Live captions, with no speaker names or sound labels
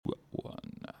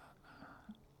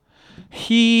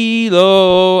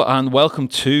Hello and welcome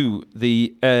to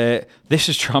the This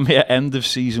is Tranmere end of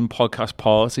season podcast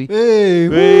party. Hey,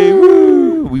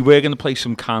 woo! We were going to play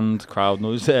some canned crowd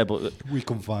noise there, but we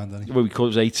couldn't find any. well, we called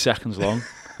it was 8 seconds long.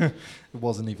 It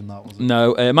wasn't even that, was it?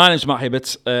 No, my name's Matt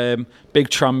Hibbert, big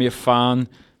Tranmere fan,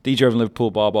 DJ of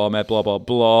Liverpool, blah blah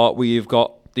blah. We've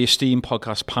got the esteemed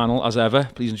podcast panel as ever.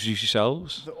 Please introduce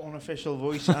yourselves. The unofficial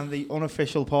voice and the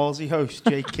unofficial palsy host,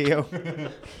 Jake Keogh.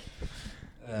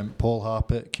 Paul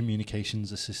Harper,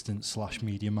 communications assistant /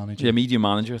 media manager. Yeah, media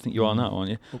manager. I think you are now,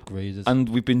 aren't you? Upgraded. And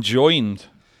we've been joined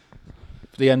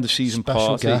for the end of season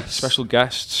party. Special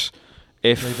guests.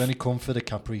 If they've only come for the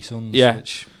Capri Suns, yeah,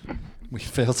 which we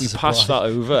failed to supply. Pass that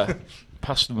over.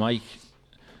 Pass the mic.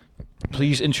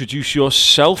 Please introduce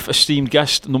yourself, esteemed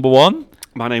guest number one.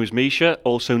 My name is Misha,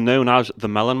 also known as the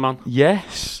Melon Man.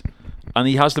 Yes, and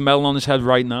he has the melon on his head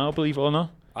right now. Believe it or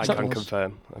not. I can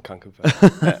confirm.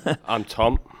 I'm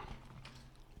Tom.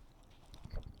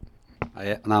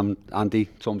 And I'm Andy,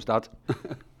 Tom's dad.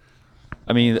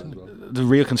 I mean, the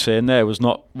real concern there was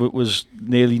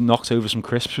nearly knocked over some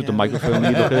crisps with the microphone.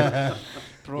 You look at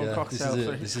Prawn cocktail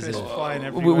this is flying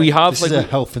everywhere. we have this is a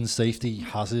health and safety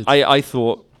hazard. I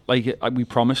thought we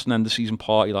promised an end of season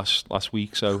party last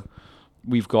week, so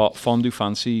we've got fondue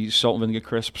fancy, salt and vinegar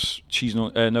crisps, cheese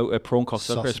prawn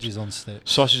cocktail crisps,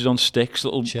 sausages on sticks,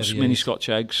 little mini Scotch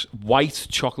eggs, white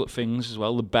chocolate things as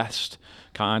well, the best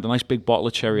kind, a nice big bottle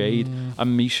of Cherryade,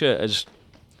 and Misha is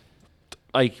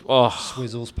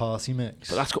Swizzles party mix.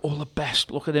 But that's got all the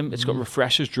best. Look at him. It's got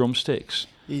Refreshers drumsticks.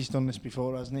 He's done this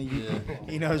before, hasn't he? Yeah.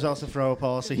 He knows how to throw a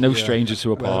party. No stranger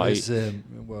to a party.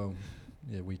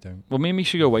 Yeah, we don't. Well, me and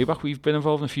Misha go way back. We've been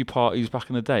involved in a few parties back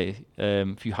in the day,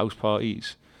 a few house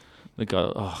parties. They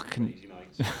go,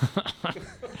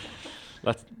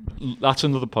 that's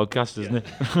another podcast, isn't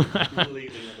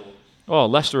it? Oh,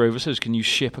 Leicester Rover says, can you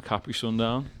ship a Capri Sun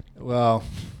down? Well,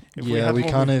 if we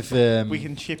kind of... we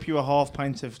can ship you a half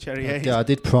pint of Cherryade. Yeah, I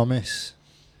did promise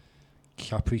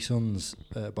Capri Suns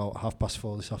about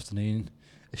 4:30 this afternoon.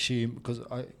 Assume, because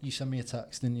you sent me a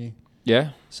text, didn't you? Yeah.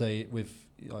 Say with...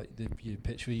 like your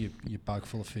picture of your bag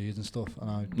full of food and stuff,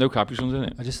 and no Capri Suns in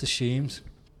it. I just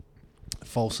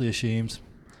falsely assumed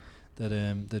that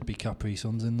there'd be Capri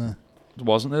Suns in there. It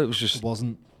wasn't there. It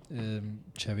wasn't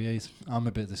Cherryade. I'm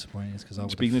a bit disappointed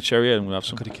because speaking of Cherryade, I'm gonna have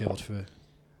some. I could have killed for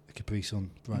a Capri Sun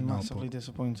right now. Massively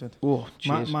disappointed. Oh,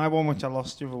 cheers. My one, which I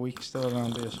lost the other week, still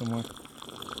around here somewhere.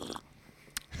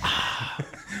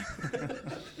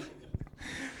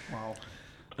 Wow.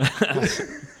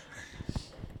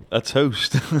 A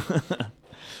toast.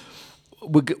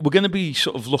 We're going to be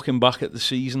sort of looking back at the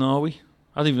season, are we?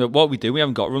 I don't even know what we do. We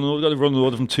haven't got a run order. We got a run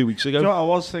order from 2 weeks ago. You know what I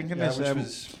was thinking this,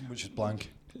 which was blank.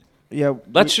 Yeah.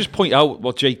 Let's just point out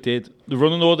what Jake did. The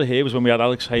running order here was when we had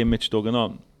Alex Hay and Mitch Duggan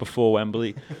on before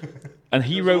Wembley, and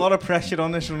he wrote a lot of pressure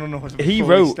on this running order. He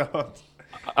wrote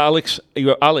Alex,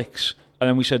 and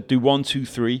then we said do 1, 2,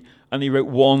 3, and he wrote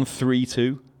 1, 3,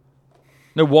 2.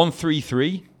 No, 1, 3,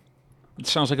 3. It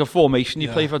sounds like a formation you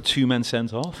play if you had 2 men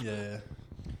sent off. Yeah.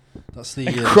 That's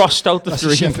the crossed out the 3.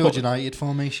 That's the Sheffield United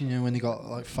formation, when they got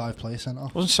like 5 players sent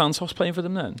off. Wasn't Santos playing for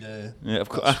them then? Yeah, of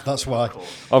course. That's why.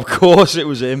 Of course, it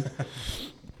was him.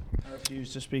 I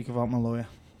refuse to speak about my lawyer.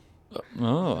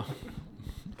 Oh.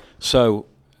 So,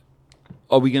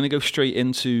 are we going to go straight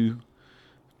into?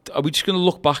 Are we just going to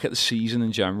look back at the season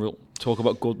in general? Talk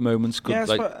about good moments. Good,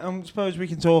 I suppose we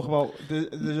can talk about.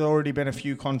 There's already been a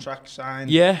few contracts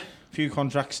signed. Yeah. A few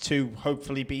contracts to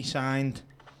hopefully be signed.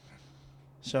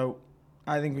 So,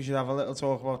 I think we should have a little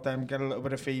talk about them, get a little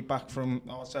bit of feedback from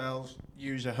ourselves,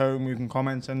 use at home, who can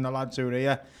comment, and the lads who are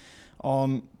here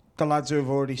on the lads who have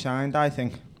already signed, I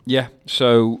think. Yeah,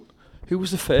 so who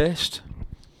was the first?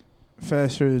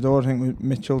 First through the door, I think, was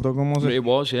Mitchell Duggan, was it? It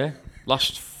was, yeah.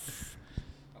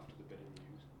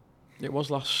 It was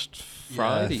last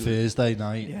Friday. Yeah, Thursday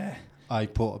night. Yeah. I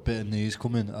put a bit of news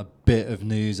coming, a bit of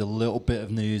news, a little bit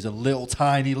of news, a little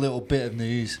tiny little bit of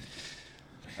news.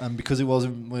 And because it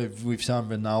wasn't with signed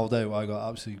Ronaldo, I got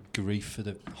absolute grief for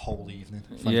the whole evening.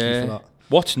 Thank you for that.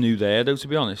 What's new there, though, to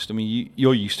be honest? I mean,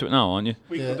 you're used to it now, aren't you?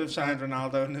 We could have signed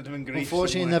Ronaldo and it'd have been grief.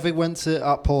 Unfortunately, never went to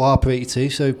at Paul Harper 82,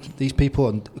 so these people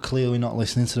are clearly not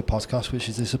listening to the podcast, which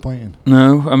is disappointing.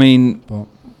 No, I mean,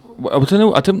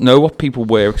 I don't know what people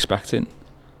were expecting.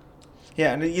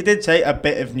 Yeah, and you did say a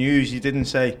bit of news. You didn't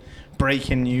say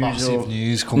breaking news. Massive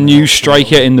news. New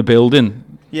striker in the building.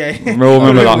 Yeah. We all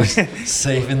remember that.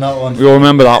 Saving that one. We all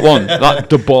remember that one. That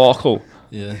debacle.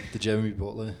 Yeah, the Jeremy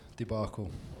Butler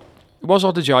debacle. It was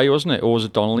Odegayi, wasn't it? Or was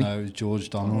it Donnelly? No, it was George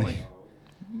Donnelly.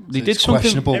 They did something.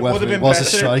 Questionable whether it was a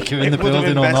striker in the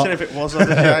building or not. It would have been better if it was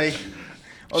Odegayi.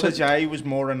 the J was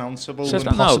more announceable. Says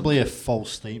than that now. Possibly a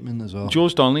false statement as well.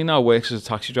 George Donnelly now works as a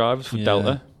taxi driver for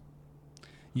Delta.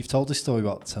 You've told this story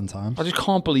about 10 times. I just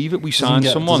can't believe it. We signed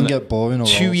someone Doesn't get boring or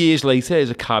 2 years later as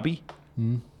a cabbie.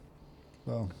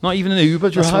 Well, Not even an Uber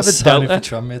driver. that's what Delta. for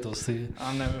tram does to you.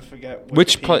 I'll never forget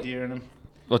Which Wikipedia in him.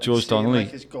 What, George Seeing, Donnelly?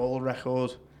 like, his goal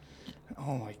record.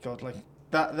 Oh my God! Like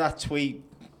that tweet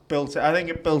built it. I think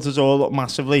it built us all up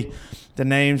massively. The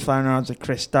names flying around to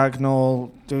Chris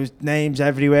Dagnall. There was names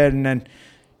everywhere, and then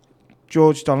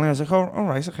George Donnelly. I was like, oh, all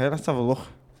right, okay, let's have a look.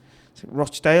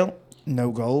 Rochdale,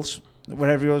 no goals.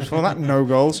 Wherever he was before that, no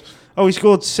goals. Oh, he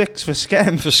scored 6 for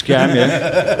Skem. For Skem,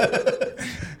 yeah.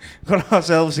 Got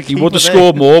ourselves a He keeper would have there.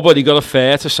 scored more, but he got a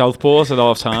fare to Southport at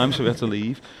half time, so we had to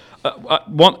leave.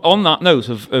 On that note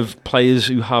of players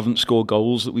who haven't scored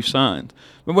goals that we've signed,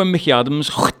 remember when Mickey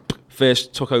Adams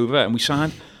first took over and we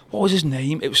signed, what was his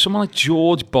name? It was someone like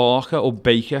George Barker or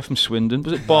Baker from Swindon.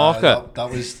 Was it Barker?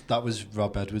 That was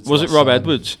Rob Edwards. Was it Rob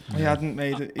Edwards? He hadn't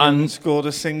made it. He And- hadn't scored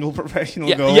a single professional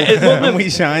Yeah, goal, yeah, and we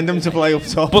signed him to play up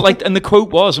top. But like, and the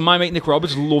quote was, and my mate Nick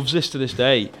Roberts loves this to this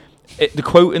day. The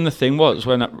quote in the thing was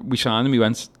when we signed him, he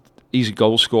went, "He's a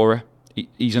goal scorer. He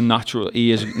is a natural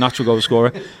goal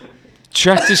scorer."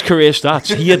 Checked his career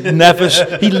stats. He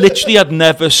literally had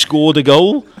never scored a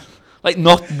goal. Like,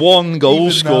 not one goal Even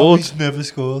now, scored. he's never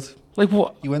scored. Like,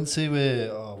 what? He went to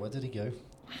where did he go?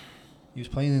 He was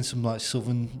playing in some like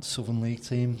Southern League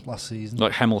team last season.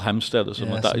 Like Hemel Hempstead or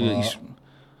something like that. something like He's-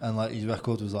 and like his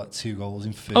record was like 2 goals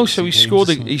in 30 oh, so he scored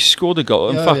a goal.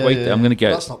 In fact, wait there. I'm going to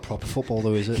get That's not proper football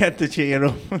though, is it? Get the cheer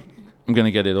up. I'm going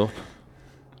to get it up.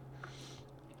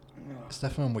 It's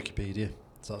definitely on Wikipedia.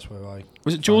 So that's where I.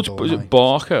 Was it George? find all Was my it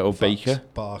Barker or facts. Baker?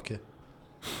 Barker.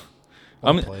 I What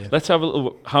a mean, player. let's have a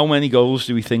little. How many goals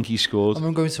do we think he scored?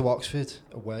 I'm going to Oxford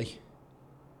away.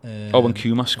 When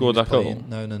Kuma scored that goal?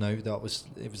 No. It was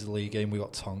the league game. We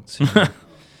got tonked.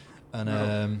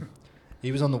 And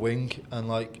he was on the wing and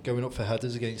like going up for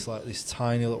headers against like this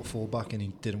tiny little fullback, and he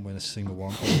didn't win a single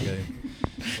one all game.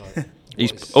 Like,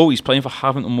 He's playing for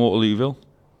Havant and Waterlooville.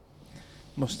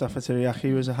 Mustafa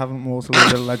Teriyaki was a Haven't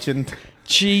Waterloo legend.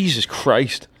 Jesus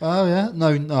Christ! oh yeah, no,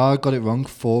 I got it wrong.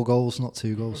 4 goals, not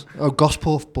 2 goals. Oh,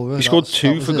 Gosport Borough. He scored that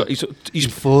 2 was for. it. He's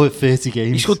in 30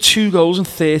 games. he scored 2 goals in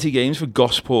 30 games for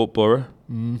Gosport Borough,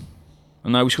 Mm.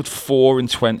 and now he scored 4 in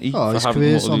 20. Oh, for his Havant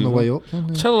career's on the Waterlooville. way up.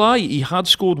 Isn't it? Tell a lie, he had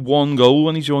scored 1 goal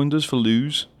when he joined us for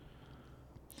Lewes.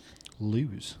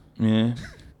 Lose. Yeah,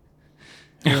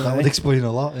 That would explain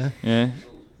a lot. Yeah. yeah.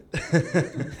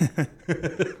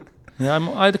 Yeah,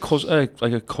 I had a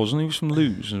cousin who was from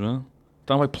Lewes as well,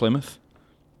 down by Plymouth.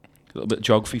 A little bit of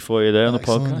geography for you there on the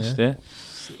Excellent, podcast. yeah. Yeah.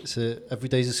 It's every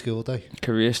day's a school day.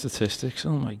 Career statistics.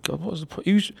 Oh my God, what was the point?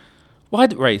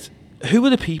 Who are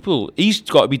the people? He's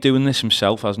got to be doing this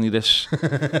himself, hasn't he? This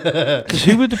because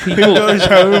who are the He people? goes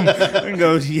home and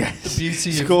goes, yes, beauty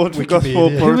of scored for Wikipedia.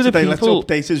 Gosport Who Borough are the today. Let's people-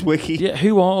 update his wiki. Yeah,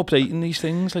 who are updating these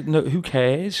things? Like, no, who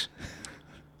cares?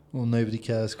 Well, nobody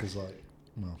cares because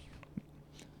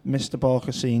Mr.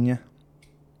 Barker Senior.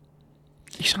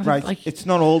 He sounded Right, like it's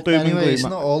not all doom and anyway, gloom. it's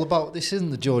not all about. This isn't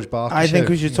the George Barker. I think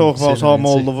show, we should you talk know, about our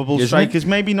more Civility. lovable Isn't it? strikers.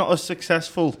 Maybe not as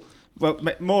successful. Well,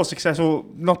 more successful,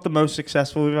 not the most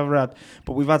successful we've ever had,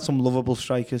 but we've had some lovable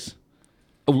strikers.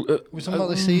 oh, We're talking about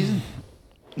this season.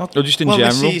 Not just in well,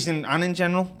 general, this season and in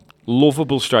general.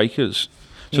 lovable strikers.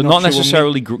 So You're not not sure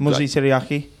necessarily Muzzy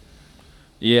Teriyaki.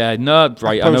 Yeah, no,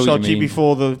 right. I know what you mean.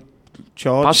 before the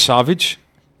charge. Baz Savage.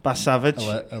 Baz Savage.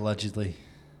 Allegedly.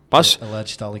 Baz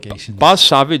Alleged allegations. Baz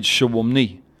Savage,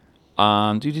 Shawumni,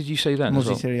 and who did you say then? as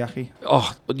Muzzy well? Teriyaki.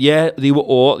 Oh, but yeah, they were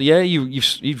all. Yeah,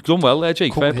 you've done well there,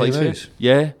 Jake. Fair Couple play to you. heroes.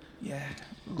 Yeah, Yeah.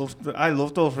 I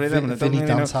loved all three of them. And I don't Vinny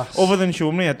really know. Dantas. Other than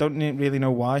Shumley, I don't really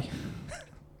know why.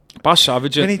 Baz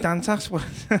Savage. Vinny Dantas.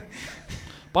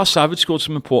 Baz Savage scored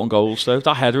some important goals though.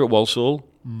 That header at Walsall.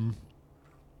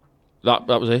 That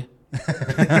was it.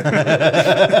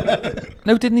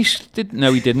 No, didn't he?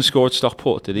 No, he didn't score at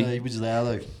Stockport, did he? He was there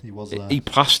though. He was there. He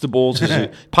passed the ball to Zoom.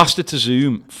 Passed it to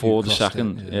Zoom for He the crossed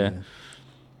second. it, Yeah.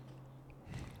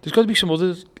 There's got to be some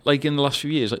other, like in the last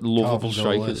few years, like lovable Calvin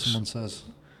Gola, strikers. someone says.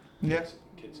 Yes.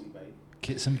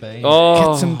 Kits and Bain.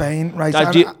 Oh, Kits and Bain. Right.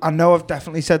 Dad, do you- I know I've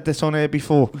definitely said this on air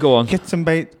before. go on. Kits and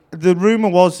Bain. The rumour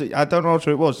was, I don't know what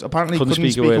it was, apparently couldn't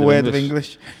speak a word of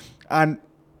English. And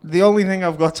the only thing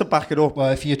I've got to back it up, Well,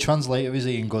 if your translator is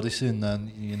Ian Goodison,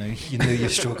 then you know you're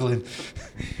struggling.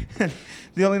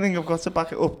 the only thing I've got to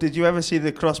back it up, did you ever see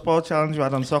the crossbar challenge we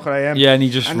had on Soccer AM? Yeah, and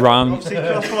he just And ran. Obviously,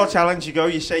 crossbar challenge,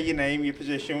 you say your name, your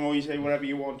position, or you say whatever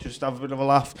you want, just have a bit of a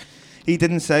laugh. He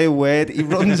didn't say a word. He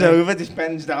runs over, just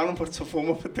bends down and puts a thumb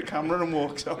up at the camera and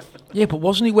walks off. Yeah, but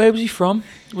wasn't he? Where was he from?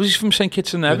 Was he from St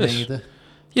Kitts and Nevis? Grenada.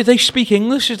 Yeah, they speak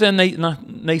English as their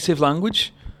native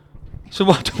language. So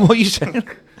what are you saying?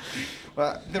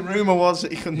 Well, the rumour was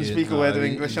that he couldn't speak a word of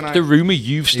English. And the rumour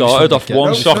you've started off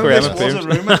one soccer This was a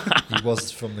rumour. He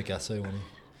was from the ghetto, wasn't he?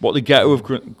 What, the ghetto of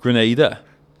Grenada?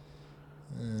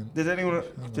 Did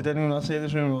anyone else say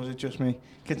this rumour, or was it just me?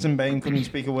 Kitson Bain couldn't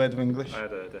speak a word of English. I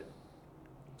heard it.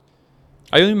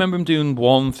 I only remember him doing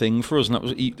one thing for us, and that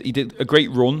was he did a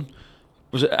great run.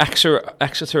 Was it Exeter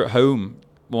at home?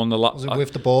 Was it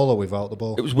with the ball or without the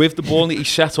ball? It was with the ball, and he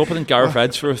set up, I think, Gareth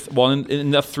Edds for one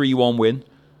in that 3-1 win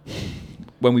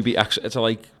when we beat Exeter,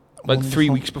 like 3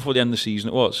 weeks before the end of the season.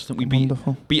 It was. I think we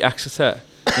beat Exeter,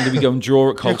 and then we go and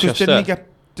draw at Colchester.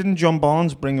 Didn't John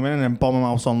Barnes bring him in and then bomb him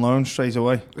out on loan straight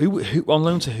away? Who on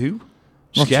loan to who?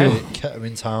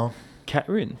 Kettering Town.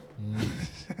 Kettering.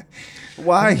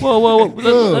 Why? Whoa,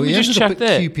 let me just check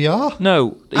there. QPR?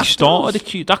 No, he started at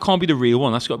Q. That can't be the real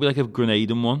one. That's got to be like a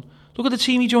Grenadan one. Look at the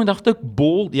team he joined after.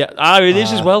 Ball. Yeah, it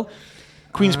is as well.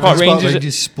 Queen's Park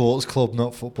Rangers Sports Club,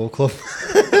 not football club.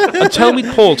 And tell me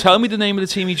the name of the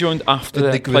team he joined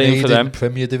after playing for them.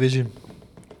 Premier Division.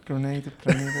 Grenada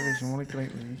Premier Division. What a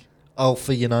great league.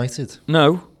 Alpha United.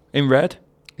 No, in red.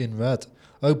 In red.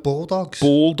 Oh, Bulldogs.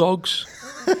 Bulldogs.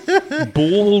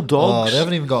 Oh, they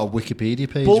haven't even got a Wikipedia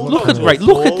page.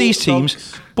 Look at these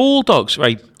teams. Bulldogs,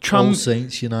 right? All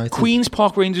Saints United. Queen's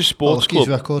Park Rangers Sports Club.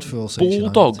 Record for All Saints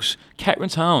Bulldogs. Kettering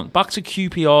Town. Back to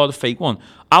QPR, the fake one.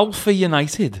 Alpha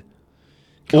United.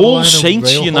 Carolina All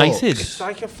Saints Rail United. It's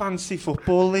like a fancy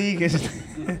football league,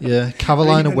 isn't it? Yeah,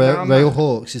 Carolina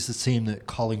Railhawks is the team that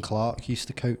Colin Clark used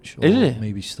to coach. Is it?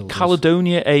 Maybe still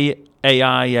Caledonia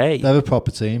AIA. They're a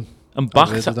proper team. And back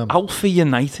to Alpha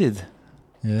United.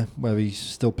 Yeah, where he's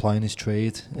still playing his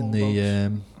trade in the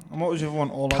and what was the other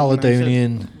one?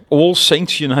 Caledonian. All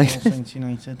Saints United. All Saints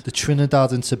United. The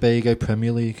Trinidad and Tobago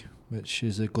Premier League, which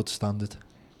is a good standard.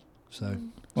 So.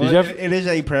 Well, it is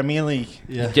a Premier League.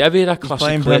 Yeah. Did you ever hear that classic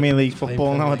playing clip Premier League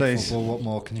football nowadays? Football, what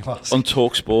more can you ask? On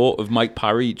TalkSport of Mike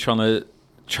Parry trying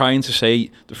to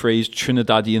say the phrase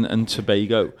Trinidadian and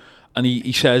Tobago, and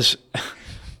he says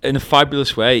in a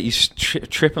fabulous way, he's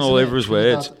tripping all over his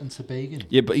words. And Tobago.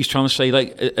 Yeah, but he's trying to say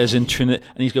like as in Trinidad,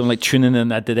 and he's going like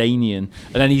Trinidadian,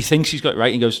 and then he thinks he's got it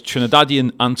right, and he goes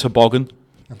Trinidadian and Toboggan.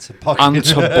 And Toboggan.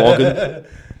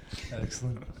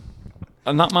 Excellent.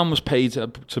 And that man was paid to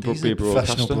be a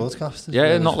broadcaster.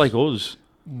 Yeah, not like us.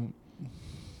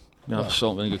 Yeah,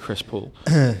 salt vinegar Chris Paul.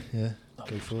 Yeah,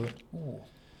 go for it.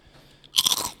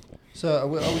 So are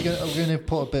we going to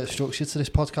put a bit of structure to this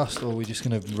podcast, or are we just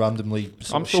going to randomly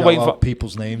shout out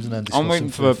people's names and then discuss them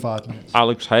for 5 minutes?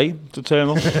 Alex Hay to turn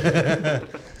up.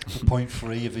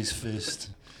 0.3 of his first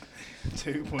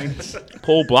 2 points.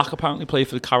 Paul Black apparently played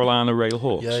for the Carolina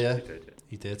Railhawks. Yeah,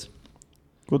 he did.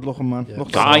 Good looking man. Yeah.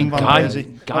 Guy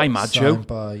Maggio.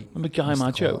 Remember Guy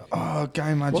Maggio? Oh,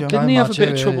 Guy Maggio. Didn't he have a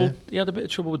bit of trouble? Yeah. He had a bit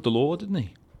of trouble with the law, didn't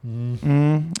he?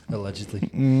 Allegedly.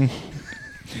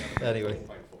 Anyway.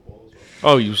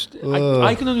 Oh,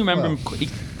 I can only remember him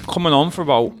coming on for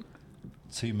about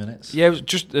 2 minutes. Yeah, it was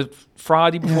just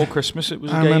Friday before Christmas. It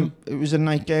was a game. It was a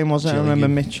night game, wasn't it? I remember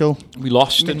Mitchell. We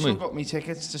lost, didn't we? Mitchell got me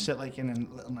tickets to sit like in a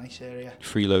little nice area.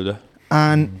 Freeloader.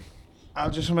 And I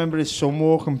just remember his son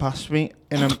walking past me,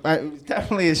 and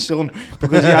definitely his son,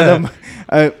 because he had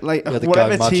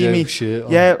whatever team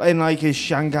in like his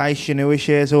Shanghai Shenhua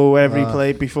shirt or wherever he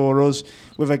played before us,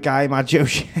 with a Guy Maggio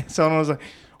shirt on. I was like,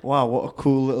 wow, what a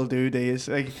cool little dude he is.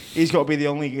 Like, he's got to be the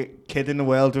only kid in the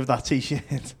world with that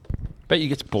t-shirt. Bet you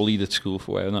get bullied at school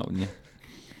for wearing that, wouldn't you?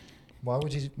 Why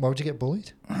would you get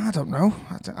bullied? I don't know.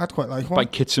 I'd quite like one. By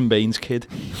Kitson Bain's kid.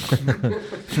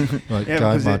 Right,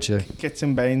 Guy Maggio.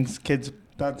 Kitson Bain's kid's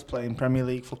dad's playing Premier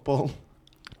League football.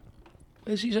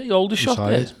 Is he Aldershot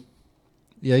there?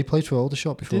 Yeah, he played for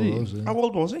Aldershot before. How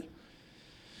old was he?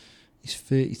 He's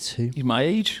 32. He's my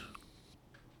age.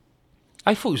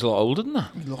 I thought he was a lot older than that.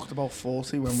 He looked about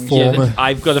 40 when we...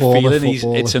 I've got a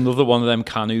feeling it's another one of them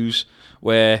canoes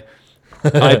where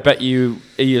I bet you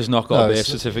he has not got a birth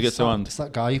certificate to hand. It's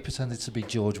that guy who pretended to be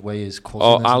George Weah's cousin.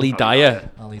 Oh, Ali Dyer.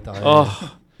 Ali Dyer.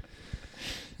 Oh.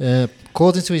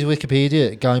 According to his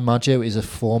Wikipedia, Guy Maggio is a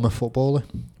former footballer,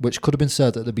 which could have been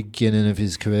said at the beginning of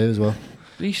his career as well.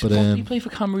 Did he play for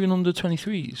Cameroon under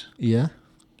 23s? Yeah.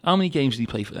 How many games did he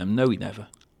play for them? No, he never.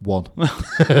 1.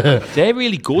 They're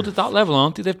really good at that level,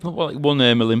 aren't they? They've won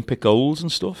Olympic golds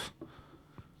and stuff.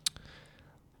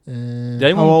 How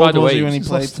old was he when he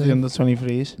played for the under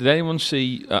 23s? Did anyone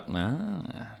see? That's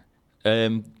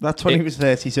when he was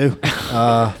 32.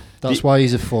 That's why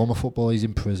he's a former footballer. He's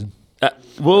in prison.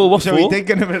 What so for? He did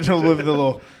get in trouble with the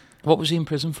law. What was he in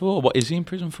prison for? What is he in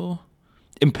prison for?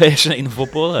 Impersonating a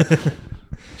footballer.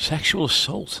 Sexual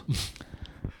assault.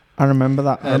 I remember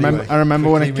that. Anyway, I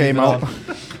remember when it came out.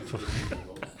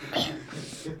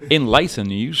 In lighter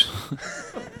news,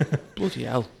 bloody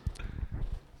hell.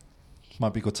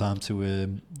 Might be a good time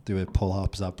to do a pull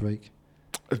harps ad break.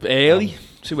 Early,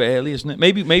 too early, isn't it?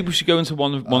 Maybe we should go into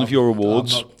one of your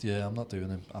awards. I'm not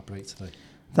doing an ad break today.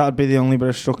 That'd be the only bit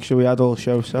of structure we had all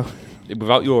show. So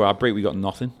without your ad break, we got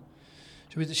nothing.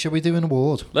 Should we do an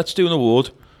award? Let's do an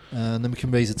award, and then we can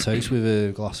raise a toast with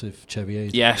a glass of cherry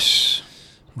aid. Yes.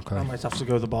 Okay. I might have to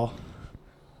go to the bar.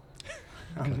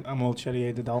 I'm all cherry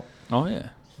aided out. Oh yeah.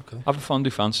 Okay. Have a fondue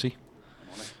fancy.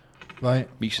 Right.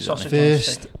 Sausage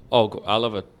first. Oh, I'll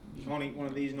have a. You can't eat one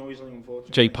of these noisily,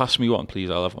 unfortunately. Jay, pass me one, please.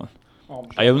 I'll have one. Oh,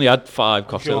 I only had 5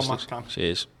 cocktails.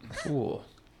 Cheers.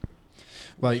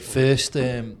 Right, first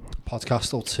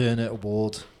podcast alternate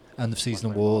award, end of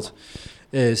season award,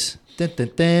 is we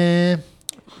can't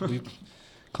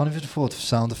even afford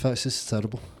sound effects. This is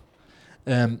terrible.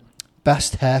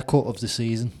 Best haircut of the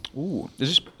season. Ooh,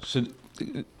 this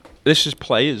is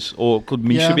players, or could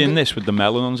Misha be in this with the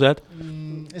melon on his head?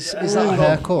 Is that a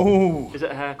haircut? Ooh. Is it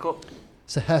a haircut?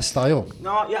 It's a hairstyle.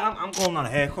 No, yeah, I'm calling that a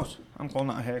haircut.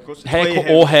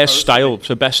 Haircut or hairstyle.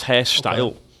 So best hairstyle.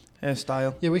 Okay.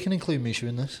 Hairstyle. Yeah, we can include Misha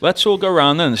in this. Let's all go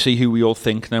around then and see who we all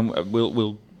think. Then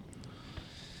we'll.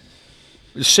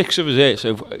 There's 6 of us here,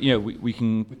 so we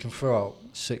can. We can throw out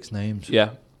 6 names.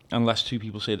 Yeah, unless 2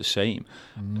 people say the same.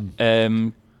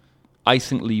 I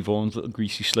think Lee Vaughan's little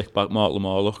greasy slick back Mark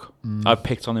Lamar look. I've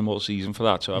picked on him all season for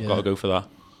that, so I've got to go for that.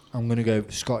 I'm going to go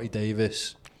Scotty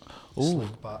Davis. Oh,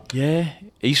 yeah,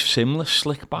 he's similar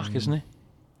slick back, isn't he?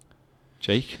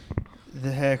 Jake?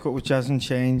 The haircut which hasn't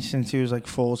changed since he was like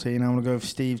 14. I'm going to go with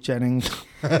Steve Jennings.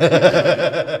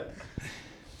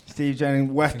 Steve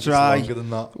Jennings, wet,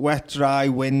 dry,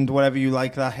 wind, whatever you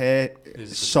like, that hair,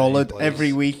 solid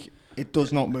every week. It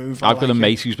does not move. I've got a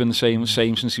mate who's been the same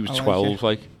since he was 12,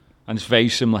 and it's very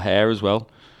similar hair as well.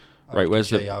 Right, where's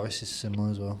Jay Harris is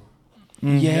similar as well.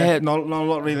 Yeah, not a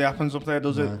lot really happens up there,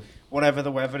 does it? Whatever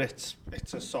the weather, it's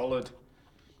a solid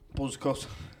buzz cut.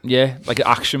 Yeah, like an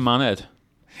action man head.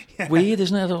 Yeah. Weird,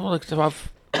 isn't it? Like to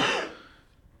have. Have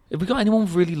we got anyone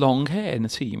with really long hair in the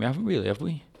team? We haven't really, have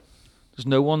we? There's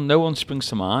no one springs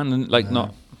to mind, and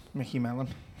not. Mickey Mellon,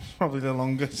 probably the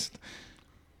longest.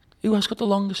 Who has got the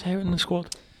longest hair in the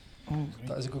squad? Oh,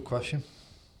 that is a good question.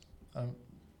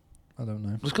 I don't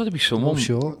know. There's got to be someone.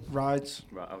 Short. Rides.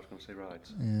 Right, I was going to say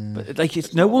rides. Yeah. But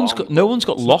it's no one's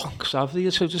got locks, have they,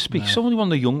 so to speak? No. One of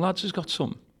the young lads has got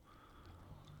some.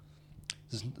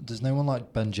 There's no one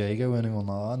like Ben Jago or anyone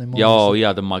like that anymore.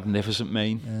 Yeah, the magnificent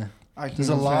mane. Yeah. There's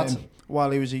a lad.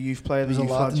 While he was a youth player, the youth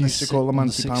lads used to call him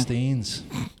Anti-16s.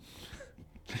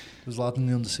 There's a lad in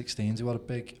the under-16s who had a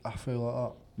big afro like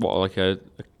that. What, like a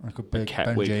big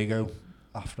Ben Jago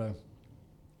afro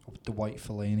with the white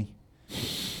Fellaini.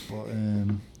 But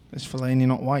is Fellaini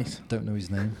not white? Don't know his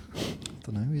name.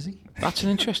 Don't know, is he? That's an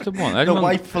interesting one. The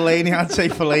white Fellaini, I'd say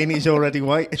Fellaini's already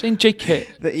white. Saying Jake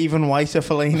the even whiter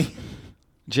Fellaini.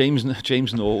 James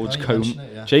Norwood's comb.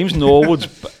 Yeah. James Norwood's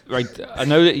right. I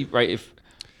know that if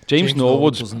James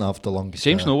Norwood doesn't have the longest.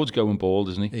 James Norwood's going bald,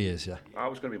 isn't he? He is, yeah. I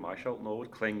was going to be my shout.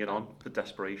 Norwood clinging on the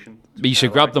desperation. You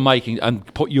should grab the mic and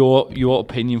put your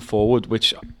opinion forward,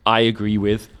 which I agree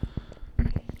with.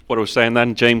 What I was saying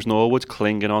then, James Norwood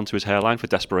clinging on to his hairline for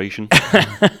desperation.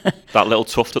 That little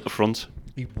tuft at the front.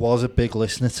 He was a big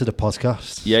listener to the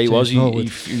podcast. Yeah, he was. He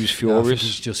was furious. Yeah, I think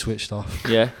he's just switched off.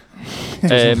 Yeah.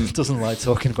 Doesn't like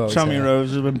talking about Sammy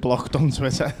Rose has been blocked on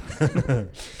Twitter.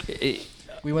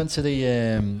 We went to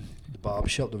the barber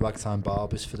shop, the Ragtime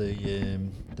Barbers, for the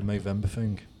Movember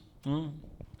thing.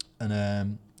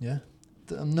 And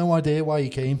no idea why he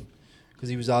came, because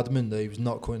he was adamant that he was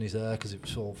not cutting his hair because it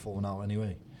was all falling out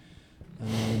anyway.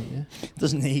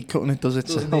 Doesn't need cutting, it does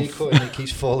itself. Doesn't need cutting, it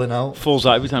keeps falling out. Falls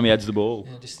out every time he heads the ball.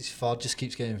 Yeah, just this fad just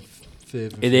keeps getting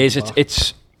further. It is.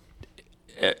 It's.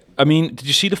 I mean, did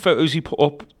you see the photos he put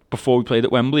up before we played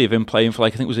at Wembley of him playing for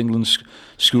I think it was England's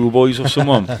schoolboys or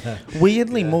someone?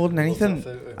 Weirdly, more than anything,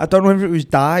 I don't know if it was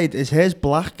dyed. His hair's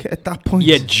black at that point.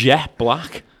 Yeah, jet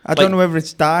black. I don't know whether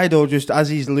it's dyed or just as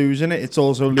he's losing it, it's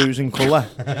also losing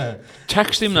colour.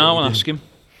 Text him now and ask him.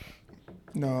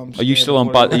 No, I'm Are you still on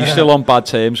bad? Are you still on bad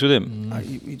terms with him?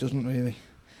 He doesn't really.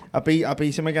 I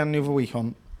beat him again the other week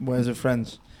on Words with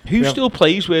Friends. Who still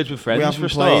plays Words with Friends? We haven't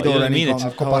played or any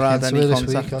I've got back into it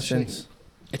this week, since.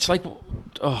 It's like,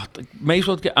 may as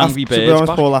well get Angry Birds to be honest,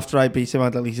 back. Paul, after I beat him, I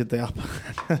deleted the app.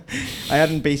 I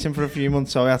hadn't beat him for a few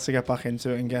months, so I had to get back into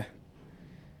it and get.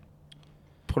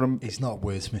 put him. He's not a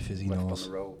wordsmith, is he? Knows.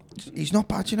 He's not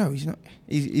bad, you know. He's not.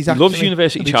 He's he loves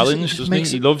University he Challenge, just doesn't he?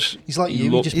 He loves. He's like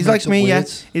you. He's like me. Yeah.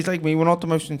 He's like me. We're not the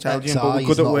most intelligent, but we're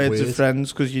good at words of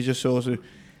friends because you just sort of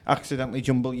accidentally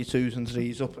jumble your 2s and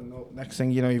 3s up, and next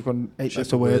thing you know, you've got 8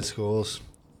 letter words. Scores.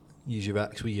 Use your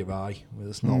X with your I. Well,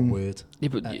 it's not a word. Yeah,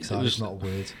 but XI is not a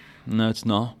word. No, it's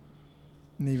not.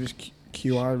 Neither's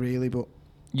QI really, but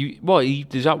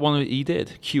is that one he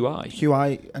did? QI.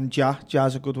 QI and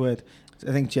Ja's a good word.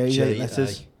 I think J's 8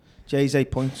 letters. J's 8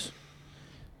 points.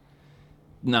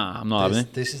 Nah, I'm not having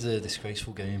it. This is a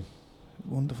disgraceful game.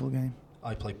 Wonderful game.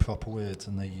 I play proper words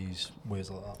and they use words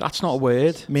like that. That's not a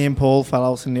word. Me and Paul fell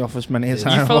out in the office many a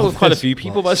time. You fell out with quite a few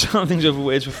people by some things over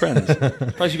words with friends.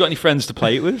 Surprised you got any friends to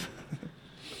play it with.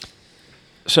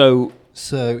 So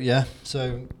yeah.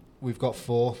 So we've got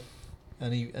 4.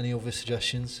 Any other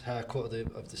suggestions? Haircut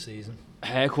of the season.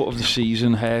 Haircut of the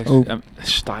season.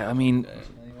 Style. I mean,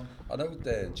 I know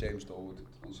James Norwood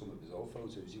on some of his old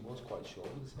photos. He was quite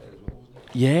short with his hair as well,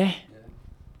 wasn't he? Yeah.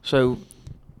 So.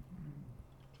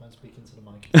 Try and speak into the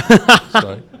mic.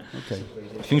 Sorry. Okay.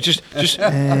 I think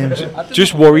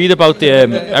just worried about the.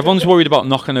 Everyone's worried about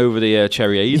knocking over the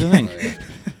Cherry Aid, I think.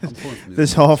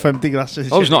 There's half empty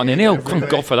glasses. Oh, it's not an inhale. Thank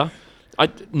God for that.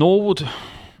 Norwood.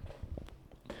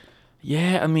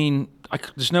 Yeah, I mean,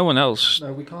 there's no one else.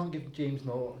 No, we can't give James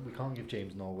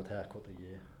Norwood haircut a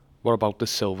year. What about the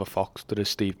silver fox that is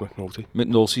Steve McNulty?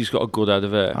 McNulty's got a good head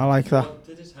of hair. I like that.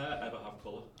 Did his hair ever have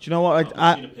colour? Do you know what?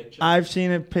 I've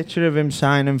seen a picture of him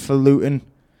signing for Luton.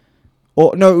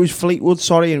 Oh no, it was Fleetwood.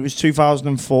 Sorry, and it was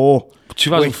 2004.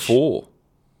 2004.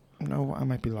 No, I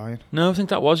might be lying. No, I think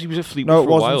that was. He was at Fleetwood No, it for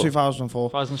a while. wasn't 2004.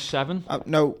 2007.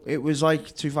 No, it was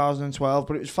like 2012,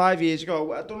 but it was 5 years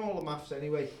ago. I've done all the maths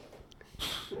anyway.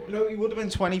 No, he would have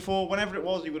been 24. Whenever it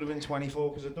was, he would have been 24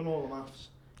 because I've done all the maths.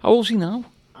 How old is he now?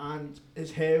 And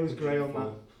his hair was grey on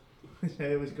that. His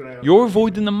hair was grey on You're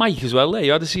avoiding the mic as well there.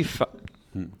 You had to see...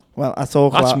 Well, I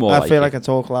talk That's loud. more I like feel it. like I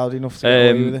talk loud enough to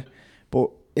get away with it.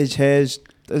 But his hair's...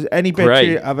 Any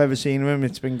picture I've ever seen of him,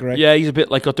 it's been great. Yeah, he's a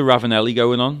bit like got the Ravanelli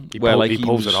going on. He was,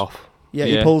 pulls it off. Yeah,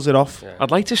 he pulls it off. Yeah.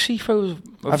 I'd like to see photos.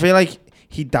 I feel like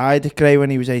he dyed it grey when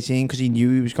he was 18 because he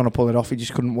knew he was going to pull it off. He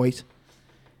just couldn't wait.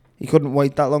 He couldn't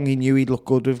wait that long. He knew he'd look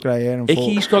good with grey hair.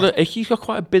 Icky's got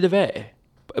quite a bit of hair,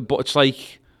 but it's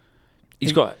like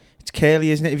he's got. It's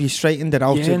curly, isn't it? If you straightened it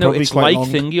out, Yeah, it'd no, probably it's quite like long.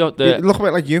 thingy. It look a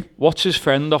bit like you. What's his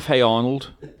friend off Hey Arnold?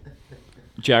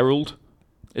 Gerald.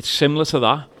 It's similar to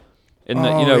that. In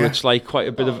that, yeah. It's like quite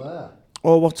a bit of.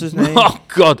 Oh, what's his name? Oh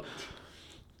God!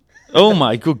 Oh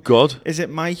my good God! Is it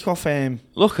Mike off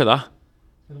Look at that.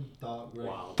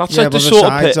 Wow. That's Yeah, like the but the sort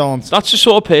sides of aren't. that's the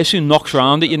sort of person who knocks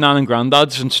round at your nan and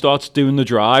granddad's and starts doing the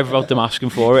drive without them asking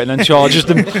for it, and then charges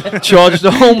them.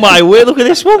 Oh my word! Look at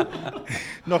this one.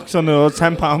 knocks on the door,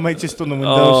 £10, mate, just on the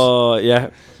windows. Oh yeah.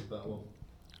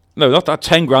 No, not that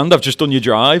 10 grand. I've just done your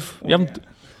drive. You haven't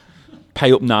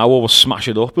pay up now or we'll smash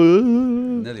it up.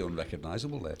 Nearly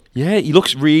unrecognisable there. Yeah, he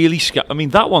looks really I mean,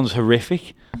 that one's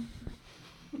horrific.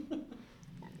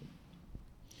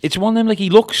 It's one of them, like, he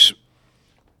looks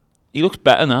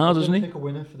better now, doesn't he? Pick a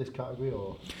winner for this category,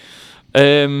 or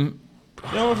You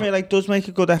know what I feel like does make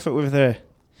a good effort with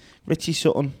Richie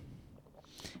Sutton.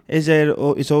 He's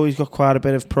always got quite a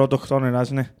bit of product on it,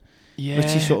 hasn't he? Yeah.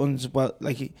 Richie Sutton's for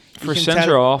a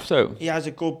centre half though. He has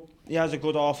a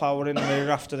good half hour in the mirror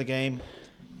after the game.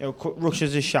 You know,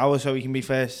 rushes his shower so he can be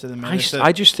first to the mirror.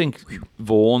 I just think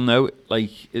Vaughan though,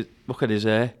 look at his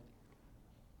hair,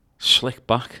 slick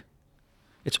back.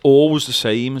 It's always the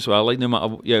same as well. Like no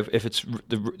matter if it's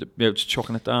it's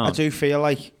chucking it down. I do feel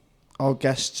like our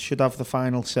guests should have the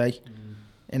final say.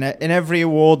 In every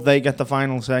award, they get the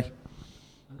final say.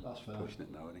 that's fair.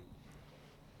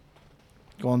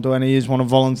 Go on, do any of you want to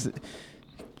volunteer?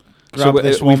 So Grab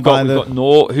this one we've got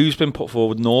who's been put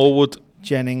forward? Norwood,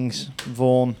 Jennings,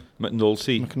 Vaughan,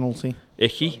 McNulty,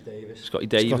 Icky, Scotty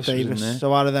Davis. Was in there.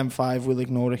 So out of them 5, we'll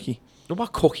ignore Icky. What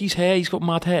about Cookie's hair? He's got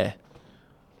mad hair.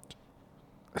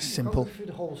 Simple. Through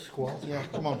the whole squad. Yeah,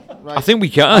 come on. Right. I think we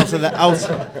can.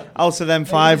 Out of them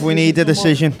 5, we need a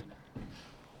decision.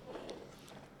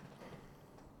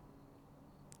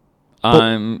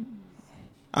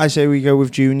 I say we go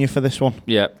with Junior for this one.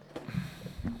 Yeah.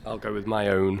 I'll go with my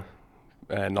own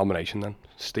nomination then,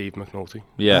 Steve McNulty.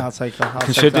 Yeah. I'll take that.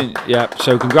 Considering, yeah.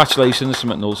 So congratulations to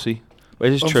McNulty.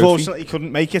 Where's his trophy? Unfortunately, he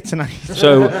couldn't make it tonight.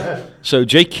 So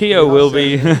Jake Keogh will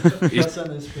be.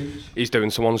 He's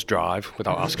doing someone's drive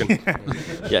without asking.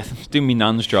 Yeah, doing me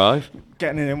nan's drive.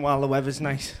 Getting it in while the weather's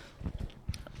nice.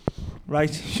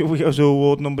 Right, should we go to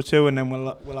award number 2 and then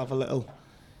we'll have a little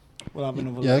We'll have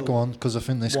another. Yeah, go on, because I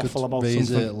think this could waffle about raise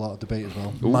something. a lot of debate as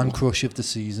well. Ooh. Man crush of the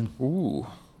season. Ooh.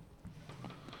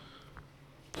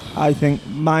 I think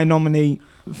my nominee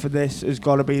for this has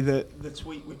got to be the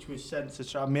tweet which was sent to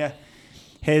Tranmere.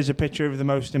 Here's a picture of the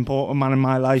most important man in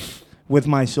my life with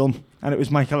my son, and it was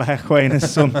Michael Ehekwe and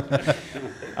his son.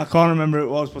 I can't remember who it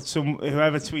was, but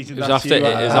whoever tweeted that After, to you,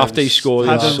 it was after he scored.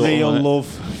 had his a son, real wasn't it? love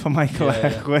for Michael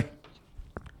Ehekwe.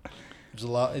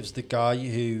 It was the guy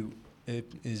who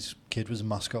his kid was a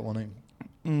mascot, wasn't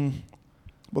he?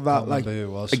 But I that can't like remember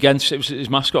who it was. Against, it was his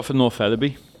mascot for North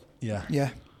Ferriby. Yeah. yeah,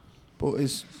 but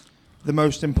the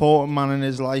most important man in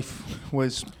his life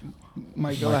was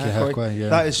Michael Ehekwe. Ehekwe, yeah.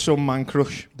 That is some man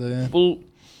crush. Well,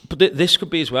 but this could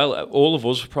be as well. All of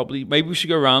us probably. Maybe we should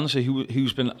go around and say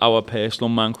who's been our personal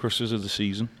man crushes of the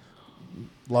season.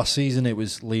 Last season it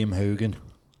was Liam Hogan.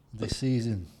 This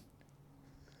season,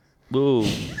 Whoa.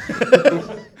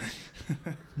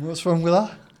 what's wrong with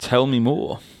that? Tell me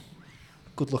more.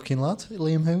 Good looking lad,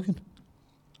 Liam Hogan.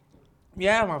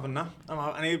 Yeah, I'm having that.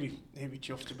 And he'd be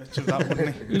chuffed a bit with that,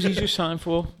 wouldn't he? Who's he just signed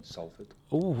for? Salford.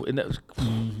 Oh, and that was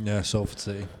Yeah, Salford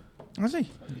City. Was he?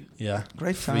 Yeah.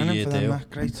 Great signing 3-year for them. deal. That.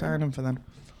 Great signing for them.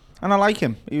 And I like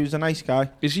him. He was a nice guy.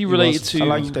 Is he related was. to? I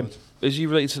liked him. Is he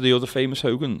related to the other famous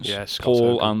Hogans? Yeah, Scott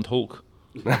Paul Hogan. and Hulk.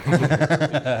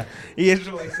 He is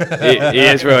related. He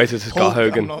is related to Scott Hulk,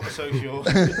 Hogan. I'm not so sure.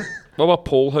 What about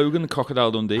Paul Hogan, the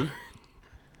Crocodile Dundee?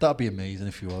 That'd be amazing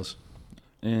if he was.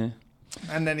 Yeah.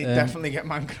 And then he'd definitely get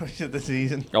man crush of the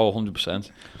season. Oh, 100%.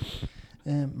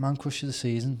 Man crush of the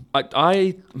season.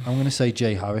 I I'm going to say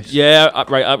Jay Harris. yeah,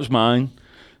 right, that was mine.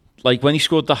 Like when he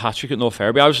scored the hat-trick at North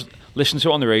Ferriby, I was listening to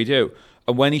it on the radio,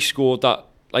 and when he scored that,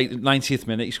 like 90th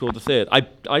minute, he scored the third, I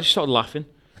just started laughing.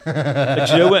 Like,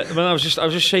 do you know when I was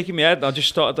just shaking my head, and I just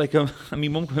started like, and my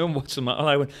mum came home, what's the matter? And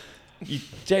I went,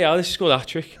 Jay Harris scored a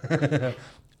hat-trick.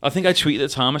 I think I tweeted at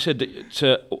the time, I said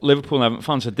to Liverpool and Everton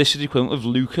fans, that this is the equivalent of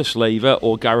Lucas Leiva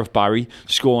or Gareth Barry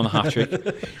scoring a hat-trick.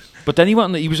 But then he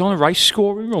was on a right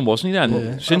scoring run, wasn't he then?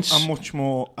 Yeah. Since A much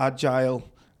more agile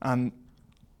and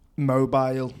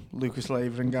mobile Lucas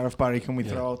Leiva and Gareth Barry can we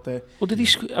throw out there. Well, did he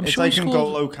I'm It's sure like he scored.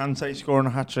 N'Golo Kante scoring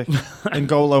a hat-trick.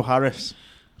 N'Golo Harris,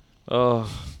 Oh,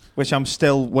 which I'm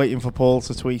still waiting for Paul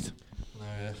to tweet.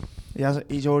 Yeah.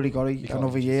 He's already got can't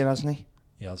another year, hasn't he?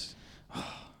 He has.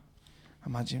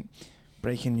 Imagine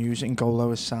breaking news: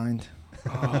 N'Golo is signed.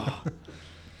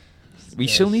 we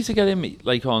still need to get him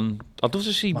like on. I'd love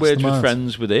to see Mastermind. words with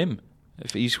friends with him.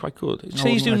 If he's quite good.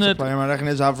 Say he's doing the. the I reckon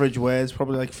his average words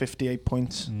probably like 58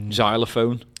 points.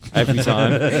 xylophone every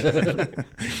time.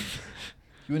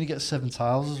 You only get 7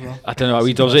 tiles as well. I don't know how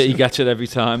he does it. He gets it every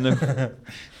time though.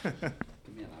 Give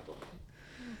me an adult.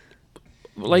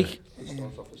 Like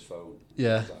Starts off his phone.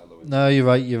 Yeah. Xylo. No,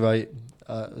 you're right.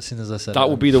 As soon as I said That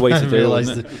would be the way to I do it, realised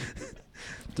wouldn't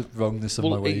the wrongness of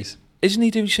Well, my ways. isn't he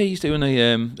doing? Say he's doing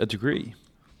a degree.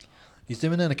 He's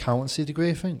doing an accountancy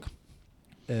degree, I think.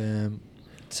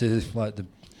 To like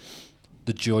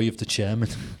the joy of the chairman.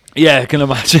 Yeah, I can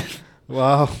imagine.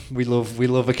 Wow, we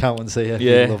love accountancy here.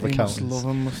 Yeah. We love He must accountants. love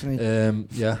him, mustn't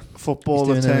he? Yeah.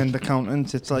 Footballer He's doing turned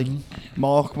accountant. It's like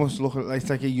Mark must look like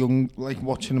a young, like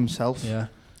watching himself. Yeah.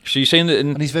 So you're saying that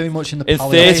And he's very much in the in power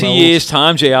 30 mode. years'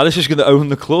 time, Jay Alice is going to own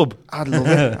the club. I'd love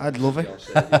it. I'd love it.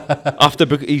 After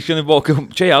he's going to walk up,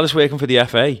 Jay Alice working for the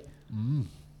FA.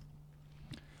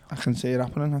 I can see it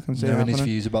happening. I can see it Knowing his happening.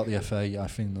 views about the FA, I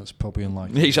think that's probably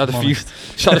unlikely. He's had if a I'm few. honest.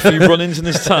 He's had a few run-ins in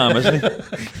his time, hasn't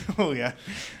he? Oh yeah.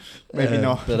 Maybe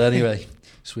not. But anyway,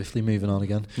 swiftly moving on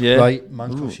again. Yeah. Right,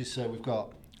 man crushes. So we've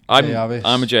got Jay Harris.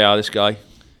 I'm a Jay Alice guy.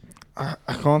 I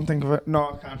can't think of it.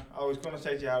 No, I can. I was going to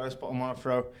say Jairus, but I'm on a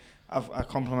throw. I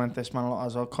compliment this man a lot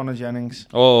as well. Conor Jennings.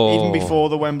 Oh, Even before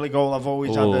the Wembley goal, I've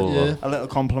always had Yeah. a little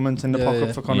compliment in the Yeah, pocket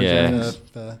yeah. for Conor Yeah. Jennings.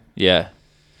 Fair. Yeah.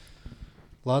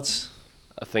 Lads,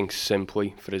 I think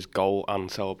simply for his goal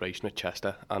and celebration at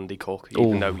Chester, Andy Cook,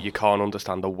 even though you can't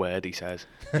understand a word he says,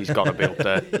 he's got to be up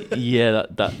there. Yeah,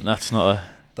 that's not a.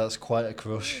 that's quite a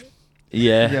crush.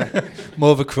 Yeah. Yeah.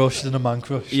 More of a crush than a man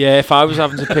crush. Yeah, if I was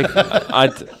having to pick,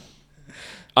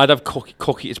 I'd have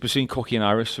Cookie. It's between Cookie and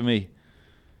Harris for me.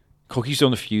 Cookie's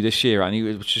done a few this year, and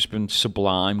it's just been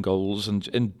sublime goals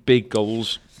and big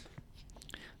goals,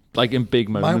 like in big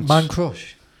moments. Man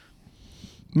crush.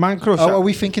 Man crush. Oh, are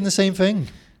we thinking the same thing?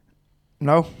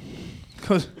 No.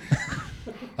 Because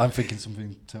I'm thinking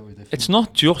something totally different. It's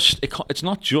not just. It's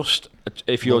not just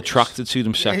if you're attracted to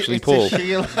them sexually, it's Paul. a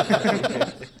shield.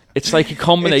 It's like a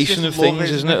combination It's of just love, things,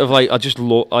 isn't isn't it? Of like I just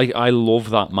love. I love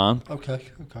that man. Okay.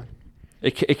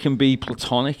 It can be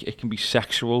platonic. It can be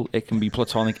sexual. It can be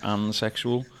platonic and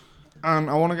sexual.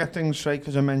 And I want to get things straight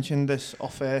because I mentioned this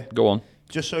off air. Go on.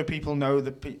 Just so people know,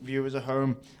 the viewers at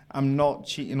home, I'm not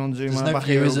cheating on Zoom. There's no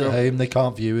viewers at home. They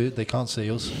can't view it. They can't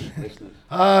see us.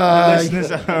 Hi. The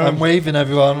listeners at home. I'm waving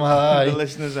everyone. Hi. The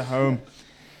listeners at home.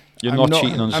 You're not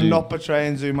cheating on Zoom. I'm not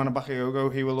betraying Zoumana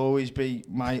Bakayoko. He will always be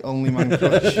my only man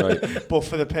crush. Right. But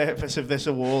for the purpose of this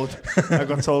award, I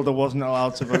got told I wasn't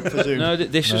allowed to vote for Zoom. No,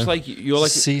 this is like you're like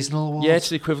seasonal award. Yeah, it's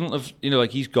the equivalent of like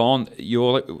he's gone.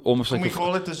 You're like almost Can like we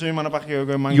call it the Zoumana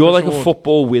Bakayoko man you're crush like award? a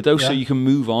football widow, so you can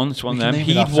move on. It's one of them.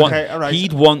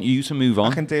 He'd want you to move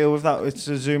on. I can deal with that. It's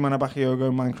the Zoumana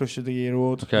Bakayoko man crush of the year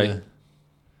award. Okay. Yeah.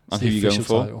 And who are you going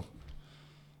for? Title.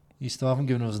 You still haven't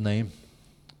given us a name.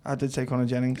 I did say Connor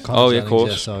Jennings. Connor Jennings, of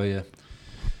course. Yeah, sorry, yeah.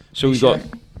 So we've got...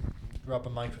 Grab a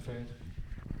microphone.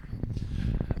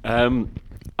 I'm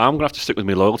going to have to stick with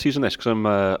my loyalties in this because I'm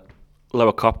a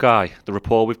lower cop guy. The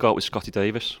rapport we've got with Scotty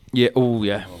Davis. Yeah,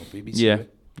 yeah. BBC.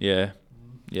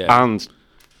 Yeah. And,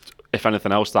 if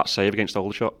anything else, that save against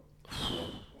Aldershot.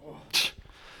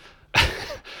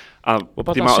 What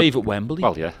about that save at Wembley?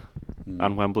 Well, yeah.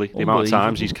 And Wembley. The amount of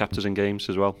times he's kept us in games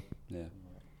as well.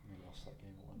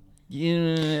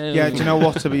 Yeah, do you know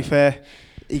what, to be fair,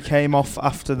 he came off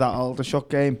after that Aldershot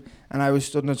game and I was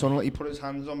stood in the tunnel. He put his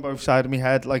hands on both sides of my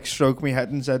head, like stroked my head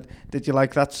and said, "Did you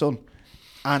like that, son?"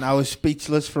 And I was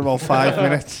speechless for about 5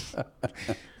 minutes.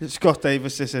 Scott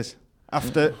Davis, this is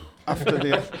after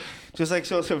the just like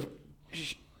sort of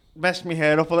messed my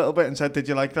hair up a little bit and said, "Did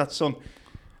you like that, son?"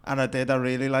 And I did. I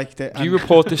really liked it. Did you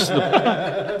report this to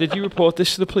the? Did you report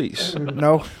this to the police?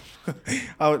 No.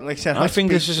 I would, like said, I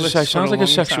think this sounds like a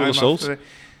sexual assault.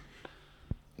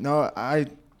 No,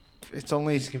 it's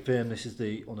only... Just confirm this is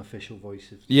the unofficial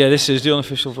voice of... Yeah, this is the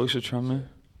unofficial voice of Tranmere.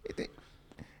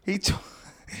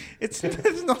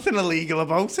 There's nothing illegal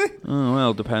about it. Oh,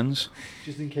 well, depends.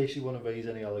 Just in case you want to raise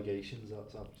any allegations,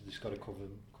 I've just got to cover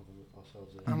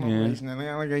ourselves in. I'm not raising any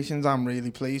allegations. I'm really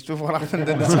pleased with what happened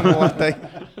in the tunnel that day.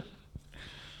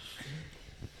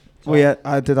 Well, yeah,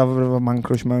 I did have a bit of a man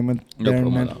crush moment. No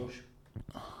problem with that.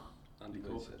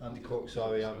 Andy Cook,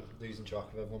 sorry, I'm losing track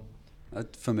of everyone.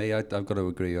 For me, I've got to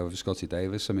agree over Scotty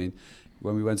Davis. I mean,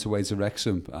 when we went away to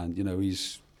Wrexham, and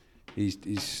he's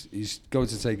going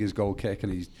to take his goal kick,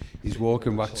 and he's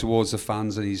walking back towards the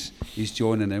fans, and he's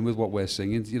joining in with what we're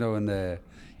singing, and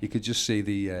you could just see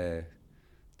the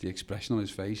expression on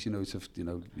his face,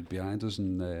 behind us,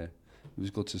 and it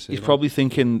was good to see. He's probably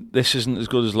thinking this isn't as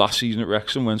good as last season at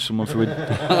Wrexham when someone threw a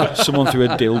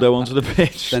dildo onto the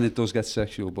pitch. Then it does get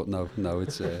sexual, but no,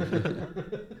 it's.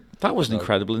 That was an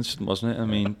incredible incident, wasn't it? I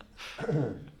mean,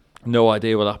 no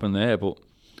idea what happened there, but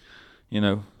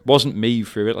wasn't me who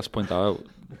threw it. Let's point that out.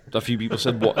 A few people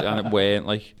said what, and it weren't.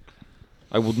 Like,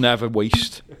 I would never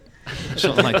waste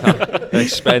something like that.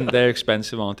 They're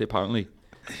expensive, aren't they? Apparently.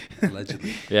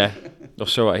 Allegedly. Yeah. Or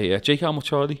so I hear. Jake, how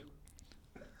much are they?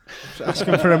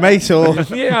 Asking for a mate, or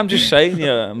yeah, I'm just saying.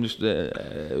 Yeah, I'm just.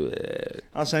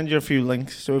 I'll send you a few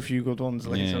links to a few good ones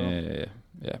later.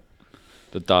 Yeah.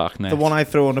 The dark net. The one I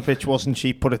threw on the pitch wasn't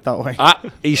cheap. Put it that way.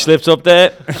 He slipped up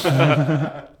there.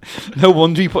 No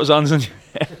wonder he put his hands on your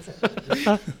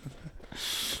head.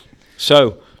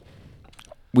 So,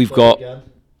 we've got again,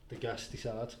 the guest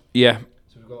decide. Yeah.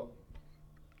 So we've got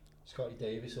Scotty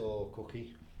Davis or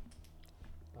Cookie.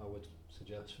 I would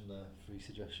suggest from the 3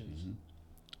 suggestions. Mm-hmm.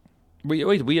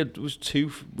 Was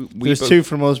two. There's 2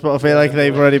 from us, but I feel like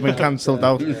they've already been cancelled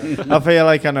out. I feel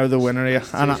like I know the winner here,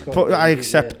 and I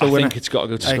accept the winner. I think it's got to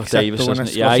go to Scott Davis, doesn't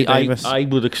it? Yeah, I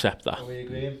would accept that. Are we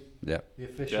agreeing? Yeah. The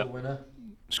official winner,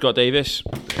 Scott Davis.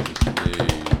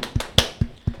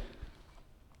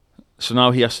 So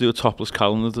now he has to do a topless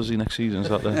calendar, does he, next season? Is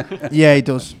that the? Yeah, he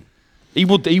does. He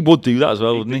would do that as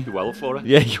well, wouldn't he? He'd do well for it.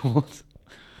 Yeah, he would.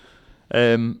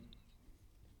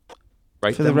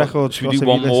 Right, for the record, should we do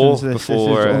one more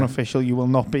before unofficial? You will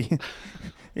not be.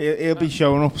 He'll be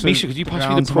showing up. Misha, could you pass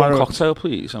me the prawn cocktail,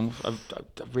 please? I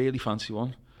really fancy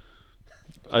one.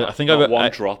 I think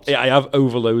one dropped. I have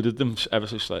overloaded them ever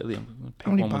so slightly.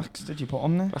 How many packs did you put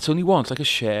on there? That's only one. It's like a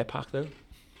share pack, though.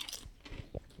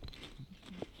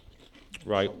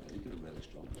 Right.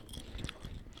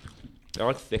 They're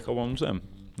like thicker ones, then.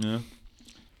 Yeah.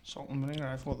 Salt and vinegar.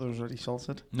 I thought they was already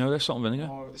salted. No, they're salt and vinegar.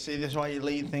 Oh, see, this is why you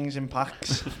leave things in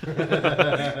packs.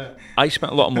 I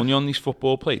spent a lot of money on these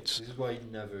football plates. This is why you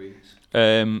never eat.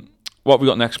 What have we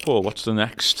got next, Paul? What's the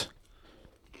next?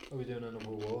 Are we doing another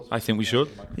award? I think we should.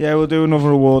 Yeah, we'll do another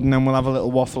award and then we'll have a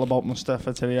little waffle about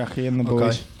Mustafa Teriyaki and the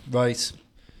boys. Right.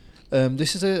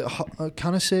 This is a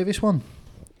kind of serious one.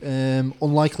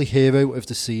 Unlikely hero of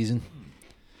the season.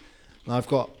 And I've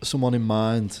got someone in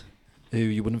mind who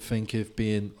you wouldn't think of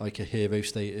being like a hero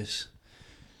status.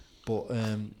 But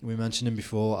we mentioned him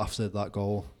before after that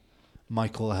goal.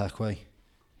 Michael Ehekwe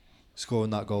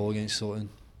scoring that goal against Sutton.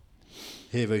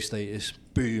 hero status,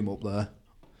 boom, up there.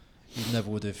 You never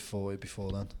would have thought it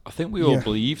before then. I think we all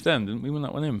believed then, didn't we, when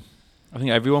that went in? I think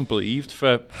everyone believed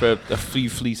for a few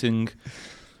fleeting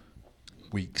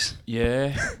weeks.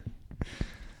 Yeah.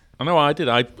 I know I did.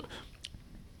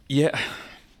 Yeah.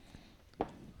 Do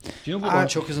you know what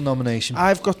Chuck as a nomination?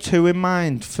 I've got 2 in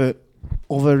mind for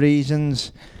other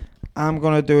reasons. I'm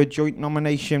going to do a joint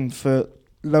nomination for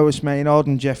Lewis Maynard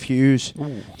and Jeff Hughes.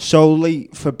 Ooh. Solely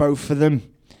for both of them.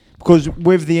 Because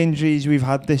with the injuries we've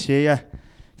had this year,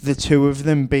 the 2 of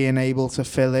them being able to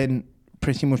fill in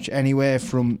pretty much anywhere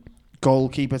from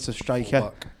goalkeeper to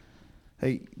striker.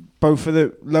 Both of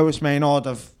the Lewis Maynard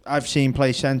I've seen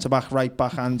play centre back, right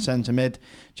back, and centre mid.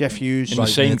 Jeff Hughes in the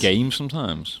same game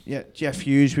sometimes. Yeah, Jeff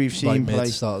Hughes we've seen play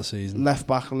start of the season. Left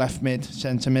back, left mid,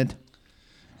 centre mid.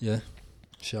 Yeah,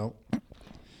 shout.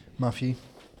 Matthew,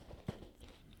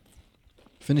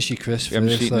 finish your crisp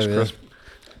first. Crisp.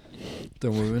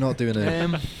 Don't worry, we're not doing a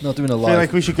live. I feel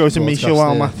like we should go to Misha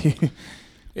while Matthew.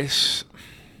 It's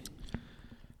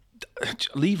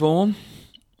Lee Vaughan,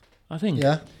 I think.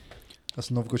 Yeah, that's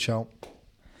another good shout.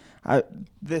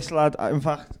 This lad, in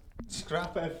fact,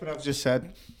 scrap everything I've just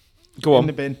said. Go on. In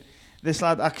the bin. This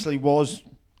lad actually was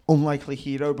unlikely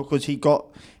hero because he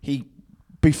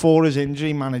before his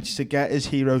injury managed to get his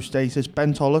hero status.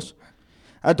 Ben Tollis.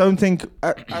 I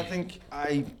think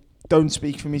I don't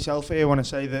speak for myself here when I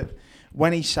say that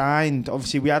when he signed,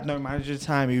 obviously we had no manager at the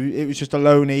time. It was just a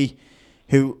loanee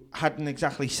who hadn't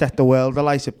exactly set the world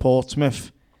alight at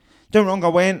Portsmouth. Don't get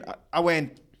me wrong, I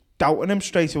weren't doubting him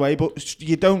straight away, but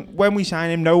you don't. When we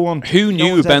signed him, no one. Who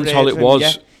knew who Ben Tollitt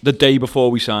was the day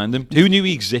before we signed him? Who knew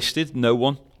he existed? No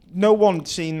one. No one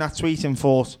seen that tweet and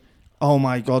thought, "Oh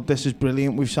my God, this is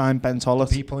brilliant. We've signed Ben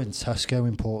Tollitt." People in Tesco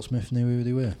in Portsmouth knew who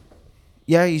they were.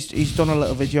 Yeah, he's done a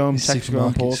little video in Tesco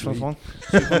in Portsmouth one.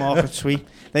 Supermarket suite.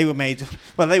 They were made.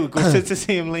 Well, they were gutted to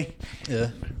see him leave.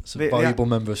 Yeah, it's a valuable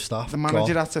member of staff. The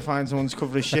manager had to find someone to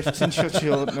cover his shifts in such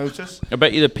short notice. I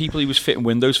bet you the people he was fitting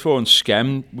windows for and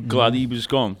Skem were glad he was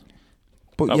gone.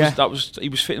 But he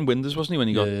was fitting windows, wasn't he, when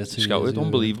he got scouted?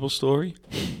 Unbelievable story.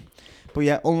 But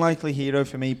yeah, unlikely hero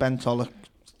for me, Ben Tollitt.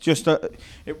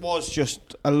 It was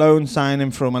just a loan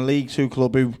signing from a League Two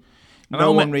club who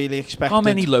no one really expected. How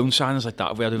many loan signings like that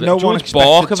have we had? No one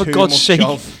expected for God's sake.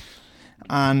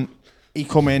 And he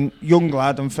come in, young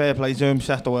lad, and fair play to him,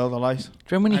 set the world alight.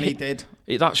 And he did.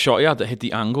 That shot he had that hit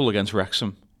the angle against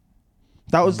Wrexham.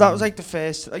 That was like the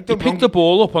first. Like, he picked the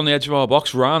ball up on the edge of our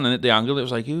box, ran, and hit the angle. It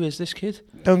was like, who is this kid?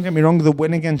 Don't get me wrong. The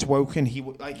win against Woking,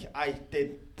 I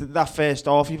did that first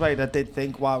half he played. I did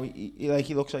think, wow,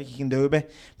 he looks like he can do a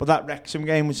bit. But that Wrexham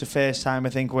game was the first time I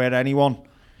think where anyone,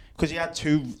 because he had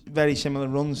 2 very similar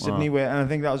runs, didn't he? And I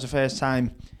think that was the first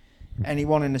time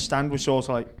anyone in the stand was sort of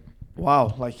like,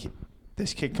 wow, like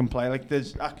this kid can play. Like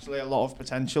there's actually a lot of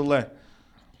potential there.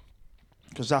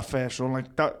 Because that first run,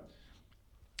 like that,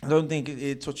 I don't think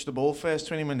he touched the ball first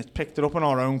 20 minutes. Picked it up in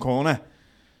our own corner.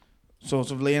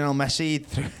 Sort of Lionel Messi.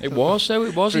 It was.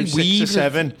 He 6 or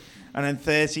 7. And then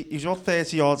 30. He was about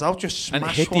 30 yards out. Just smashed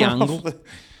and hit one the angle.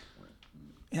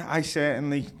 Yeah, I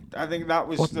think that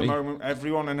was the moment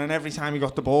everyone. And then every time he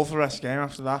got the ball for the rest of the game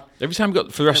after that. Every time he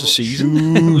got for the rest of the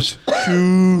season.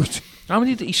 Shoot. How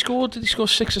many did he score? Did he score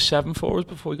 6 or 7 for us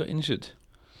before he got injured?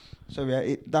 So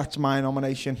yeah, that's my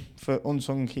nomination for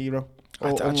unsung hero.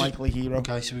 Or unlikely hero.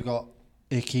 Okay, so we've got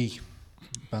Icky,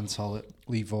 Ben Tollitt,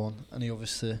 Lee Vaughan. Any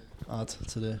others to add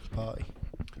to the party?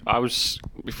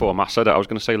 Before Matt said it, I was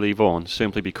going to say Lee Vaughan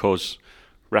simply because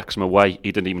Wrexham away,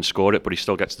 he didn't even score it, but he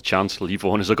still gets the chance. Lee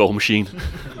Vaughan is a goal machine.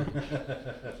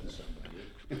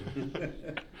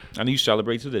 And he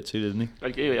celebrated it too, didn't he?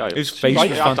 His face was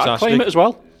fantastic. I'd claim it as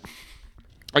well.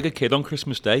 Like a kid on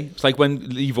Christmas Day. It's like when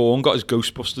Lee Vaughan got his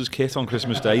Ghostbusters kit on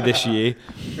Christmas Day this year.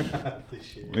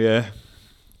 Yeah.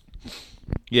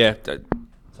 Yeah.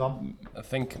 Tom? I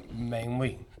think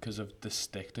mainly because of the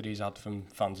stick that he's had from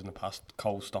fans in the past,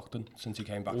 Cole Stockton, since he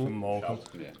came back from Morecambe.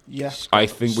 Yeah. I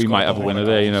think we might have a winner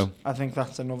there, you know. I think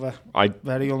that's another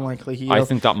very unlikely hero. I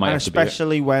think that might have to be it.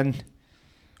 Especially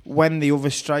when the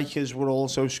other strikers were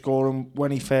also scoring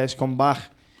when he first come back,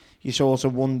 you sort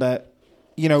of wonder,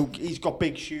 you know, he's got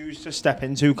big shoes to step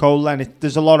into, Cole, and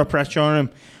there's a lot of pressure on him.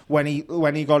 When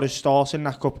he got his start in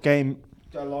that cup game,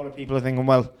 a lot of people are thinking,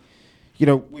 well, you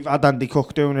know, we've had Andy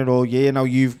Cook doing it all year. Now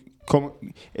you've come,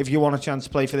 if you want a chance to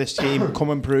play for this team,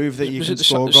 come and prove that you can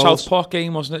score goals. South Park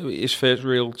game, wasn't it? His first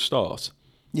real start.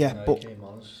 Yeah, but he came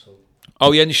on, so.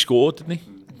 Oh yeah, and he scored, didn't he?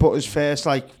 But his first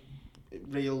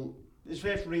real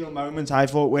moment, I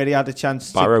thought, where he had a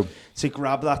chance to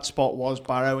grab that spot was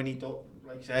Barrow, and he did,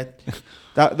 like I said,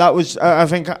 that was. I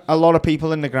think a lot of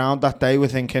people in the ground that day were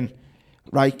thinking,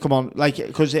 Right, come on, like,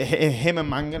 because him and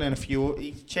Mangan and a few,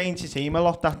 he changed his team a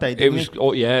lot that day, didn't he?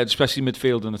 Oh yeah, especially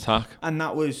midfield and attack. And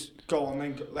that was, go on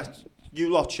then, you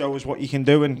lot show us what you can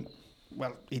do, and,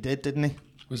 well, he did, didn't he?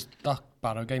 Was that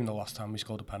Barrow game the last time we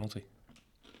scored a penalty?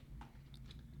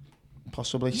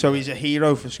 Possibly. So he's a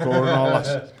hero for scoring all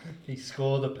that. He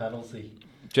scored a penalty.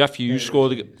 Jeff Hughes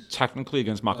scored technically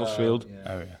against Macclesfield.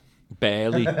 Oh yeah.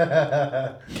 Barely.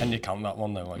 Can you count that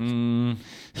one though? Like,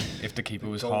 if the keeper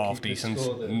was half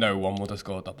decent, no one would have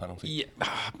scored that penalty. Yeah,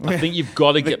 I think you've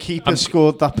got to The keeper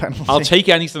scored that penalty. I'll take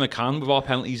anything I can with our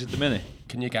penalties at the minute.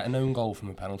 Can you get an own goal from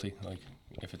a penalty? Like,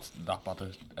 if it's that bad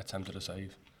a attempt at a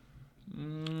save?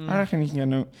 I reckon you can get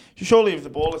no. Surely if the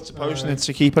ball hits the post and it's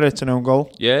a keeper, it's an own goal.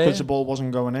 Yeah. Because the ball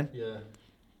wasn't going in. Yeah.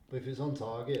 But if it's on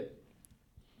target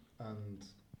and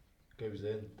goes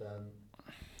in, then...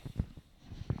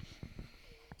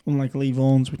 Unlike Lee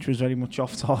Vaughan's, which was very much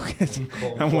off target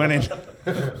and went in.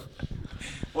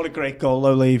 What a great goal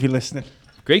though, Lee, if you're listening.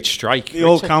 Great strike. They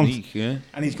all count. Yeah.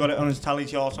 And he's got it on his tally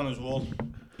chart on his wall.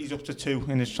 He's up to 2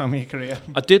 in his Premier career.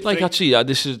 I did like 3. actually,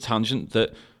 this is a tangent,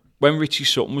 that when Richie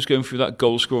Sutton was going through that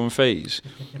goal scoring phase,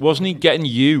 wasn't he getting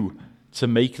you to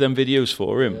make them videos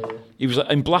for him? Yeah. He was like,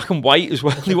 in black and white as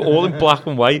well. They were all in black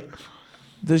and white.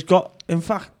 There's got, in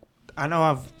fact, I know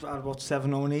I've had about 7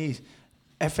 nominees.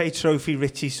 FA Trophy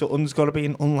Richie Sutton's got to be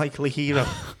an unlikely hero.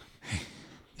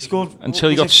 He scored Until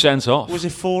he got sent off. Was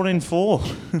it 4 in 4?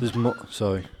 There's more.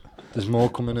 Sorry, there's more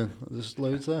coming in. There's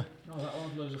loads there. No, that one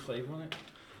has loads of flavour on it.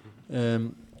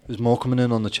 There's more coming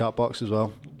in on the chat box as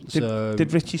well.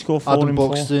 Did Richie score 4 Adam in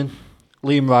Buxton,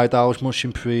 Liam Rydell's much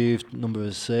improved, number of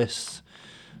assists.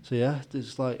 So yeah,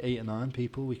 there's like 8 or 9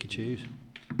 people we could choose.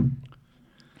 4?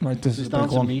 Right, this It's is down a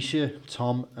big to one. Misha,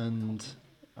 Tom, and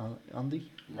Andy.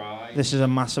 Right. This is a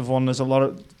massive one. There's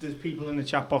people in the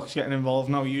chat box getting involved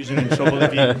now, using in trouble.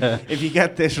 If you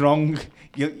get this wrong,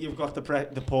 you've got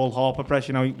the Paul Harper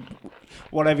pressure now.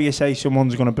 Whatever you say,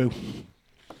 someone's going to boo.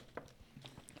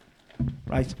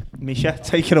 Right, Misha,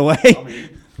 take it away.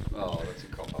 Oh, that's a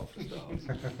cop-out for stars.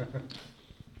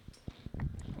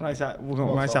 Right, we're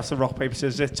going to have to rock, paper,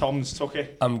 scissors. Tom's took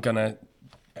it. I'm gonna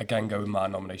again go with my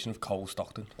nomination of Cole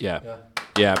Stockton. Yeah.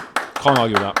 Can't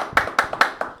argue with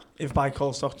that. If by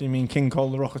Cole Stockton you mean King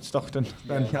Cole the Rocket Stockton,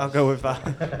 then I'll go with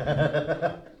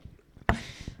that.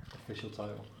 Official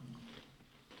title.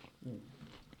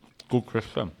 Good Chris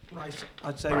then. Right,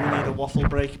 I'd say we need a waffle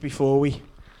break before we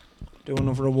do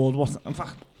another award. In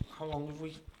fact, how long have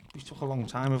we? We took a long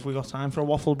time. Have we got time for a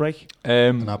waffle break?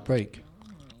 An ad break.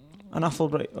 An waffle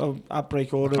break. Oh, ad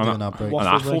break order. An ad break. An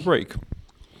waffle break.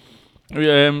 No,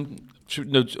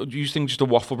 do you think just a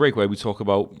waffle break where we talk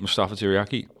about Mustafa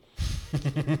Tiryaki?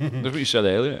 That's what you said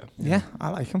earlier. Yeah, I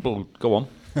like him. Well, go on.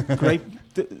 Great.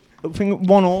 I think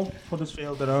 1-1,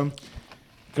 Huddersfield at home.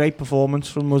 Great performance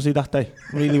from Muzzy that day.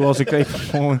 Really was a great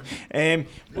performance.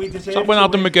 We deserved Is that when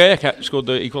Adam McGurk scored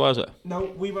the equaliser?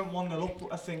 No, we went 1-0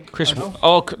 up, I think. Chris. I know.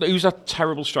 Oh, who's that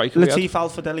terrible striker? Latif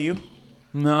Al-Fadeliou.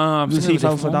 No, I'm thinking Latif of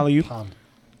a different one. Al-Fadeliou. Pan.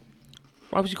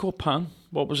 Why was he called Pan?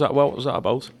 What was that? What was that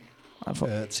about?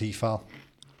 T-Fal.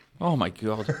 Oh my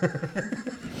god!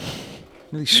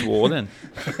 Really swore then.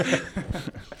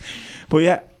 But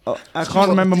yeah, I can't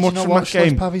remember much from that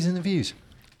game. Pavi's interviews?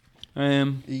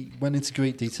 Um, He went into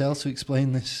great detail to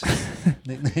explain this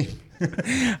nickname.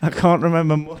 I can't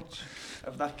remember much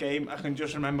of that game. I can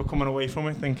just remember coming away from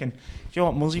it thinking, do you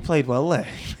know what, Muzzy played well there.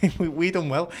 we done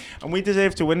well. And we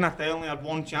deserved to win that. They only had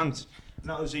 1 chance. And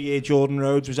that was the year Jordan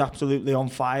Rhodes was absolutely on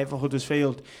fire for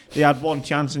Huddersfield. They had 1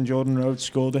 chance and Jordan Rhodes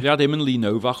scored it. they had him and Lee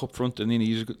Novak up front, and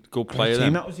he's a good player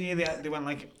then. That was the year they went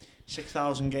like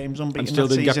 6,000 games unbeaten And still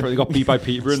that didn't season. they got beat by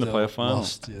Peterborough in the Still playoff final.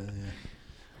 lost, yeah.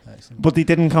 Excellent. But they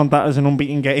didn't count that as an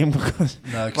unbeaten game because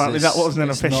No, apparently that wasn't an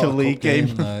it's official not a league cup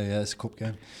game. No, yeah, it's a cup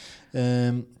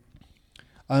game.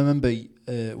 I remember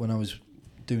when I was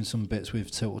doing some bits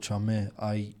with Total Tranmere,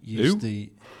 I used I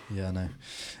know.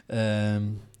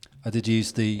 I did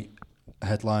use the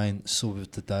headline sub of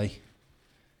the day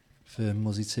for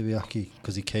Muzzy Tiryaki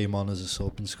because he came on as a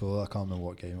sub and scored. I can't remember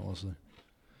what game it was though,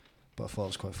 but I thought it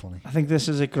was quite funny. I think this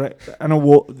is an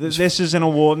award. This is an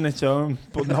award in its own,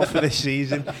 but not for this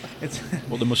season. It's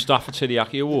Well, the Mustafa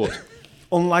Tiryaki Award.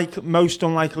 most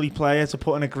unlikely player to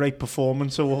put in a great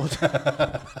performance award.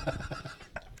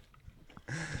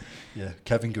 Yeah,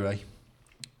 Kevin Gray.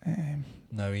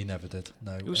 No, he never did.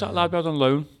 No. Who was that lad we had on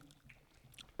loan?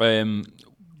 In That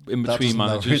between doesn't know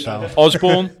managers. who that-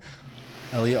 Osborne.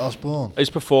 Elliot Osborne.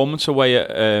 His performance away at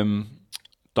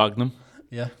Dagenham.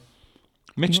 Yeah.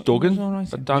 Mitch He Duggan was all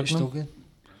right, at yeah. Mitch Dagenham. Duggan.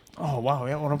 Oh wow,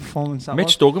 yeah, what a performance that Mitch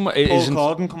was. Duggan Paul isn't.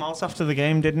 Corden come out after the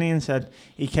game, didn't he, and said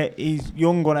he's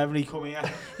young whenever he come here.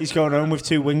 He's going home with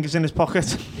 2 wingers in his pocket.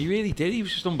 He really did. He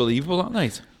was just unbelievable that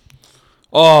night.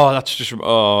 Oh, that's just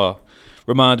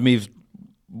reminded me of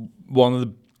one of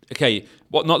the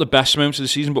not the best moments of the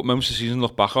season, but moments of the season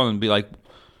look back on and be like,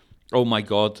 oh my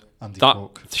god, Andy that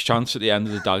Cook. chance at the end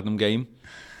of the Dagenham game.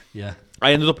 Yeah.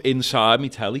 I ended up inside me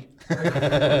telly.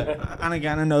 And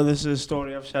again, I know this is a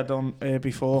story I've said on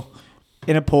before.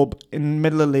 In a pub in the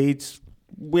middle of Leeds,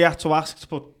 we had to ask to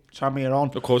put Tranmere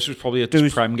on. Of course, it was probably a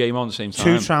Prem game on at the same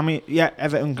time. 2 Tranmere,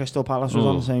 Everton Crystal Palace was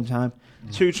on the same time.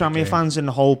 2 Tranmere fans in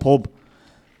the whole pub.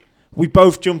 We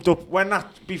both jumped up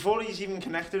before he's even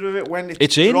connected with it. When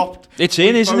it's dropped, it's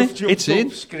in, isn't it? It's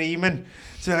in, screaming.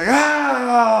 So like,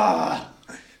 ah!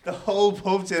 The whole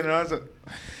pub turned around.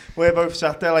 We're both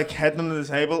sat there like head under the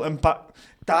table and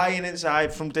dying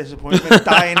inside from disappointment,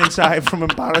 dying inside from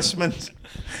embarrassment.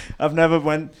 I've never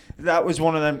went. That was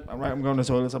one of them. Right, I'm going to the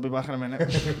toilet. I'll be back in a minute.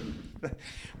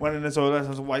 Went in the toilet. I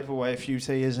had to wipe away a few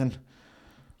tears, and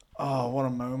what a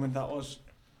moment that was.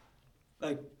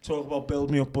 Like, talk about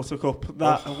build me up, Buttercup.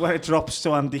 That when it drops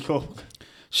to Andy Cook,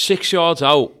 6 yards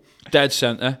out, dead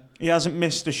centre. He hasn't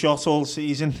missed a shot all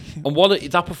season. And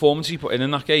that performance he put in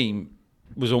that game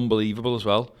was unbelievable as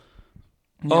well.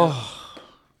 Yeah.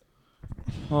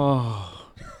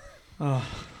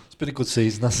 It's been a good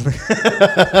season, hasn't it?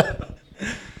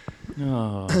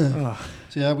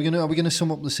 So yeah, are we gonna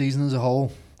sum up the season as a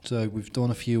whole? So we've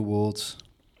done a few awards.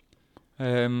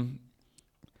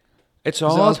 It's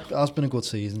hard. It has been a good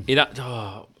season. It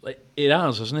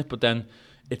has, hasn't it? But then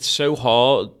it's so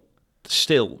hard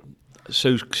still,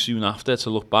 so soon after, to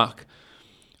look back.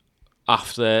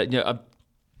 After,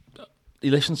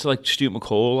 he listened to like Stuart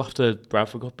McCall after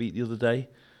Bradford got beat the other day,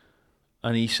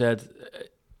 and he said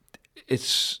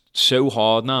it's so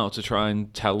hard now to try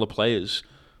and tell the players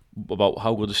about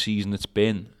how good a season it's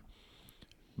been,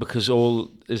 because all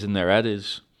is in their head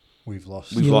is we've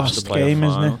lost the playoff game,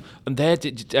 final. isn't it? And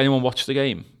did anyone watch the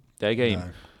game? Their game. No.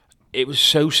 It was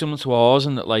so similar to ours,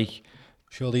 and that like.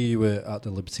 Surely you were at the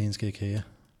Libertines gig here.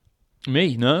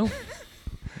 Me? No.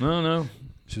 No.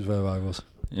 Which is where I was.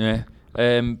 Yeah.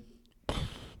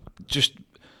 Just.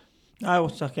 I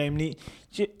watched that game.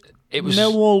 It was.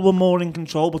 Millwall were more in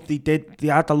control, but they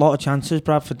had a lot of chances.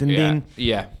 Bradford didn't.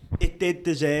 Yeah. It did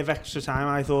deserve extra time.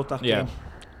 I thought that game.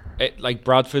 Like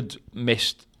Bradford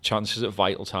missed chances at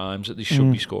vital times that they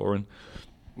should be scoring.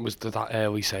 Was that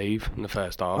early save in the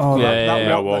first half? Oh,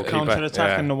 that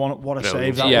counter-attack and what a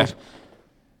save that was.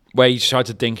 Where he tried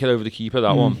to dink it over the keeper,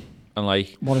 that one. And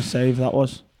like... What a save that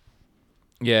was.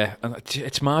 Yeah, and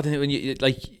it's mad, isn't it?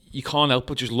 When you can't help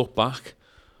but just look back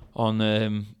on...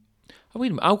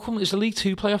 how come, is the League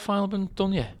 2 playoff final been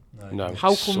done yet? No.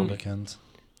 How come... Weekend.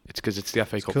 It's because it's the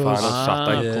FA Cup final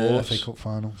Saturday. Yeah, FA Cup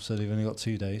final, so they've only got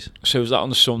 2 days. So is that on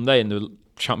the Sunday and the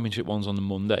Championship one's on the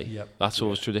Monday? Yep. That's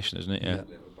always tradition, isn't it?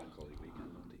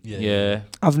 Yeah.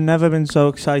 I've never been so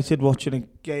excited watching a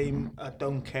game I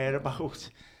don't care about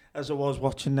as I was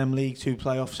watching them League 2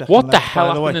 playoff second What the leg,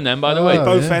 hell happened in them, by the way? They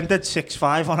both ended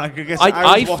 6-5 on aggregate.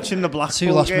 I was watching the Blackpool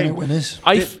 2 last game. minute winners.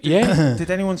 Did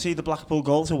anyone see the Blackpool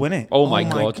goal to win it? Oh my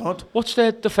God. What's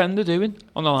their defender doing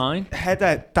on the line?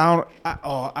 Header down.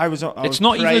 I was it's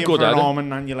not even a good for an header.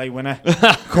 Armand Nanulay winner.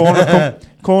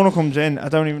 Corner comes in. I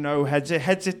don't even know who heads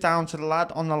it down to the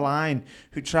lad on the line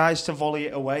who tries to volley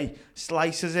it away,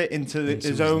 slices it into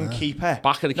his own keeper.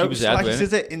 Back of the keeper's head,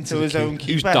 slices it into his own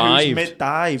keeper who's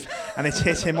mid-dive, and it's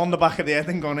hit him on the back of the head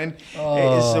and gone in.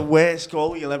 It is the worst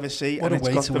goal you'll ever see. What and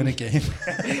a way to win a game.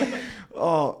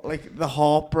 Like the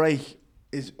heartbreak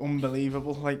is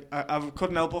unbelievable. Like I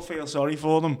couldn't help but feel sorry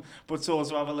for them, but to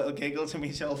also have a little giggle to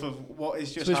myself of what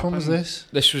is just Which one was this?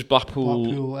 This was Blackpool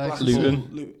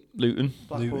Luton. Luton.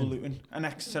 And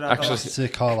Exeter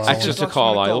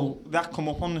Carlisle. That come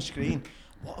up on the screen.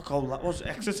 What a goal that was.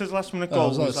 Exeter's last minute goal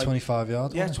was like 25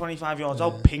 yards. Yeah, 25 yards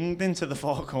out, pinged into the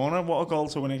far corner. What a goal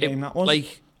to win a game that was.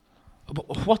 Like,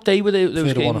 what day were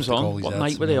those games on? What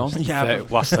night were they on? Yeah,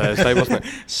 last Thursday, wasn't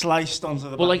it? Sliced onto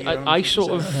the back. Well, like, I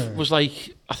sort of was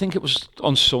like, I think it was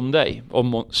on Sunday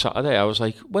or Saturday. I was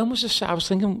like, when was this? I was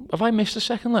thinking, have I missed the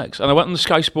second legs? And I went on the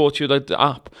Sky Sports, the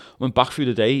app, went back through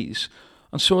the days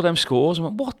and saw them scores and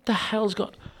went, what the hell's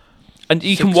got... And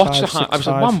you can watch the... I was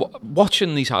like, I'm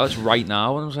watching these highlights right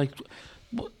now, and I was like,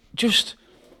 just...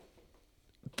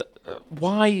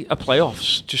 why are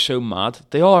playoffs just so mad?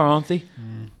 They are, aren't they?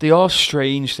 They are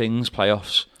strange things,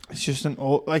 playoffs. It's just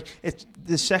it's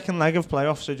the second leg of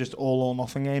playoffs are just all or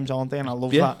nothing games, aren't they? And I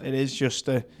love that. It is just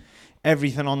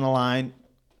everything on the line.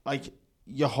 Like,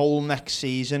 your whole next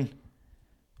season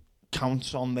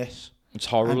counts on this. It's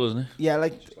horrible, isn't it? Yeah,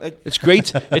 like it's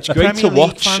great. It's great to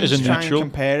watch as a try neutral.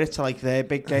 And compare it to like their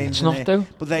big games. It's not though,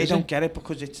 but they don't get it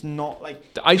because it's not like.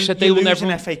 I said they will never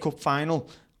an FA Cup final.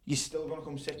 You're still going to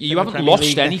come sixth. You haven't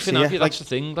lost anything, have you? That's the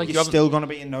thing. Like you're still going to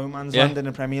be in no man's land in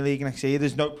the Premier League next year.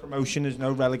 There's no promotion. There's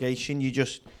no relegation. You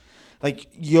just like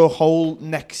your whole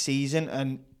next season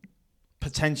and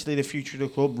potentially the future of the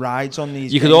club rides on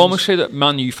these. You could almost say that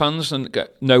Man U fans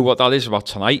know what that is about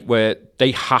tonight, where they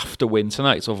have to win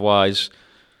tonight, otherwise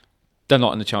they're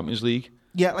not in the Champions League.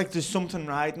 Yeah, like there's something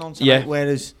riding on tonight.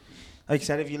 Whereas, like I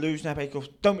said, if you lose an FA Cup,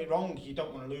 don't be wrong, you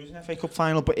don't want to lose an FA Cup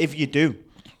final, but if you do,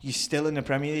 you're still in the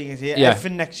Premier League.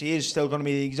 Everything next year is still going to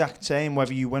be the exact same,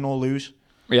 whether you win or lose.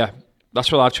 Yeah,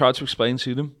 that's what I tried to explain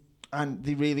to them. And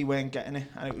they really weren't getting it.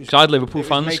 And it was, I had Liverpool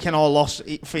fans making our loss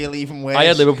feel even worse. I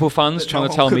had Liverpool fans trying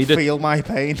to tell me that feel my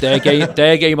pain.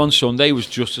 their game on Sunday was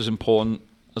just as important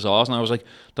as ours, and I was like,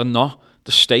 they're not.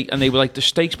 The stake, and they were like, the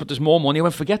stakes, but there's more money. I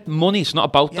went, forget money. It's not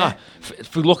about that.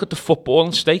 If we look at the football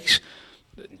and stakes,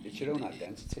 it's your own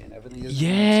identity and everything.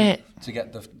 To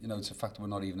get the, it's a fact that we're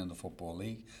not even in the football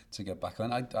league to get back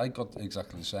on. I got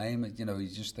exactly the same. You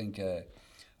just think,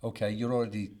 okay, you're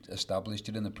already established.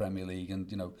 You're in the Premier League,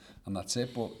 and and that's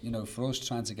it. But for us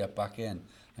trying to get back in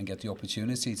and get the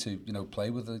opportunity to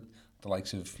play with the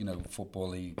likes of football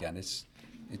league again,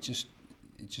 it just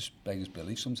beggars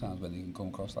belief sometimes when you can come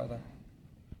across like that.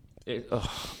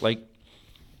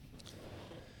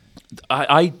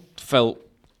 I felt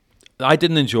I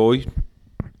didn't enjoy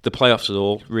the playoffs at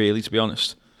all, really, to be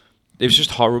honest. It was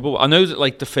just horrible. I know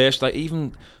that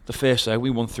even the first day we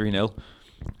won 3-0.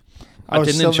 I was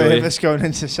didn't still enjoy nervous going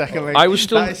into second leg. I was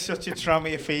still. That is such a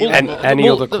trauma feeling. Any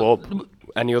other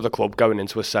club going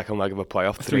into a second leg of a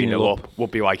playoff 3-0 up would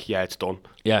be like, yeah, it's done.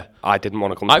 Yeah, I didn't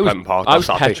want to come to Pembrokeshire Park. I was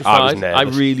petrified. I was nervous.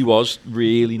 I really was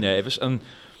really nervous, and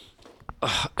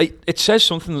it says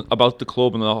something about the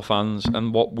club and our fans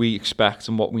and what we expect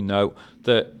and what we know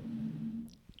that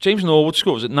James Norwood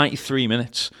scores at 93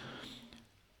 minutes.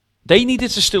 They needed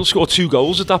to still score 2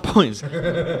 goals at that point.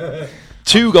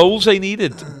 2 goals they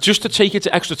needed just to take it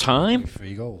to extra time.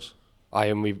 3 goals.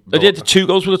 They did. 2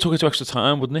 goals would have took it to extra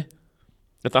time, wouldn't it?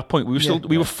 At that point, we were 4-2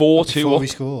 before up. he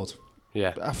scored.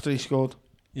 Yeah, after he scored.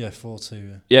 Yeah,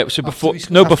 4-2. Yeah, so before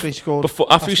after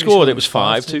he scored, it was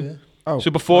 5-2. Yeah. Oh,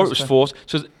 so before it was 4.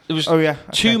 So there was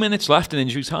 2 minutes left in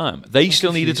injury time. They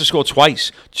still needed to score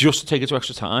twice just to take it to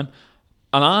extra time.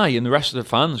 And I and the rest of the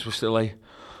fans were still like,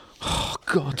 oh,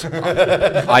 God.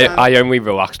 I only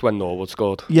relaxed when Norwood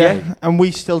scored. Yeah, and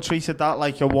we still treated that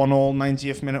like a 1-1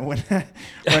 90th minute winner.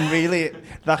 When really,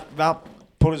 that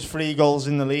put us 3 goals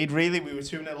in the lead. Really, we were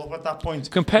 2-0 up at that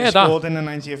point. Compare we that. Scored in the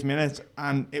 90th minute,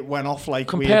 and it went off like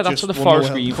Compare that to the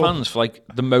Forest Green fans for like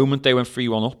the moment they went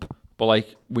 3-1 up. But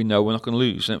like, we know we're not going to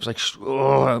lose. And it was like,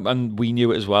 and we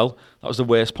knew it as well. That was the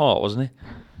worst part, wasn't it?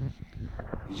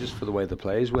 Just for the way the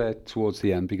players were towards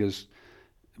the end, because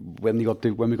when we got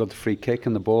the free kick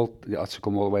and the ball, it had to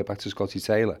come all the way back to Scotty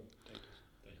Taylor.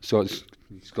 So it's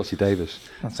Scotty Davis.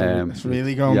 That's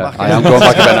really going back. I am going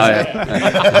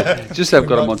back a bit. Just I've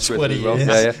got him on Twitter as well.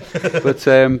 Yeah. But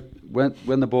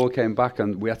when the ball came back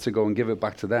and we had to go and give it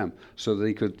back to them, so that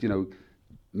he could,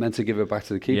 meant to give it back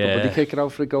to the keeper, but he kick it out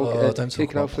for a goal. Don't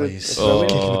talk about please. Kicking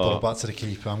the ball back to the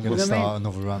keeper. I'm going to start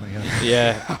another rant again.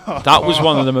 Yeah, that was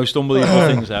one of the most unbelievable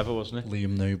things ever, wasn't it?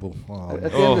 Liam Noble.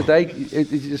 At the end of the day,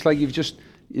 it's like you've just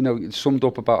summed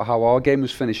up about how our game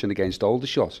was finishing against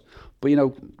Aldershot, but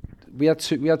we had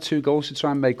 2 goals to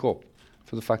try and make up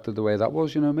for the fact of the way that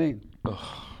was. You know what I mean?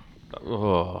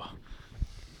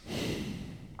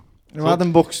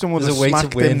 Adam Buxton would have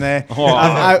smacked him there.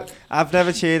 I've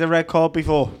never cheered a red card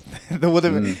before. There would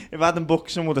have been, if Adam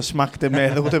Buxton would have smacked him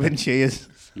there, there would have been cheers.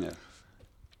 Yeah.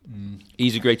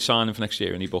 He's a great signing for next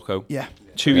year, isn't he, Bucko? Yeah.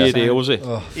 2-year deal, was it?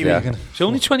 He's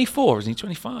only 24, isn't he?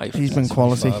 25. He's been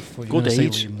quality. Good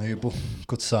age. Liam Noble.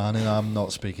 Good signing. I'm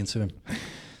not speaking to him.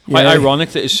 Quite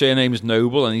ironic that his surname is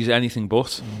Noble and he's anything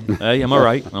but. Hey, am I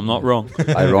right? I'm not wrong.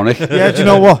 Ironic. Yeah, do you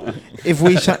know what? If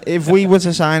we were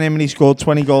to sign him and he scored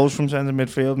 20 goals from centre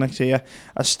midfield next year,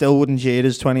 I still wouldn't cheer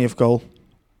his 20th goal.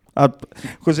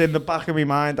 Because in the back of my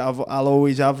mind, I'll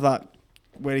always have that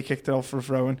where he kicked it off for a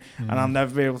throw-in, and I'll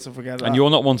never be able to forget that. And you're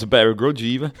not one to bear a grudge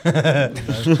either. No,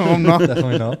 I'm not.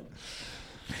 Definitely not.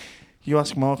 You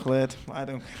ask Mark Laird. I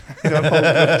don't hold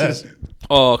grudges.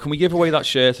 Oh, can we give away that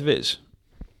shirt of his?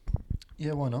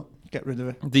 Yeah, why not? Get rid of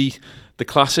it. The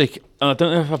classic, and I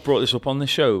don't know if I've brought this up on this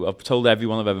show. I've told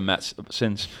everyone I've ever met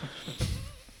since.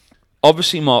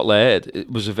 Obviously, Mark Laird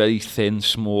was a very thin,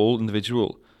 small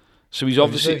individual, so he's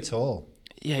obviously very tall.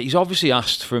 Yeah, he's obviously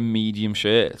asked for a medium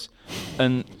shirt,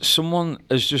 and someone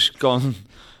has just gone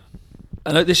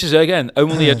And this is again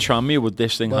only a Tranmere would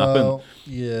this thing happen.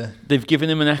 Yeah, they've given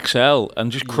him an XL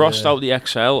and just crossed out the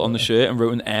XL on the shirt and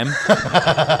wrote an M,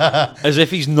 as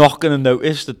if he's not going to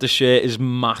notice that the shirt is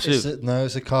massive.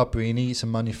 It's a Carbrini. It's a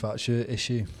manufacturer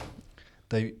issue.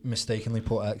 They mistakenly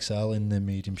put XL in the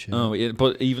medium shirt. Oh, yeah,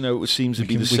 but even though it seems to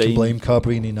be the same, we can blame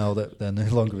Carbrini now that they're no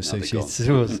longer associated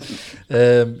to us.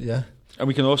 Yeah, and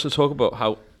we can also talk about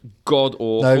how god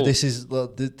awful. No, this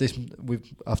we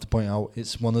have to point out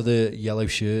it's one of the yellow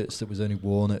shirts that was only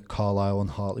worn at Carlisle and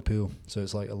Hartlepool, so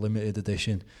it's like a limited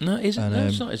edition. No, is it? No,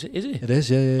 it's not. Is it? It is.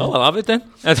 Yeah. Oh, I'll have it then.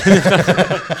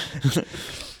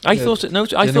 I thought it. No,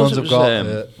 I thought it was.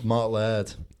 Got, Mark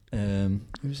Laird.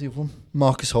 Who's the other one?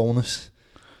 Marcus Holness.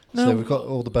 No, so we've got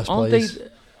all the best players.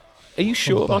 Are you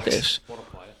sure about this? What a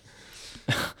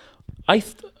player.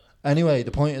 Anyway,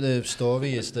 the point of the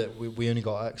story is that we only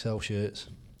got XL shirts.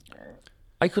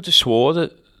 I could have swore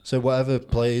that. So whatever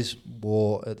players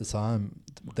wore at the time,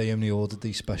 they only ordered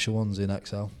these special ones in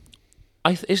XL.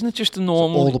 Isn't it just the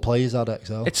normal? So all the players had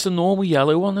XL. It's the normal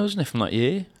yellow one, though, isn't it, from that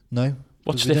year? No.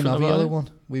 What's we different didn't have a about yellow it? one.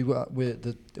 We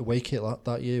the away kit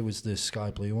that year was the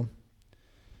sky blue one.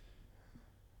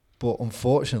 But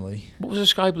unfortunately, what was the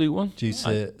sky blue one? Due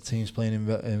to teams playing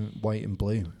in white and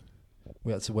blue,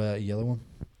 we had to wear a yellow one.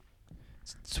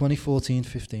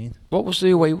 2014-15. What was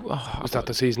the away? Was that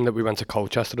the season that we went to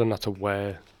Colchester and had to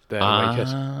wear their away kit?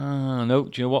 No.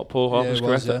 Do you know what? Paul Hart was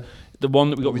correct. Yeah. The one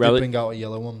that we got relegated. Bring out a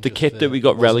yellow one. The kit that we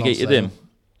got relegated in.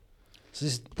 So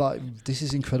this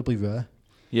is incredibly rare.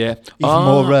 Yeah. Even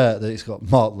more rare that it's got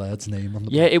Mark Laird's name on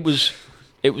the Yeah, back.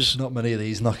 It was not many of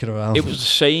these knocking around. It was the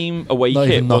same away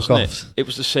kit, wasn't it? It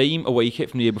was the same away kit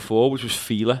from the year before, which was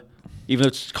Fila. Even though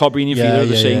it's Carbrini and Fila are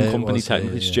the same company,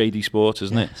 technically, it's JD Sports,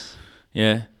 isn't it?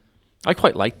 Yeah. I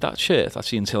quite liked that shirt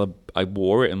actually until I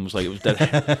wore it and was like, it was dead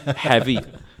heavy.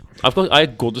 I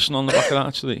had Goodison on the back of that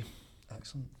actually.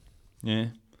 Excellent. Yeah.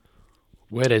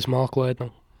 Where is Mark Laird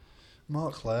now?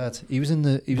 Mark Laird. He was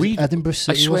Edinburgh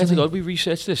City. I swear to God, we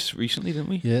researched this recently, didn't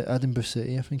we? Yeah, Edinburgh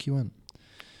City. I think he went.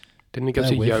 Didn't he go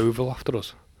to Yeovil after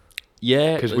us?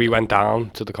 Yeah, because we went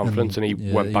down to the conference and he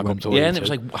went back up to. Yeah, and it was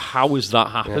like, how has that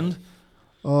happened? Yeah.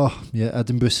 Oh yeah,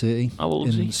 Edinburgh City. How old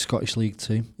is he? Scottish League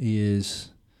 2. He is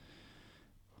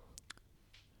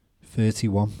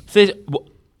 31. What?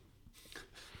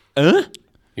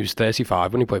 He was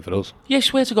 35 when he played for us. Yeah, I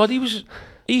swear to God,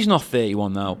 he's not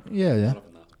 31 now. Yeah.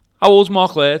 How old's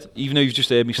Mark Laird? Even though you've just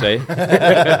heard me say it. He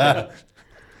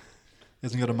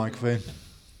hasn't got a microphone.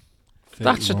 31.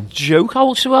 That's a joke. How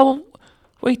old?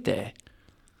 Wait there.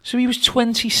 So he was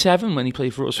 27 when he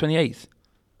played for us, 28.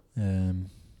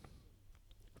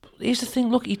 Here's the thing.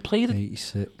 Look, he played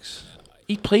 86.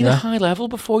 He played at high level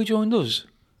before he joined us.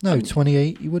 No,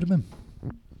 28 he would have been.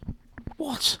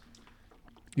 What?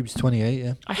 He was 28,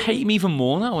 yeah. I hate him even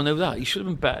more now. I know that. He should have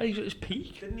been better. He's at his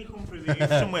peak. Didn't he come through the youth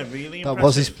somewhere really impressive? That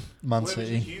was his Man Where City.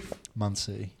 Was his youth? Man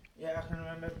City. Yeah, I can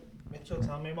remember Mitchell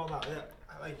telling me about that.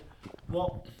 Like,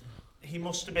 what? He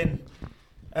must have been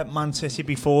at Man City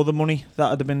before the money. That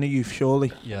would have been the youth,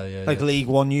 surely. Yeah. Like League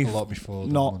One youth. A lot before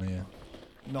the not, money, yeah.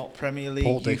 Not Premier League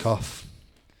Paul youth. Dickoff.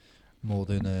 More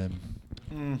than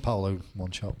Paolo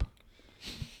One-Chop.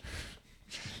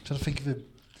 Trying to think of him.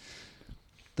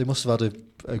 They must have had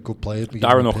a good player.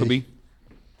 Darren Huckabee.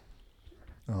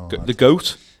 The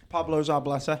GOAT. Pablo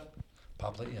Zabaleta.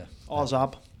 Pablo, yeah. Or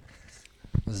Zab.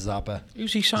 Zabba.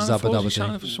 Who's he signing for? Is he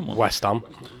signing for someone? West Ham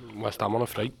on a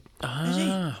free. Is he?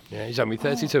 Yeah, he's only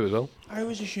 32 as well. I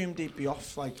always assumed he'd be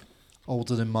off like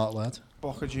older than Mark Laird.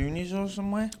 Boca Juniors or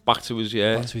somewhere. Back to his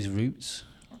roots.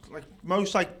 Like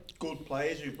most good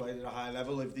players who played at a high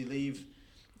level, if they leave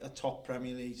a top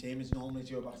Premier League team, it's normally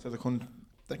to go back to the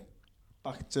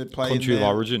back to playing country of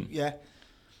origin. Yeah,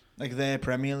 like their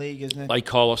Premier League, isn't it? Like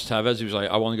Carlos Tevez, he was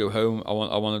like, I want to go home. I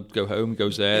want to go home. He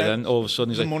goes there. Then all of a sudden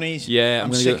he's like, money's,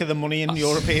 I'm sick of the money in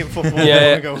European football. Yeah,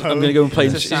 I want to go home. I'm going to go and play.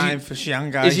 To sign for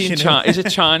Shanghai. Is he in China? Is it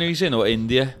China he's in or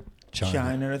India?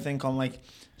 China, I think, on like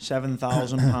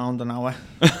 £7,000 an hour.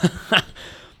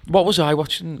 What was I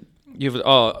watching?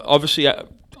 Obviously,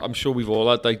 I'm sure we've all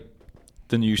had like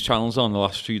the news channels on the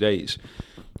last few days,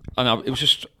 and it was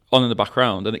just on in the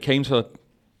background, and it came to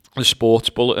the sports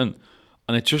bulletin,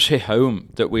 and it just hit home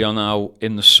that we are now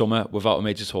in the summer without a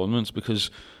major tournament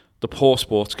because the poor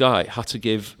sports guy had to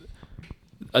give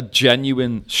a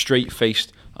genuine,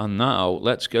 straight-faced, and now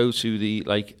let's go to the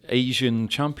Asian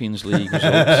Champions League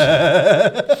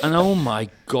results. And oh my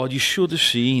God, you should have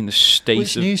seen the state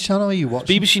Which of news channel are you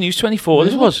watching? BBC News 24. Really?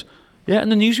 This was, yeah,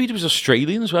 and the newsreader was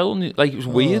Australian as well, and it was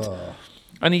weird.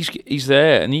 And he's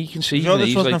there, and you can see.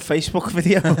 This wasn't a Facebook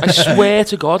video. I swear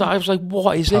to God, I was like,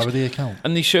 "What is this?" Parody account.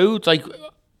 And they showed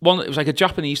It was like a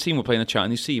Japanese team were playing a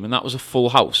Chinese team, and that was a full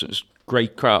house. It was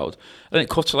great crowd. And it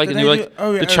cut to like, and they were like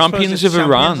the champions of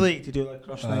Iran. To do like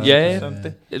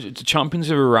the champions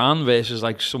of Iran versus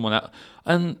like someone else,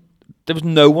 and there was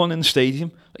no one in the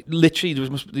stadium. Like literally,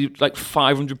 there must be like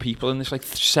 500 people in this like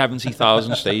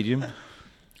 70,000 stadium.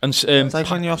 And it's like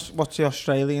when you watch the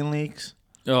Australian leagues.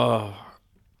 Oh,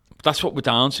 that's what we're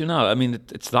down to now. I mean,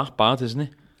 it's that bad, isn't it?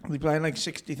 They're playing like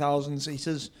 60,000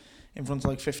 seaters in front of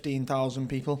like 15,000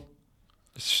 people.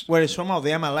 Whereas somehow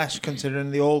the MLS,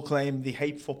 considering they all claim they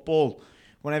hate football,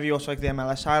 whenever you watch like the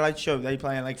MLS highlights show, they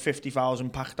play in like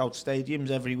 50,000 packed out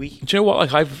stadiums every week. Do you know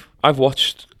what? Like I've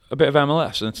watched a bit of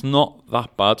MLS and it's not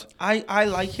that bad. I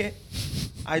like it.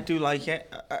 I do like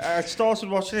it. I started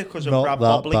watching it because of not Brad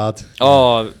that Bobley. Bad.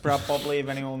 Oh, Brad Bobley, if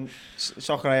anyone,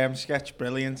 Soccer AM sketch,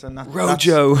 brilliant, and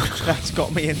Rojo. That's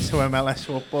got me into MLS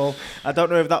football. I don't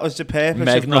know if that was the purpose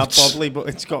of Brad Bobley, but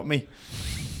it's got me.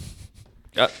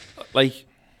 Like,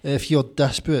 if you're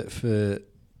desperate for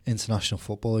international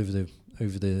football over the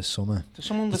summer,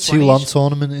 the Toulon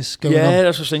tournament is going on. Yeah,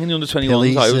 that's what I was thinking. The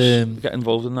under-21s, I was get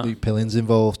involved in that. Luke Pilling's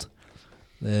involved.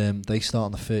 They start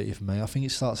on the 30th of May. I think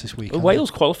it starts this week. Wales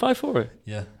qualify for it?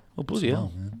 Yeah. Oh, bloody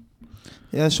hell.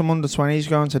 Yeah, some under-20s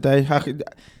going today.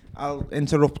 I'll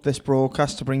interrupt this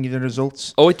broadcast to bring you the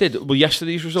results. Oh, it did. Well,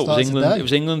 yesterday's result was England. Today. It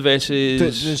was England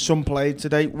versus... There's some played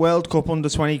today. World Cup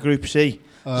under-20 Group C.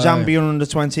 Zambia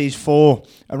under-20s 4.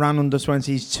 Iran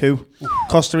under-20s 2.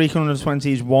 Costa Rica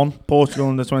under-20s 1. Portugal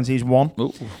under-20s 1.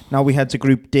 Ooh. Now we head to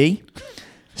Group D.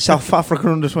 South Africa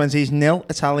under-20s 0.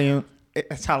 Italy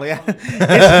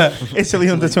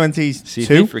under-20s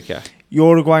 2. Africa.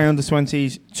 Uruguay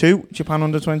under-20s 2. Japan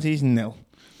under-20s 0.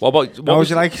 What would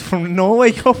you like from the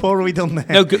Norway Cup, or are we done there?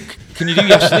 No, can you do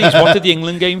yesterday's? What did the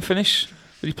England game finish?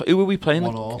 Who were we playing?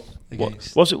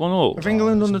 1-1. Was it 1-1? Have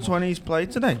England under-20s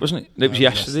played today? Wasn't it? It was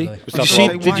yesterday.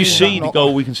 Did you see the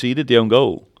goal we conceded, the own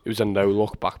goal? It was a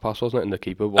no-look back pass, wasn't it? And the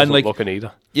keeper wasn't looking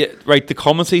either. Yeah, right. The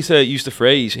commentator used the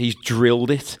phrase, he's drilled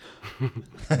it.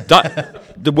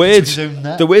 The words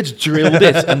drilled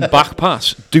it and back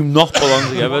pass do not belong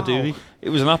together, do they? It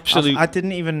was an absolute... I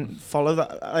didn't even follow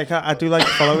that. Like I do like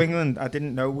to follow England. I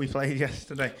didn't know we played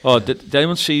yesterday. Oh, did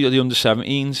anyone see the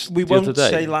under-17s We the won't other day?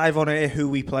 say live on air who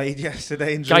we played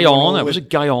yesterday. Guyana. Was it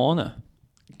Guyana?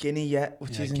 Guinea,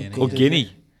 which isn't Guinea. good.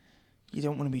 Guinea. You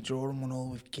don't want to be drawing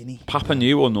 1-1 with Guinea. Papua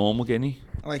New or normal Guinea?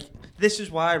 Like, this is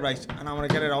why, right, and I want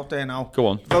to get it out there now. Go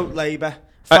on. Vote Labour.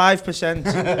 5%.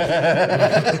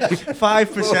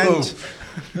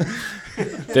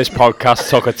 5%. This podcast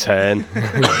took a turn.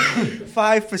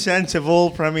 5% of all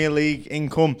Premier League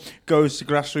income goes to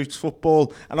grassroots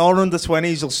football, and our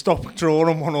under-20s will stop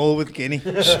drawing 1-1 with Guinea.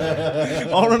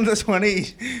 Our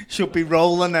under-20s should be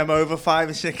rolling them over 5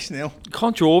 or 6-0. You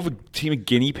can't draw with a team of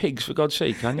guinea pigs, for God's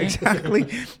sake, can you? Exactly.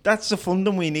 That's the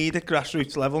funding we need at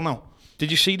grassroots level now.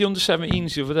 Did you see the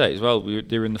under-17s the other day as well?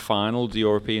 They were in the final, the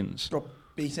Europeans. Got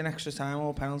beaten extra time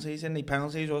or penalties, in the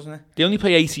penalties, wasn't it? They only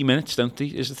play 80 minutes, don't they,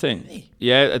 is the thing? Really?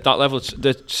 Yeah, at that level,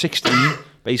 they're 16,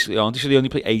 basically, aren't they? So they only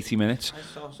play 80 minutes. I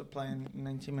started playing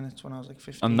 90 minutes when I was like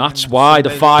 15. And that's why the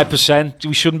 5%,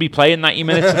 we shouldn't be playing 90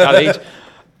 minutes at that age.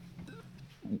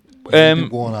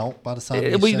 Worn out by the time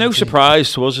it'll be no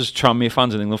surprise to us as Tranmere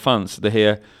fans and England fans to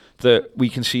hear that we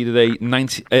conceded a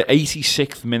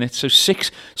 86th minute, so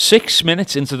six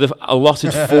minutes into the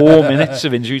allotted 4 minutes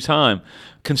of injury time,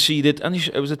 conceded, and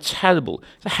it was a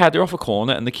header off a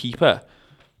corner, and the keeper,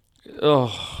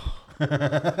 don't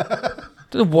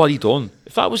know what he done.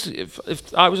 If I was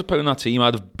a player on that team,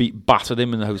 I'd have battered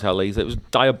him in the hotel later. It was a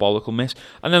diabolical miss,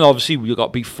 and then obviously we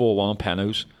got beat 4-1 on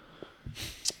penalties.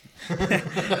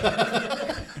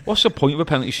 What's the point of a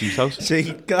penalty shootout? See,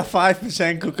 that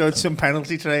 5% could go to some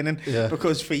penalty training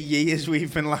because for years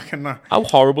we've been lacking that. How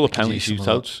horrible are penalty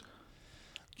shootouts?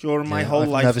 During my whole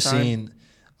lifetime.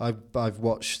 I've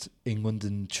watched England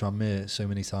and Tranmere so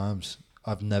many times.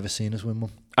 I've never seen us win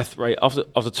one. Right, off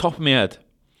the top of my head,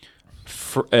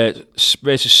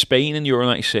 versus Spain in Euro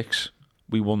 96,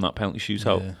 we won that penalty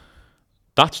shootout. Yeah.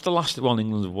 That's the last one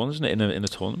England have won, isn't it, in a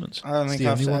tournament? I don't think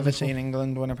I've ever seen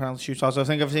England win a penalty shootout. I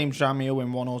think I've seen Tranmere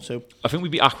win 1 or 2. I think we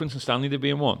beat Accrington Stanley to be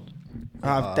in 1.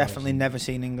 I've definitely never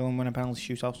seen England win a penalty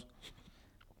shootout.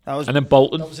 And then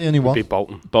Bolton. That was the only one. We beat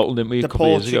Bolton. Bolton, didn't we, a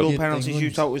couple of years ago? The Portugal penalty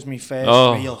shootout was my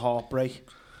first real heartbreak.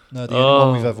 No, the only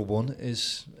one we've ever won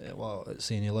is, at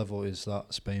senior level, is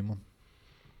that Spain one.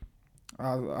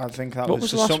 I think that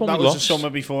was the summer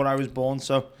before I was born,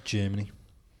 so... Germany.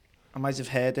 I might have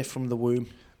heard it from the womb.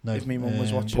 No, if my mum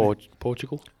was watching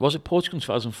Portugal. Was it Portugal in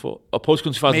 2004? Or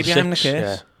Portugal in 2006? Maybe I'm the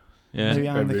case. Yeah. Maybe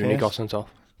I'm the Rooney case. got sent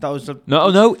off. That was the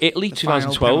No, Italy the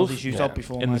 2012 shootout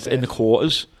before in the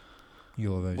quarters.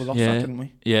 Euros. We lost that, didn't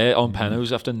we? Yeah, on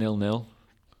penalties after 0-0.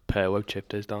 Perwo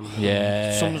chipped his down.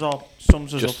 Yeah. Sums us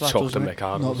Just up, took doesn't the it? mick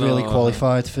out. Not really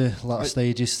qualified for latter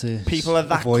stages to People are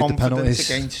that avoid the confident penalties.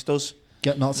 against us.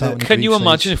 Get knocked out. In the Can you group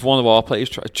imagine stage. if one of our players,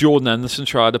 Jordan Henderson,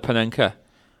 tried a Panenka?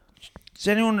 Does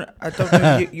anyone? I don't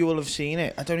know if you will have seen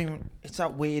it. I don't even. It's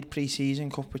that weird pre-season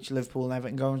cup which Liverpool and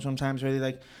Everton go on sometimes, where they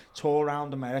like tour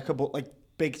around America, but like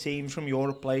big teams from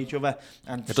Europe play each other.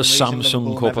 And The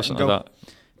Samsung Cup or something like that.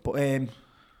 But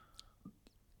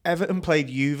Everton played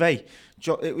Juve.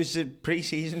 It was the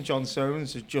pre-season. John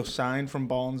Stones had just signed from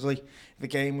Barnsley. The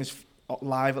game was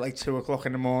live at like 2:00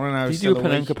 in the morning. I was Did you do a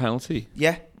still Panenka penalty?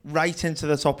 Yeah, right into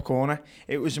the top corner.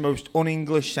 It was the most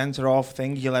un-English centre-half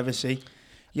thing you'll ever see.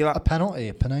 A penalty,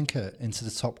 a Panenka into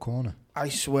the top corner. I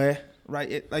swear,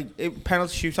 right?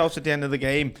 Penalty shootouts at the end of the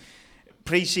game.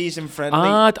 Pre-season friendly.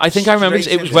 I think I remember.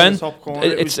 It was when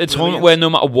it's a tournament where no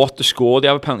matter what the score, they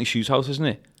have a penalty shootout, isn't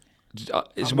it?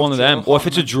 It's one of them. Or if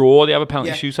it's a draw, they have a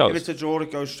penalty shootout. If it's a draw,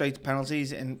 it goes straight to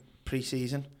penalties in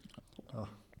pre-season. Oh.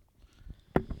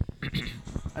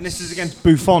 And this is against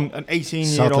Buffon, an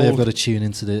 18-year-old. Sadly, I've got to tune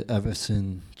into the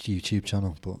Everton YouTube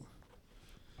channel, but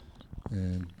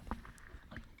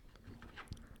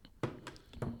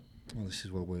well, this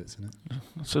is well worked, isn't it?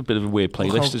 It's a bit of a weird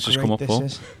playlist that's just come up, Paul.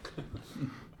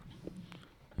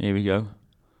 Here we go.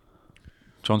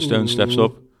 John Stones steps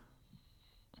up.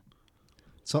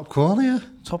 Top corner, yeah.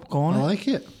 Top corner. I like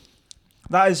it.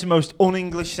 That is the most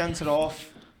un-English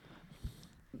centre-off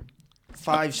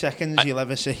 5 seconds you'll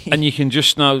ever see. And you can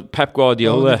just now Pep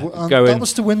Guardiola going. That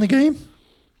was to win the game.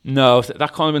 No, that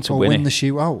can't have been to win the it.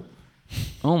 shootout.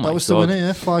 Oh my god! That was to win it,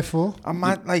 yeah, 5-4. I'm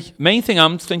mad, like main thing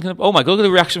I'm thinking of. Oh my god! Look at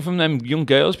the reaction from them young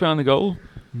girls behind the goal.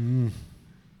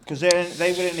 Because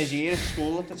they were in his year at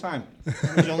school at the time. He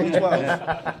was only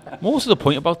 12. What was the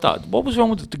point about that? What was wrong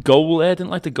with the goal there? I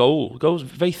didn't like the goal. The goal was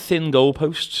very thin goal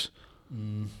posts.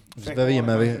 It was very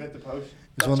American. It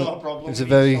was a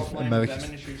very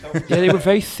American. Yeah, they were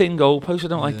very thin goal posts. I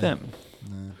don't like them.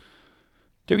 No.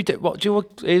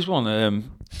 Here's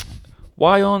one.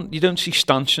 Why you don't see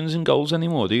stanchions in goals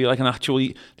anymore, do you? Like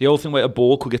the old thing where a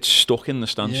ball could get stuck in the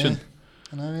stanchion. Yeah,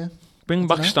 I know, yeah. Bring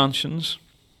back stanchions.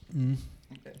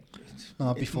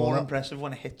 It's more impressive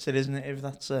when it hits it, isn't it? If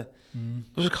that's a... There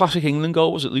was a classic England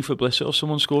goal. Was it Luther Blissett or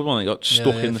someone scored one? They got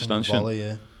stuck in the stanchion.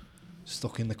 Volley,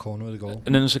 stuck in the corner of the goal.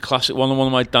 And then there's a classic one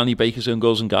of my Danny Baker's own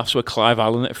goals and gaffes where Clive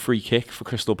Allen hit a free kick for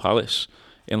Crystal Palace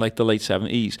in like the late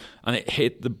 70s, and it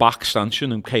hit the back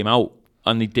stanchion and came out.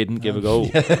 And he didn't give a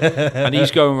goal. And he's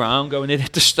going around going, it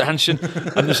hit the stanchion.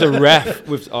 And there's a ref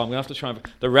with... I'm going to have to try and...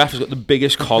 The ref has got the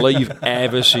biggest collar you've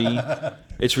ever seen.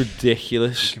 It's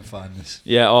ridiculous. You can find this.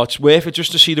 Yeah, it's worth it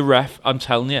just to see the ref. I'm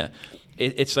telling you.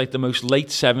 It's like the most late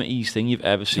 70s thing you've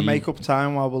ever seen. To make up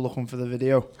time while we're looking for the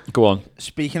video. Go on.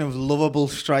 Speaking of lovable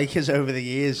strikers over the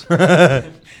years...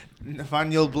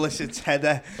 Nathaniel Blissett's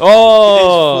header.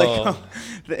 Oh!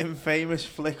 The infamous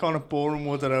flick on a Boreham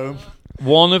Wood at home.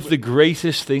 One of the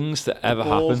greatest things that ever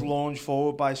Ball's happened. launched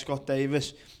forward by Scott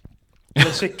Davis.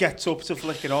 Blissett gets up to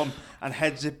flick it on and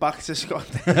heads it back to Scott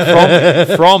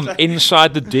Davis. From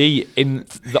inside the D in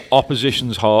the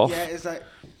opposition's half. Yeah, it's like...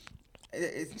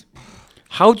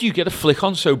 How do you get a flick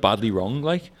on so badly wrong?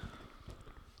 Like, it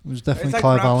was definitely like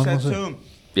Clive Allen, was it?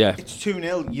 Yeah. It's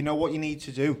 2-0. You know what you need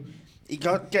to do. He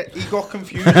got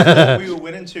confused when we were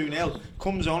winning 2-0.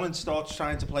 Comes on and starts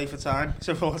trying to play for time.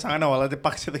 So for what I know, I'll head it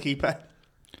back to the keeper.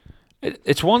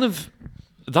 That's one of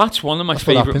my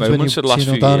favourite moments of the last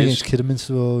few down years. Against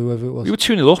Kidderminster or whoever it was. We were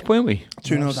 2-0 up, weren't we?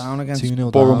 2-0 down against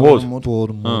 2-0 Boreham Wood.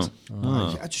 Boreham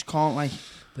Wood. I just can't like.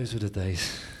 Those were the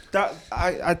days. That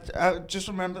I just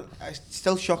remember. It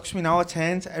still shocks me now. I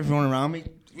turned to everyone around me,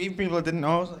 even people I didn't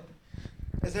know. I was like,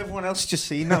 has everyone else just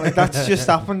seen that? Like that's just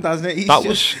happened, hasn't it? That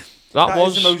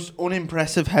was the most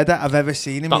unimpressive header I've ever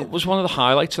seen. That was one of the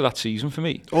highlights of that season for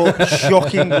me. Or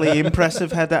shockingly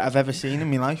impressive header I've ever seen in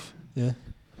my life. Yeah.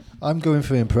 I'm going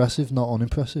for impressive, not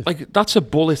unimpressive. Like, that's a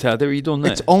bullet header he done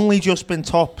there. It's only just been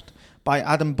topped by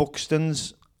Adam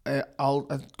Buxton's, I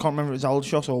can't remember if it was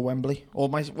Aldershot or Wembley.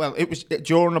 It was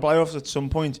during the playoffs at some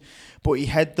point, but he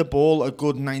had the ball a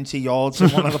good 90 yards in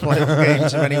one of the playoff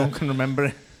games, if anyone can remember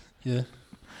it. Yeah.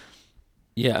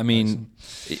 Yeah, I mean,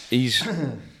 he's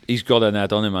got an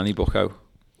head on him, Annie Bucko.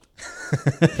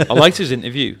 I liked his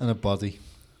interview. And a body.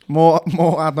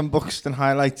 More Adam Buxton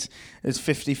highlights is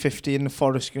 50-50 in the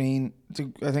Forest Green.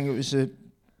 I think it was a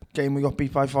game we got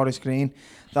beat by Forest Green.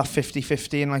 That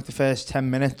 50-50 in like the first 10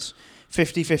 minutes.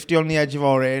 50-50 on the edge of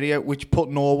our area, which put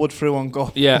Norwood through on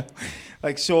goal. Yeah.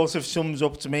 Like sort of sums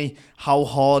up to me how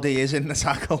hard he is in the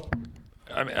tackle.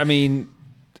 I mean...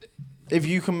 If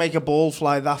you can make a ball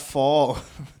fly that far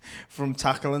from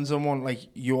tackling someone. Like,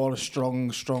 you are a strong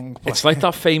player. It's like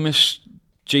that famous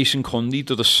Jason Cundy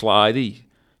did a slidey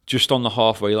just on the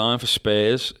halfway line for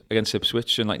Spurs against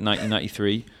Ipswich in like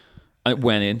 1993, and it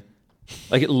went in.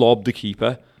 Like, it lobbed the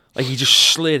keeper. Like, he just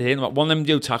slid in. Like one of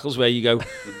them tackles where you go...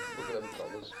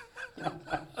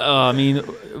 I mean,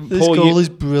 this Paul, goal is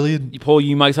brilliant. Paul,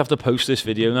 you might have to post this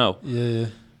video now. Yeah.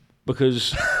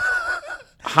 Because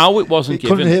how it wasn't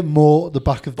given... It couldn't hit more at the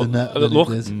back of the net than look,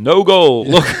 it did. No goal.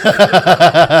 Yeah.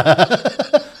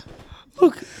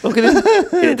 Look at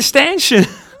it. The extension.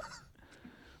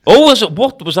 Oh,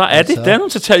 what was that edit then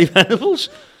onto Terry Venables?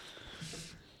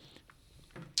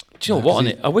 Do you know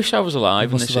what? I wish I was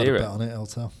alive in this era. Bet on it, I'll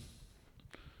tell.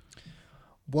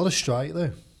 What a strike,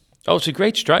 though. Oh, it's a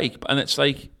great strike, and it's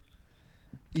like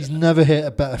he's never hit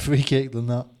a better free kick than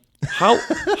that. How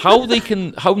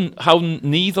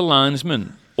neither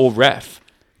linesman or ref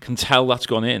can tell that's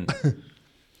gone in,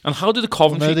 and how do the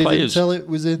Coventry they players didn't tell it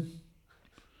was in?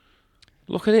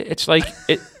 Look at it. It's like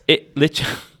it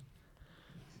literally.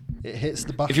 It hits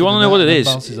the back. If you want to know what it is,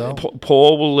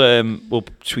 Paul will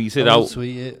tweet it out,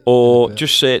 or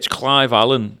just search Clive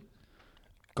Allen.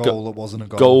 Goal that wasn't a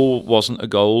goal. Goal wasn't a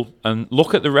goal, and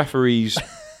look at the referee's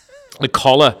the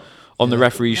collar on the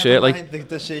referee's shirt. Like the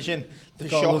decision, the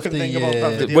shocking thing about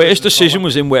that video. Where his decision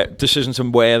was in decision to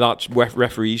wear that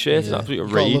referee's shirt. It's absolutely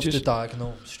outrageous. Love the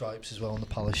diagonal stripes as well on the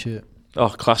Palace shirt. Oh,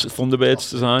 classic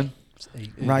Thunderbirds design.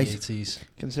 Right. 80s.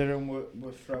 Considering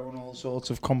we're throwing all sorts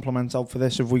of compliments out for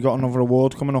this, have we got another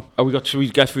award coming up? Should we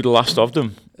get through the last of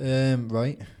them?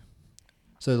 Right.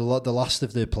 So the last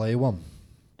of the player one.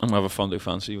 I'm going to have a fondue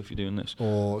fancy if you're doing this.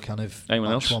 Or kind of...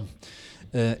 Anyone else? One.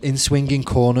 In swinging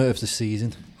corner of the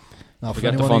season. Now,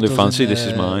 forget the fondue fancy, this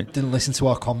is mine. Didn't listen to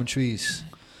our commentaries.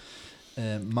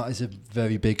 Matt is a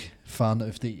very big fan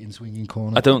of the in swinging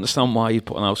corner. I don't understand why you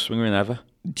put an outswinger in ever.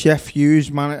 Jeff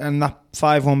Hughes, man, and that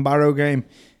 5-1 Barrow game,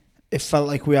 it felt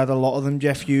like we had a lot of them.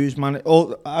 Jeff Hughes, man.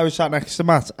 I was sat next to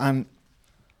Matt, and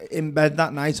in bed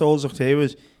that night, all I was here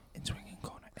was in swinging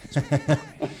corner.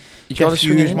 Jeff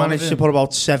Hughes managed to put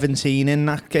about 17 in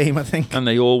that game, I think. And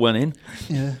they all went in.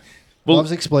 Yeah. Well, I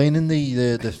was explaining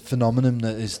the phenomenon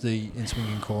that is the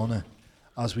in-swinging corner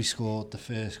as we scored the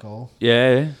first goal.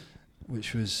 Yeah.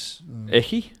 Which was...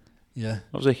 icky? Yeah.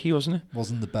 That was icky, wasn't it?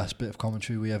 Wasn't the best bit of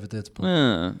commentary we ever did,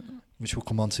 but which we'll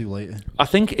come on to later. I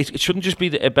think it shouldn't just be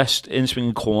the best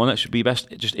in-swinging corner. It should be best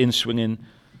just in-swinging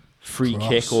free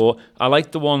kick. Or I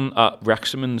like the one at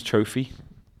Wrexham in the trophy.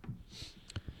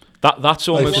 That's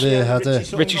almost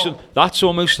Richie. That's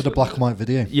almost for the black and white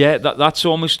video. Yeah, that's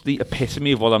almost the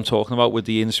epitome of what I'm talking about with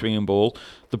the in-swinging ball.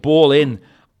 The ball in,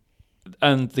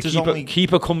 and the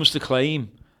keeper comes to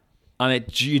claim, and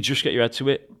you just get your head to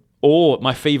it. Or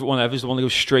my favourite one ever is the one that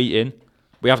goes straight in.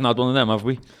 We haven't had one of them, have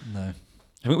we? No.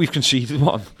 I think we've conceded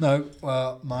one. No.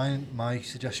 Well, my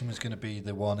suggestion was going to be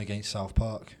the one against South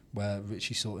Park where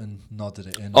Richie Sutton nodded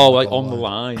it in. Oh, like on the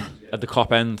line at the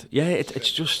Cop end. Yeah,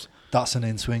 it's just. That's an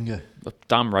in-swinger.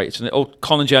 Damn right.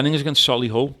 Colin Jennings against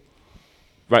Solihull,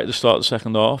 right at the start of the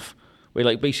second half, where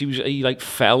he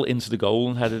fell into the goal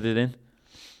and headed it in.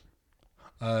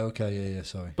 Okay, yeah,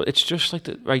 sorry. But it's just like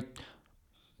right.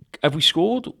 Have we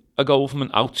scored a goal from an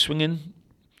outswinging?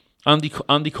 Andy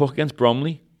Cook against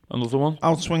Bromley, another one.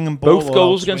 Outswinging ball. Both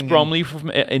goals against Bromley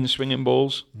from in-swinging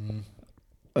balls.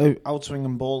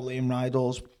 Outswinging ball. Liam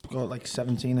Rydall's got like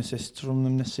 17 assists from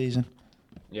them this season.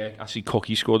 Yeah, I see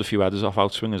Cookie scored a few headers off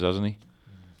outswingers, hasn't he?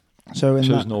 So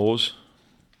so's Norse.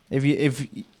 If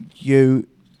you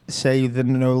say they're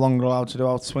no longer allowed to do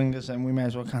outswingers, then we may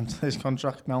as well cancel his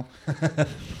contract now.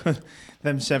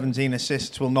 Them 17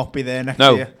 assists will not be there next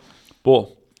year.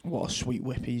 But what a sweet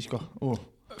whip he's got. Oh.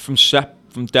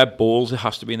 From dead balls, it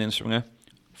has to be an in-swinger.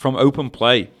 From open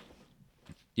play,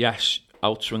 yes,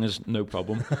 outswingers, no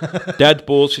problem. Dead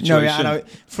ball situation. No, yeah, I know.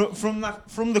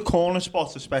 From the corner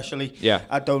spot especially. Yeah.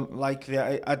 I don't like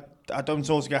I don't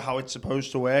always get how it's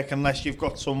supposed to work unless you've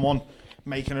got someone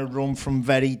making a run from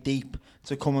very deep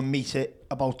to come and meet it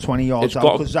about 20 yards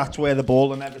out, because that's where the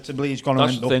ball inevitably is going to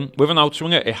end up. That's the thing. With an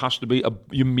outswinger, it has to be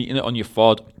you're meeting it on your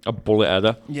FOD, a bullet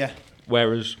header. Yeah.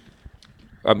 Whereas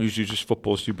I'm usually just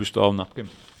football superstar napkin.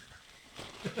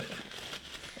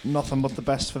 Nothing but the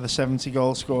best for the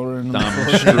 70-goal scorer. In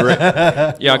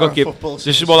yeah, I got given.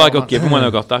 This is what I got given when I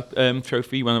got that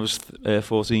trophy when I was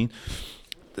 14.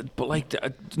 But like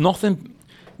nothing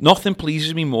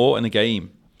pleases me more in a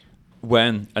game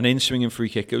when an in-swinging free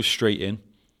kick goes straight in.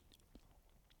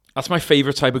 That's my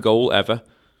favourite type of goal ever.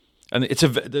 And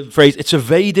the phrase, it's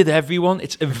evaded everyone.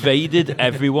 It's evaded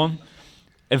everyone.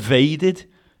 Evaded.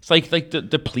 It's like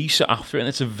the police are after it and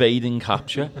it's evading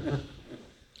capture.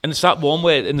 And it's that one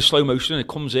where in the slow motion it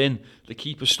comes in, the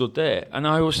keeper stood there, and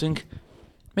I always think,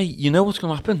 mate, you know what's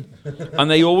going to happen.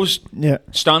 And they always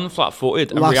stand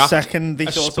flat-footed and last react second, they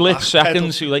a sort of split backpedal.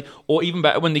 second to like, or even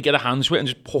better when they get a hands with it and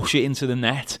just push it into the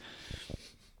net.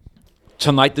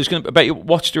 Tonight there's going to be,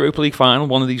 watch the Europa League final,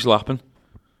 one of these will happen.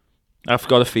 I've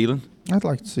got a feeling. I'd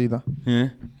like to see that. Yeah.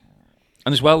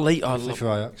 And as well, late.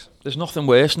 For Ajax. There's nothing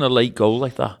worse than a late goal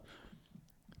like that.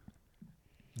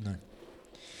 No.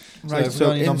 Right,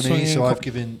 so any nominees? So I've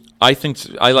given. I think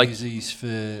I like Uzis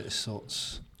for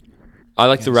Sots. I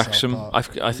like the Wrexham. I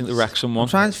think the Wrexham one. I'm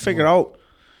trying to figure out.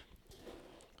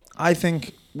 I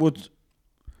think would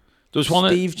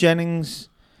Steve Jennings,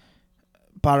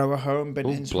 Barrow at home, been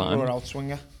in swinger or out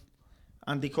swinger?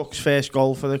 Andy Cook's first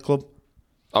goal for the club.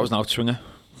 That was an out swinger.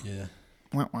 Yeah.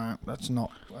 That's not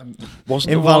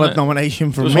wasn't invalid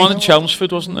nomination for me. There was one at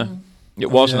Chelmsford, wasn't there? It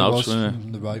was an out swinger.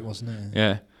 From the right, wasn't it?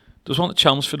 Yeah. There was one at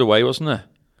Chelmsford away, wasn't there?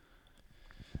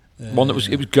 One that was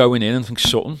going in, and I think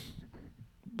Sutton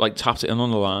like tapped it in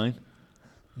on the line.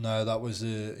 No, that was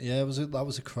that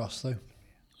was a cross though.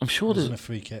 I'm sure it wasn't a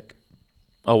free kick.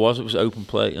 Oh, it was open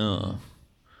play. Oh.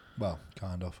 Well,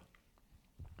 kind of.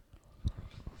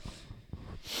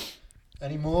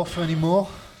 Any more?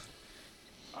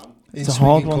 It's a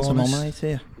hard one to nominate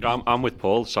here. I'm with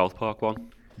Paul, South Park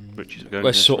one. Richie's going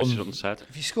Where in, Sutton said.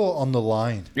 If you score on the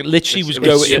line, it literally was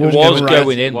going in.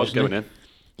 It was going in.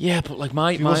 Yeah, but like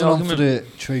my wasn't argument on for the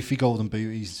trophy golden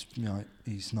boot.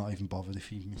 He's not even bothered if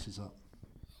he misses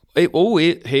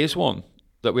that. Here's one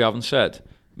that we haven't said.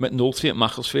 McNulty at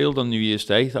Macclesfield on New Year's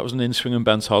Day. That was an in-swing and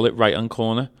Ben Tollett right hand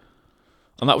corner,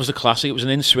 and that was the classic. It was an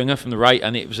in-swinger from the right,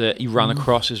 and it was he ran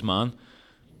across his man.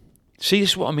 See,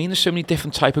 this is what I mean. There's so many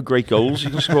different type of great goals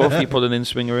you can score if you put an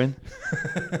in-swinger in.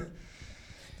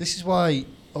 This is why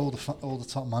all the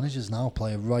top managers now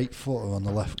play a right footer on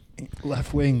the left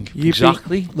wing.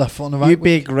 Left foot on the right. You'd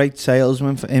be a great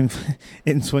salesman for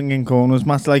in swinging corners,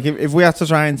 Matt. Like if we had to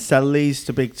try and sell these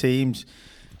to big teams,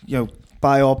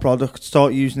 buy our product,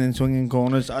 start using in swinging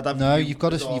corners. You've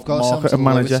got to sell them to the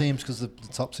lower teams because the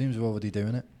top teams are already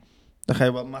doing it.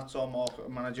 Okay, well, Matt's our market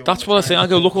manager. That's what I think. I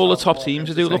go, look all the top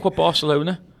teams do. Look at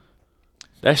Barcelona.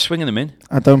 They're swinging them in.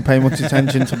 I don't pay much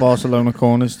attention to Barcelona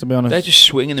corners, to be honest. They're just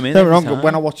swinging them in. They're wrong.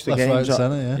 When I watch the games, right,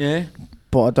 center, yeah.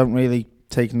 But I don't really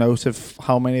take note of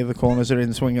how many of the corners are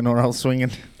in swinging or out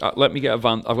swinging. Let me get I've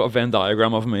got a Venn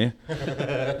diagram of them here.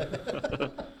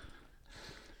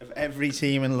 Of every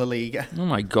team in La Liga. Oh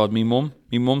my God, me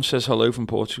mum says hello from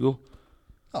Portugal.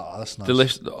 Oh, that's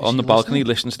nice. On the balcony,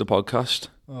 listens to the podcast.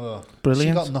 Oh,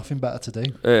 brilliant. She's got nothing better to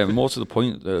do. More to the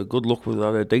point, good luck with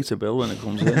that data bill when it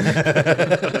comes in.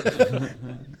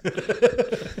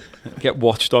 Get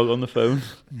Watchdog on the phone.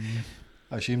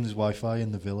 I assume there's Wi-Fi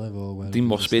in the villa or where. There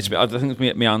must be. I think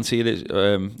my auntie, it is,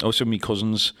 also my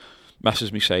cousins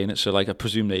messaged me saying it, so like I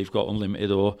presume they've got unlimited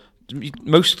or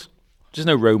most. There's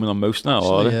no roaming on most now,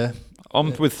 are there? Yeah.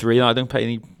 I'm with 3, I don't pay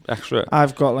any extra.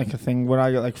 I've got like a thing where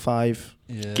I get like 5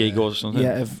 gig or something.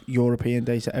 Yeah, of European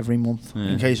data every month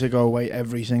in case I go away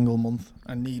every single month.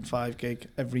 I need 5 gig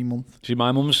every month. See,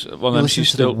 my mum's one of them. She's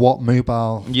still the What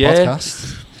Mobile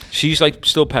podcast. She's like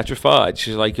still petrified.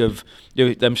 She's like of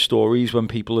them stories when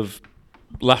people have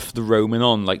left the roaming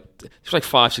on. Like it's like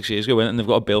 5-6 years ago, and they've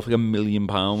got a bill for like £1 million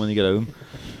when they get home.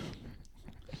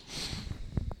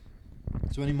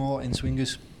 Is there any more in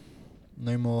swingers?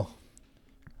 No more.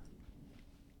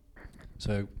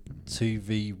 So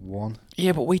 2v1.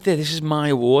 Yeah, but wait there. This is my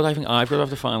award. I think I've got to have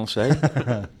the final say.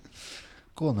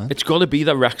 Go on then. It's got to be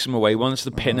that Wrexham away one. It's the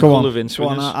pinnacle of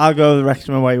in-swingers. I'll go with the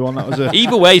Wrexham away one. That was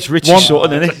either way. It's Richie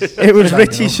Sutton, isn't it?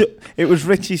 It was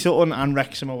Richie Sutton and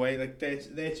Wrexham away. Like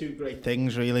they're two great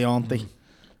things, really, aren't they?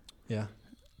 Yeah.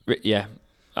 Yeah.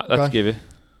 Let's give it.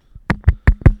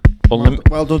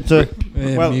 Well done to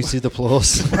muted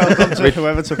applause. Well done to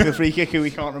whoever took the free kick who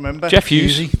we can't remember. Jeff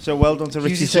Hughes. So well done to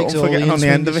Richie Sutton for getting on the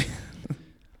end of it.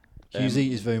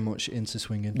 Hughesy is very much into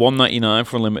swinging. $1.99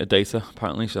 for unlimited data,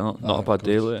 apparently, so not a bad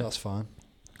deal. That's fine.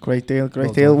 Great deal.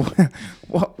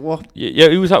 What? Yeah,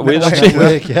 who was that with actually?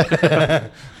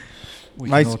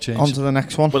 Right, on to the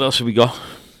next one. What else have we got?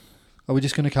 Are we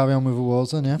just going to carry on with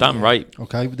awards then? Yeah. Damn right.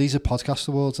 Okay, these are podcast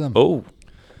awards then. Oh.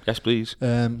 Yes, please.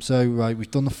 So, right, we've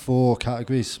done the 4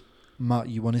 categories. Matt,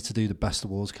 you wanted to do the best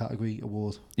awards category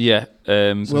award. Yeah.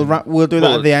 We'll do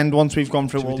that at the end once we've gone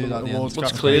through all the awards.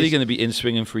 It's clearly going to be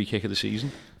in-swing and free kick of the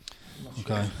season.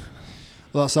 Okay.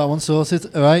 Well, that's that one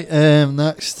sorted. All right,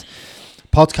 next.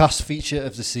 Podcast feature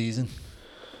of the season.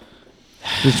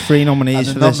 There's 3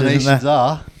 nominees for this, nominations isn't there?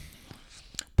 are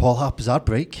Paul Harper's Ad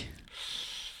Break,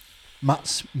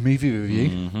 Matt's movie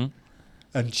review,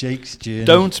 And Jake's journey.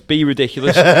 Don't be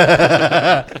ridiculous.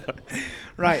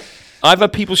 Right. I've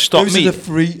had people stop Those me. are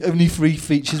the only 3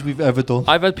 features we've ever done.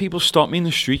 I've had people stop me in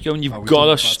the street going, "You've we got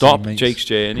to done stop teammates. Jake's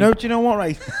journey." No, do you know what,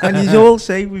 right? And you all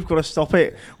say we've got to stop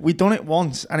it. We done it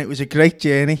once, and it was a great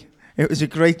journey. It was a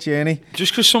great journey.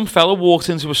 Just because some fella walked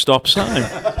into a stop sign.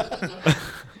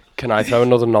 Can I throw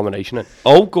another nomination in?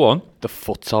 Oh, go on. The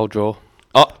futsal draw.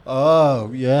 Oh,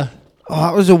 yeah. Oh,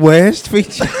 that was the worst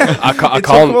feature. I It took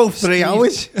can't. about 3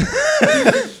 hours.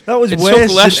 That was It worse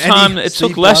took less than time. any... It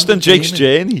took Steve less than Brandon Jake's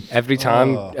gaming. journey. Every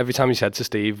time he said to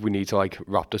Steve, "We need to like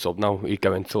wrap this up now," he'd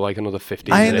go into like another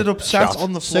 15. I ended up sat chat.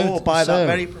 on the floor So- by so- that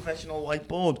very professional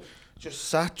whiteboard.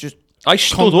 Just I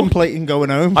stood up. contemplating going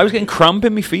home. I was getting cramp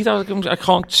in my feet. I was like, I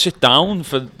can't sit down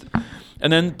for.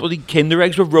 And then bloody Kinder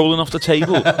eggs were rolling off the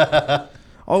table.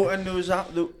 Oh, and there was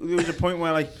a point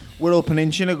where like Wirral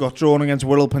Peninsula got drawn against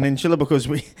Wirral Peninsula because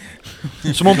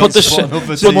Someone put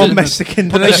the someone messed the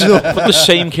Kinder eggs up. put the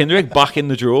same Kinder egg back in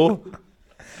the drawer.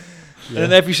 And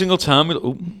then every single time we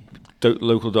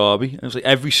local derby. And it was like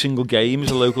every single game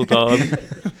is a local derby.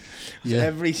 Yeah.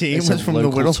 Every team It's was a from the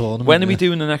local Wirral. tournament, When are we yeah.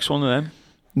 doing the next one of them?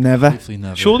 Never. Hopefully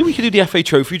never. Surely we could do the FA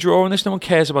Trophy draw on this. No one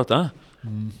cares about that.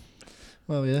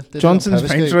 Well, yeah. Did it on Johnson's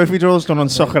paint Periscope. trophy draws done on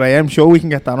Soccer AM. Sure, we can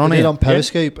get that on They did here. on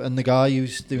Periscope, and the guy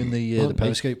who's doing the Okay.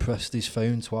 Periscope pressed his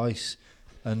phone twice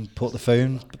and put the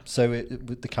phone so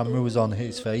the camera was on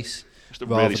his face. Just a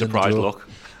rather really than the surprised draw. look.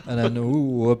 And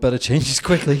then, I better change this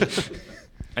quickly.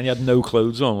 And you had no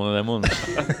clothes on, one of them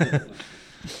ones.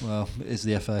 Well, it is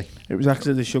the FA. It was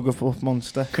actually the Sugarfoot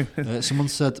monster. Someone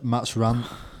said Matt's rant.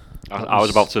 I was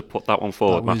about to put that one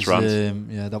forward, Matt's rant.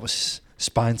 That was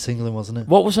spine tingling, wasn't it?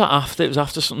 What was that after? It was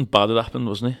after something bad had happened,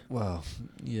 wasn't it? Well,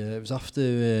 yeah, it was after.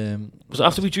 Was it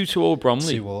after we drew 2-0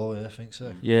 Bromley? Seawall, yeah, I think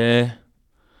so. Yeah.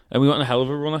 And we went on a hell of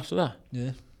a run after that.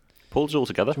 Yeah. Pulled us all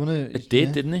together. Do you want to? It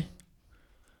did, didn't it?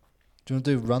 Do you want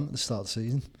to do a rant at the start of the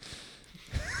season?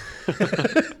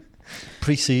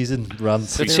 Pre-season rant.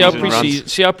 Let's Pre-season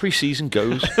see how pre-season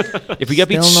goes. If we get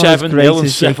beat Still not as 7-0 great and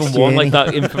as Jake's 7-1 like journey.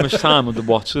 that infamous time under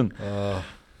Watson. Yeah.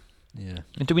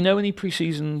 And do we know any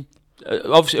pre-season?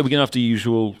 Obviously, are we going to have the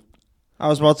usual? I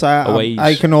was about to Aways. say,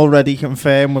 I can already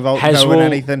confirm without Heswell. knowing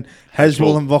anything.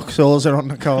 Heswell and Vauxhalls are on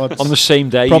the cards. On the same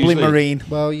day, Probably usually. Marine.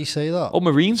 Well, you say that. Oh,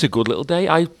 Marine's a good little day.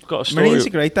 I got a story. Marine's a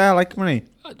great day. I like Marine.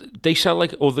 They sell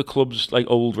like other clubs, like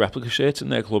old replica shirts in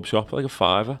their club shop, like a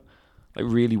 £5. Like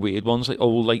really weird ones, like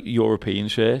old like European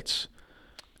shirts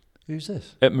Who's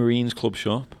this? at Marine's club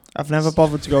shop. I've never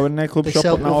bothered to go in their club They shop,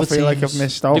 sell but now I other feel like I've teams.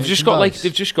 missed out. They've nice.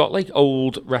 just got like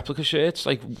old replica shirts,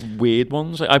 like weird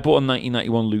ones. Like I bought a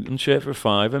 1991 Luton shirt for a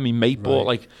 £5. My mate bought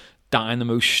like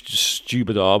Dynamo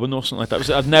Stupid Auburn or something like that.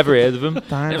 I'd never heard of them.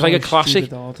 It was like a classic.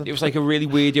 It was like a really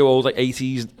weird old like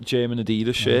 80s German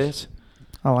Adidas shirt.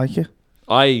 I like it.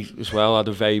 I as well had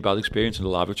a very bad experience in the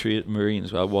laboratory at Marine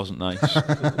as well. It wasn't nice.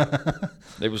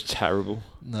 It was terrible.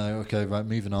 No, okay, right,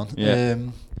 moving on. Yeah.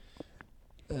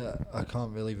 I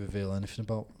can't really reveal anything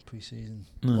about pre-season.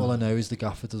 No. All I know is the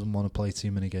gaffer doesn't want to play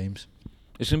too many games.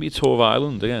 It's going to be a tour of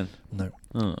Ireland again. No.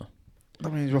 Oh.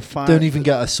 That means we're fine. Don't even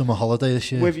get a summer holiday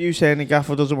this year. With you saying the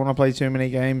gaffer doesn't want to play too many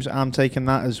games, I'm taking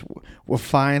that as we're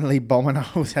finally bombing out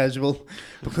Heswell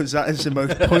because that is the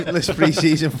most pointless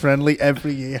pre-season friendly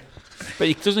every year. But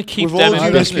it doesn't keep With them all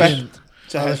in due business. respect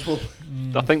to Heswell.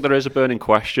 I think there is a burning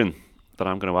question that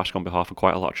I'm going to ask on behalf of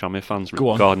quite a lot of Tranmere fans Go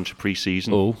on. regarding to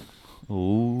pre-season. Oh.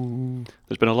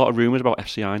 There's been a lot of rumours about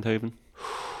FC Eindhoven.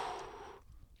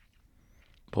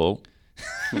 Paul.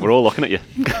 We're all looking at you.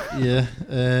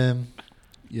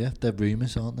 Yeah, they're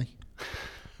rumours, aren't they?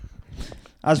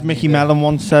 As Mickey Mellon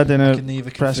once said in I a can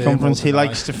neither press confirm or conference, he deny.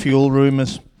 likes to fuel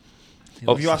rumours.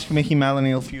 Oh. If you ask Mickey Mellon,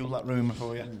 he'll fuel that rumour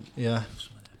for you. Yeah.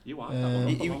 He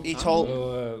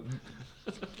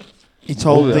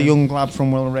told the young lad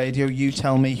from Wirral Radio, "You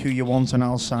tell me who you want and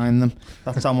I'll sign them.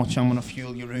 That's how much I'm going to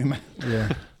fuel your rumour.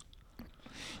 Yeah.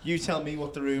 You tell me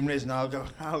what the rumour is and I'll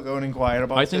go and inquire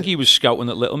about it." I think he was scouting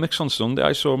at Little Mix on Sunday.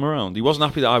 I saw him around. He wasn't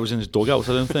happy that I was in his dugout,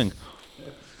 I don't think.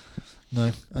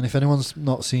 No. And if anyone's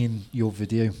not seen your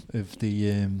video of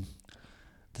the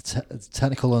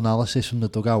technical analysis from the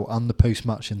dugout and the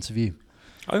post-match interview,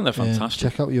 I think they're fantastic.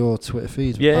 check out your Twitter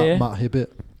feed. Yeah, yeah. Matt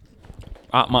Hibbett.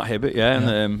 At Matt Hibbett, yeah,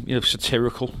 and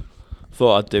satirical.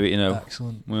 Thought I'd do it,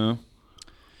 Excellent. Well,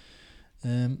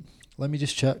 Let me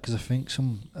just check because I think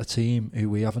a team who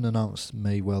we haven't announced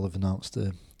may well have announced.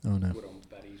 Oh no.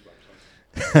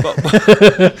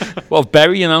 well,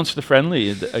 Bury announced the friendly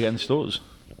against us.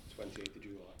 28th of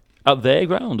July. At their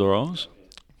ground or ours?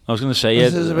 I was going to say, yeah.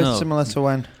 This is a bit similar to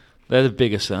when. They're the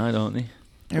bigger side, aren't they?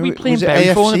 we playing was it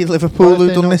Bury for? AFC Liverpool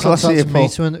who done this last year, Paul?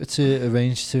 to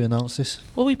arrange to announce this.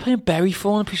 What are we playing Bury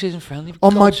for in a pre-season friendly?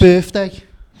 On my birthday.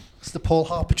 It's the Paul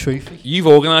Harper Trophy. You've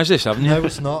organised this, haven't you? No,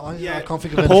 it's not. I can't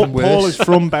think of Paul, anything worse. Paul is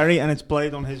from Bury and it's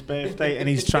played on his birthday and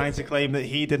he's trying to claim that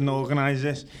he didn't organise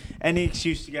this. Any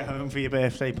excuse to get home for your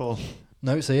birthday, Paul?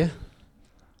 No, it's here.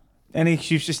 Any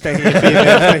excuse to stay here for your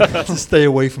birthday? To stay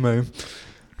away from home.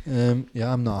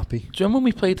 Yeah, I'm not happy. Do you remember when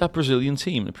we played that Brazilian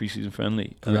team in the pre-season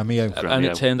friendly? Gremio. And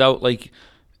it turned out like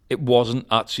it wasn't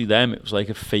actually them. It was like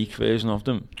a fake version of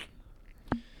them.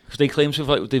 Because they claimed to have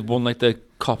like they'd won like the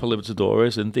Copa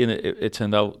Libertadores, and then it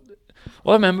turned out.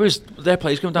 All I remember is their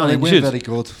players going down injured. They weren't very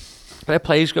good. Their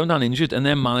players going down injured, and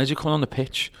their manager coming on the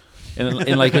pitch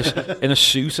in like in a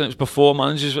suit, and it was before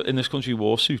managers in this country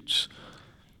wore suits.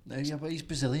 No, yeah, but he's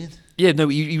Brazilian. Yeah, no,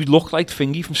 he looked like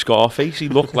Thingy from Scarface. He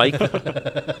looked like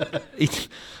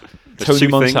Tony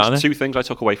Montana. Two things I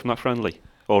took away from that friendly,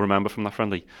 or remember from that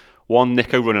friendly. One,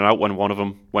 Nico running out when one of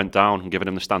them went down and giving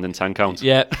him the standing 10 count.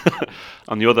 Yeah.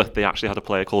 And the other, they actually had a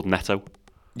player called Neto.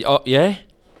 Oh, yeah?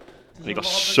 He got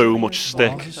so much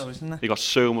stick. He got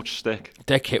so much stick.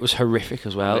 Their kit was horrific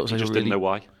as well. It was like just didn't know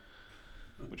why.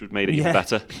 Which would made it even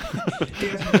better.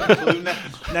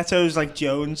 Neto's like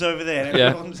Jones over there.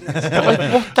 Yeah.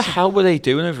 Like, what the hell were they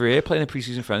doing over here playing a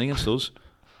pre-season friendly against us?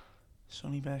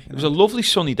 It was a lovely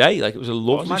sunny day. Like, it was a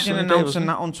lovely sunny day. Imagine announcing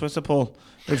that on Twitter, Paul.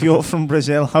 If you're from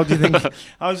Brazil, how do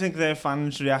you think their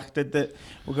fans reacted that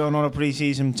we're going on a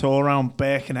pre-season tour around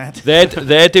Birkenhead?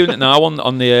 They're doing it now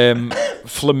on the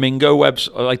Flamingo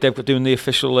website. Like they're doing the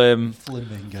official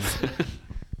Flamingo.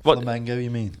 What? Flamengo,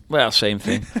 you mean? Well, same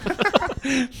thing.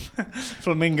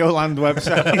 Flamingo Land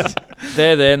website.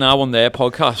 They're there now on their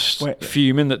podcast,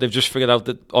 fuming that they've just figured out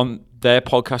that on their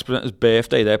podcast presenter's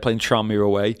birthday they're playing Tranmere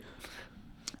away.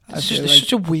 It's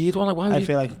such a weird one. Like, I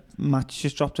feel like Matt's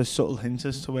just dropped a subtle hint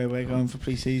as to where we're going for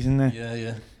pre-season there.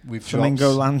 Yeah. We've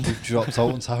Flamingo Land. We've dropped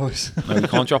Alton Towers. No, we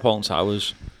can't drop Alton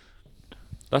Towers.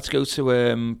 Let's go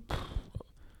to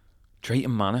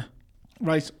Drayton Manor.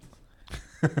 Right.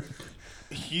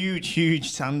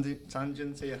 Huge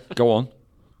tangent here. Go on.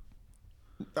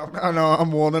 I know,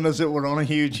 I'm warning us that we're on a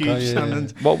huge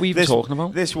tangent. What were you talking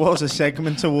about? This was a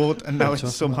segment award and now it's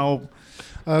somehow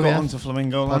got onto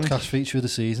Flamingo Land. Podcast feature of the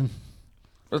season.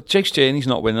 Well, Jake's Journey's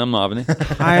not winning, I'm not having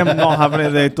it. I am not having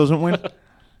it there, it doesn't win.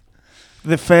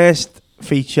 The first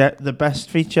feature, the best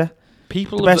feature. The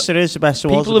best there is, the best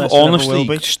there was, the best there ever will be. People have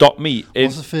honestly stopped me.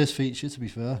 What's the first feature, to be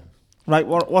fair? Right,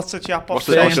 what's the chat box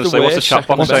saying? What's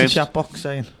the chat box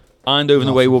saying? Eindhoven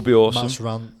away will be awesome. Matt's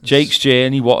rant. Jake's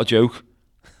Journey, what a joke.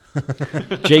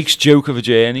 Jake's joke of a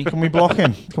journey. Can we block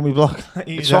him? Can we block that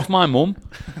user? It's off my mum.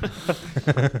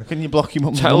 Can you block your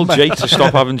mum's Tell number? Jake to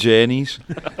stop having journeys.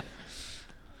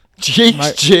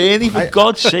 Jake's Journey, for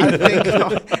God's sake.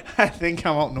 I think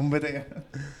I'm outnumbered here.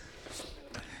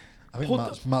 I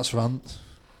think Matt's rant.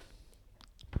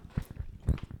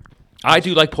 I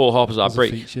do like Paul Harper's ad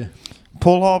break.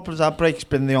 Paul Harper's ad break's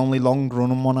been the only long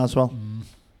running one as well.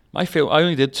 I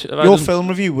only did. Your film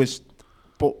review was,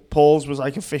 but Paul's was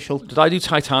like official. Did I do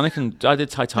Titanic? And I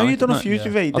did Titanic. No, you've done a few.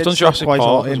 Yeah. I've done Jurassic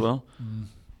Park as well.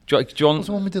 Do you want What's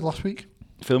the one we did last week?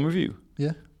 Film review?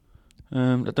 Yeah. I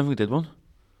don't think we did one.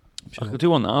 Sure. I could do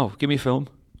one now. Give me a film.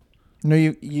 No,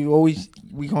 you always,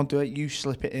 we can't do it. You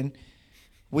slip it in.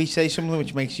 We say something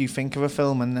which makes you think of a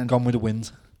film and then... Gone with the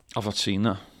Wind. I've not seen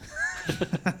that.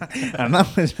 And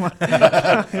that was my...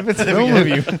 if it's a film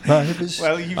review. Well,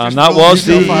 and that was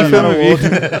the film review.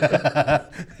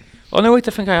 Oh, no, wait,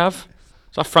 I think I have.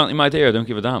 Is that frankly my idea? I don't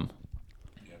give a damn.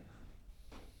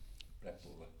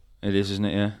 It is, isn't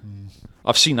it? Yeah.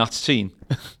 I've seen that scene.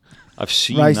 I've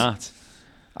seen that.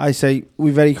 I say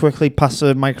we very quickly pass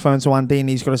the microphone to Andy and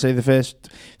he's got to say the first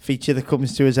feature that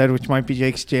comes to his head, which might be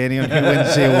Jake's Journey on who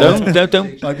wins the award.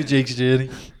 Don't. Might be Jake's Journey.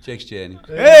 Jake's Journey.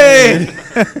 Hey!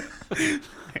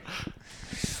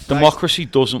 Democracy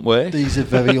doesn't work. These are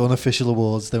very unofficial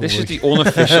awards. This is the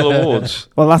unofficial awards.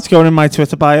 Well, that's going in my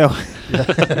Twitter bio.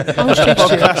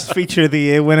 Podcast feature of the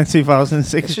year winner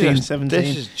 2016-17.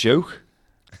 This is a joke.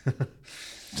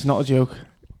 It's not a joke.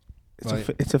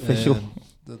 It's official.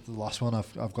 The last one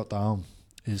I've got down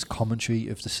is commentary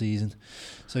of the season.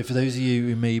 So for those of you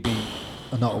who maybe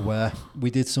are not aware, we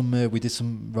did some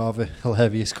rather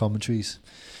hilarious commentaries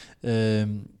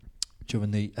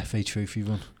during the FA Trophy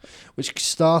run, which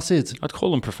started... I'd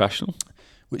call them professional.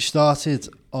 Which started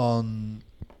on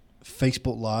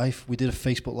Facebook Live. We did a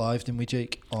Facebook Live, didn't we,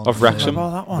 Jake? Of Wrexham.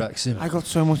 That one. Wrexham. I got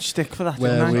so much stick for that,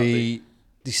 where we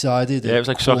decided... Yeah, it was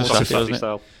like soccer Saturday, wasn't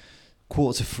it?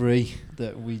 2:45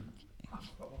 that we...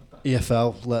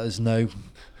 EFL let us know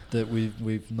that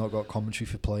we've not got commentary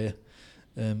for player.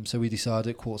 So we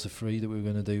decided at 3:15 that we were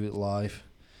going to do it live.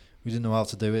 We didn't know how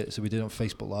to do it, so we did it on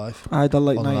Facebook Live. I had a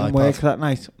late night in work that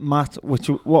night.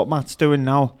 What Matt's doing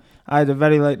now, I had a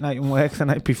very late night in work the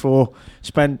night before,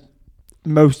 spent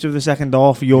most of the second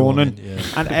half yawning,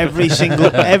 and every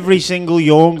single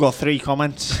yawn got 3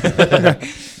 comments.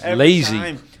 Lazy.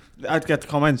 Time I'd get the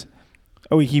comment,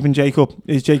 "Are we keeping Jake up?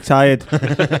 Is Jake tired?"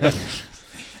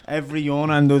 Every yawn,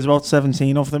 and there was about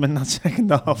 17 of them in that second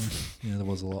half. Yeah, there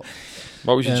was a lot.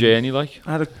 What was your journey like?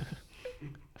 I had a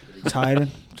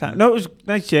tiring. No, it was a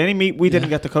nice journey. We didn't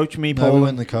get the coach. We went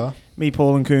in the car. Me,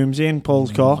 Paul and Coombsy in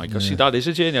Paul's car. My God, see, that is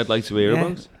a journey I'd like to hear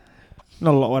about.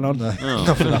 Not a lot went on. No,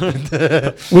 nothing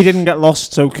happened. We didn't get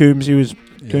lost, so Coombsy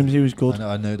was good.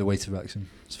 I know the way to Wrexham.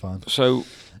 It's fine. So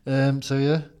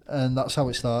yeah, and that's how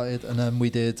it started. And then we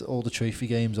did all the trophy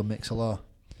games on Mixlr.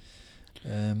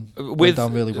 Went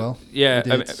down really well. Yeah,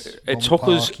 it took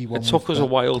us a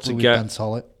while to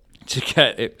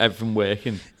get everything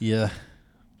working. Yeah,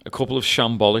 a couple of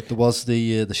shambolic. There was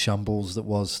the shambles that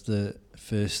was the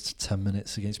first 10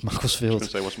 minutes against Macclesfield. I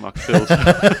was going to say, what's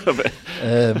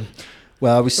Macclesfield?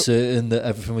 Well, I was certain that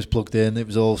everything was plugged in. It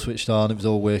was all switched on. It was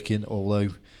all working. Although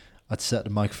I'd set the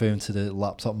microphone to the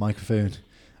laptop microphone,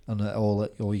 and all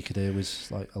you could hear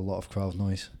was like a lot of crowd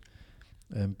noise.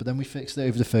 But then we fixed it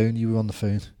over the phone. You were on the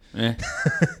phone. Yeah.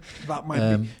 That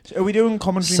might be. So are we doing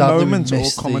commentary moments or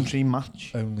commentary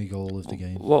match? Only goal of the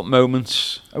game. What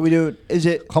moments are we doing? Is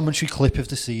it commentary clip of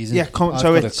the season? Yeah, I've got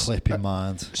a clip in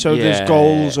mind. So there's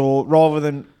goals, or rather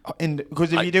than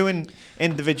because if you're doing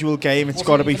individual game, it's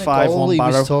got to be 5-1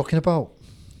 Barrow. He was talking about.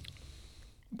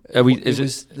 It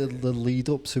was the lead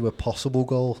up to a possible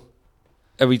goal.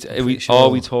 Are we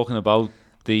talking about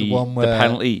the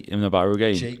penalty in the Barrow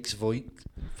game? Jake's voice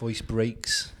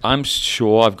breaks. I'm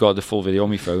sure I've got the full video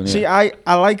on my phone. See, I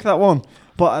like that one,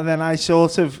 but then I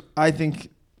think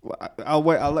I'll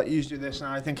wait. I'll let you do this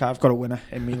now. I think I've got a winner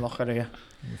in me locker here.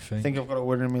 I think I've got a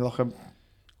winner in me locker.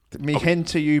 Me hint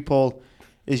to you, Paul,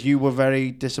 is you were very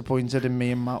disappointed in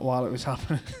me and Matt while it was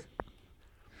happening.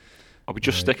 Are we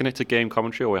just sticking it to game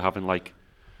commentary, or are we having like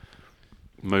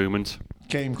moment?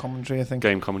 Game commentary, I think.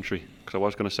 Game commentary. Because I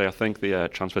was going to say, I think the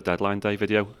transfer deadline day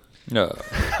video. No.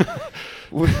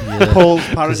 Paul's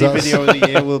parody video of the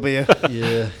year will be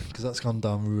yeah, because that's gone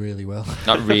down really well.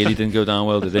 That really didn't go down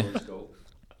well, did it?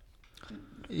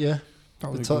 Yeah.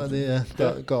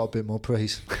 That got a bit more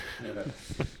praise.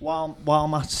 While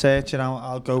Matt's searching out,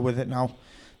 I'll go with it now.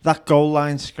 That goal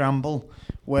line scramble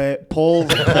where Paul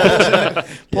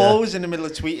was in the middle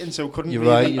of tweeting, so couldn't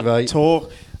really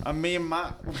talk. And me and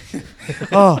Matt,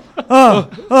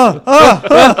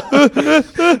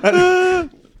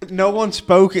 no one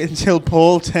spoke until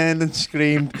Paul turned and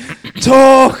screamed,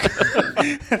 "Talk!"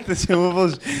 at the two of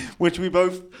us, which we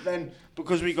both then,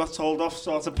 because we got told off,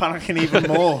 started panicking even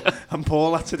more, and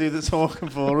Paul had to do the talking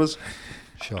for us.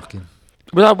 Shocking.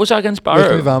 Was that against Barrow?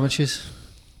 Working with amateurs.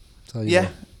 Yeah,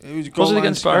 it was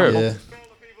against Barrow. Yeah.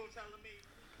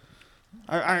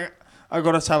 I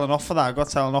got a telling off for that. I got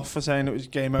telling off for saying it was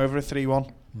game over at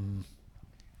 3-1.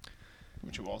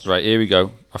 Which it was. Right, here we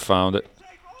go. I found it.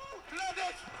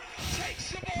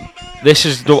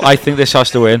 I think this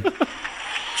has to win.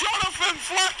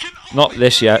 Not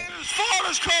this yet.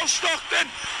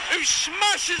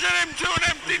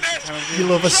 You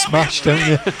love a smash, don't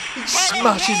you? He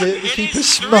smashes it. The keeper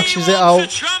smashes it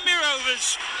out.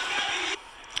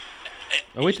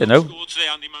 Oh, we don't know.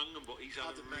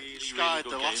 Skied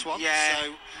the last one, so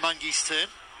Mangi's turn.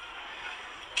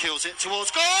 Kills it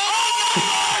towards goal. Oh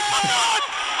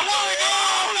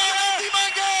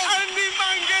my God! Andy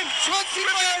Mangan!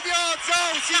 25 yards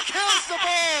out, he kills the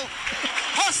ball.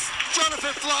 Past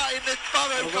Jonathan Flatt in the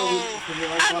Barrow goal.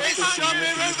 And it's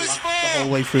Andy Rovers for. The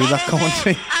whole way through that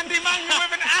commentary. Andy Mangan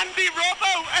with an Andy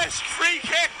Robbo-esque free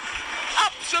kick.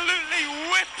 Absolutely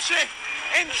whips it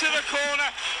into the corner.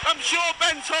 I'm sure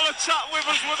Ben Toller sat with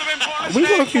us would have been biased. We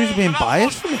got accused of being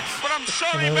biased for this. But I'm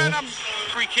sorry, Ben. I'm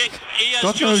free kick. He has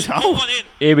God knows just how. put one in.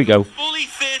 Here we go. Fully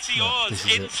 30 yards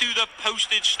into the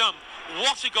postage stump.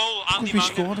 What a goal, Andy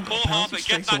Mangan. Paul Harper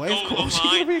gets that goal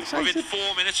online within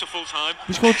 4 minutes of full time.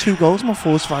 We scored 2 goals in the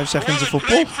first 5 seconds of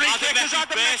football. Free kick as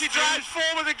Adam Messi drives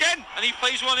forward again. And he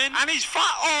plays one in. And he's fat.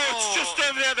 Oh, it's just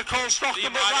over there, the Cole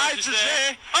Stockton, but rides is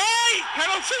there. Aye!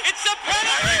 Penalty! It's a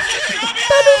penalty!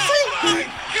 Penalty! Oh my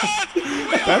God!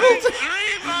 Penalty!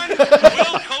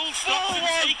 Will Cole Stockton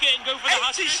take it and go for the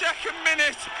hat-trick? 82nd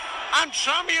minute, and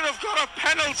Tranmere have got a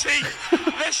penalty.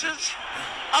 This is...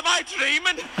 Am I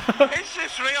dreaming? Is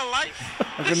this real life?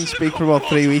 I couldn't speak for about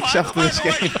 3 weeks after this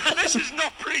game. This is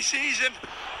not pre-season.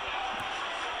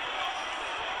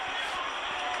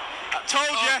 Told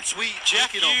you. Sweet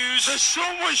Jeff Hughes. The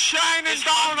sun was shining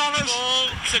down on us. Ball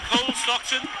to Cole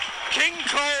Stockton. King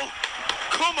Cole.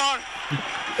 Come on.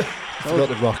 Forgot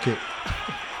the rocket.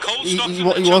 He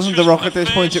wasn't the Rock at this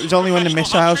point. It was only when the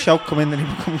missile shout come in that he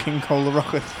became King Cole the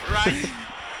Rocket. Right.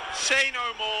 Say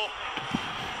no more.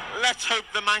 Let's hope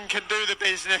the man can do the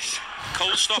business.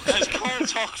 Cole Stockton has Cole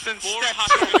Toxton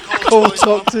steps Cole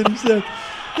Toxton said.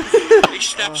 He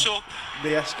steps up.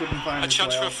 The S couldn't find a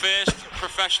chance for a first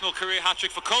professional career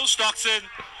hat-trick for Cole Stockton.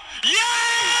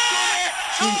 Yeah!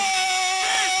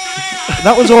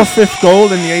 That was our 5th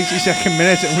goal in the 82nd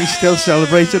minute, and we still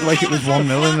celebrated like it was 1-0 in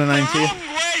the 90th.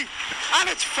 And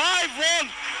it's 5-1.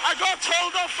 I got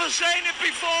told off for saying it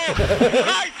before.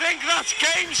 I think that's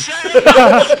game set.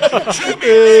 Jimmy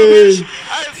Lewis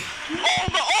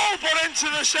all but into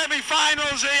the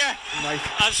semi-finals here.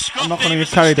 I'm not going to get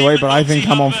carried away, but I think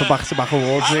I'm on for back-to-back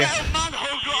awards here.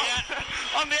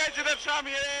 On the edge of the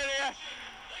Premier area.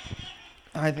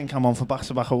 I think I'm on for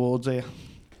back-to-back awards here.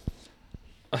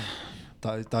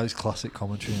 That is classic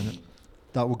commentary, isn't it?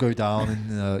 That will go down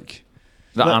in like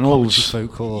the annals.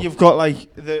 Folklore. You've got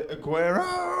like the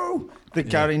Aguero, the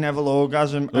Gary Neville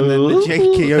orgasm, and then the Jake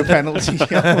Keogh penalty.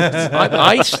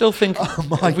 I still think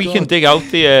we can dig out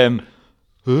the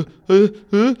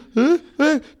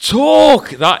talk.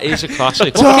 That is a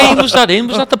classic. What game was that in?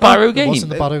 Was that the Barrow game? It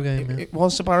wasn't the Barrow game. Yeah. It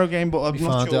was the Barrow game, but I'm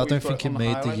not sure. I don't think it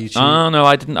made the YouTube. Oh no,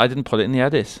 I didn't put it in the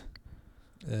edit.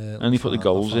 Only put the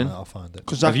goals in. I'll find it.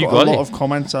 Because I've got a lot of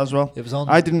comments as well. It was on.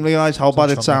 I didn't realise how bad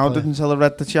it sounded until I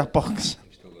read the chat box.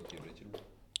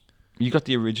 You got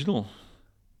the original?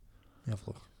 Yeah,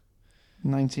 look.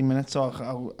 90 minutes. I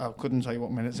couldn't tell you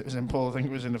what minutes it was in, Paul. I think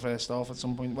it was in the first half at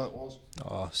some point. Well, it was.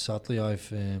 Oh, sadly,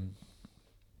 I've.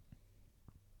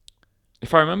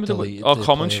 If I remember, our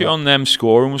commentary on them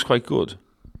scoring was quite good.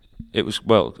 It was,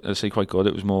 well, I say quite good.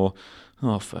 It was more.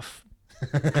 Oh,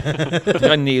 I think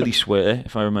I nearly swear,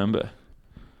 if I remember.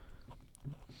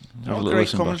 What a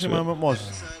great commentary moment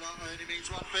was.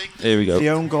 Here we go. The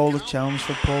own goal at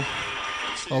Chelmsford, Paul.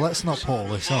 Oh, let's not pull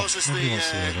this off. Nobody wants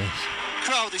to hear this.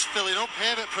 Crowd is filling up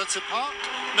here at Princeton Park.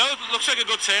 No, it looks like a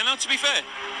good turnout, to be fair.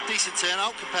 Decent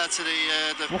turnout compared to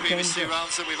the previous 2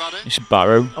 rounds that we've had it. It's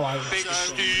Barrow. Big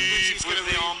Steve with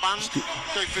the armband.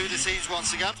 Going through the teams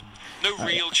once again. No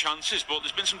real chances, but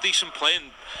there's been some decent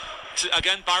playing.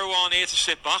 Again, Barrow aren't here to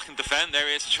sit back and defend. They're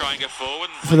here to try and get forward.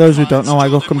 For those who don't know, I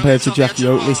got compared to Jackie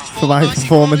Oatley for my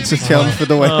performance at Chelmsford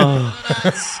away. Barrow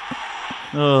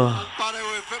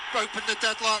have opened the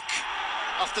deadlock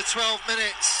after 12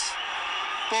 minutes.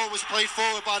 Ball was played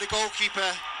forward by the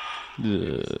goalkeeper.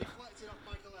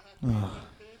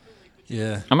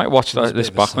 Yeah. I might watch this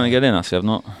back when I get in. Actually, I've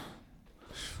not.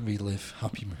 Relive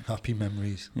happy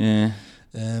memories. Yeah.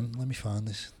 Let me find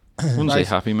this. Wouldn't say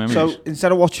happy memories. So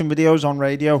instead of watching videos on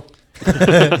radio,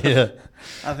 yeah,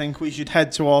 I think we should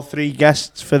head to our 3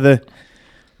 guests for the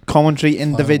commentary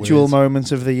individual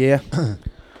moments of the year.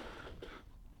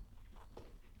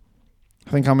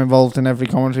 I think I'm involved in every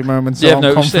commentary moment, so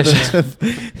I'm confident of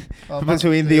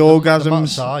between the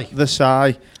orgasms, the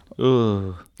sigh,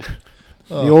 the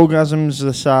orgasms,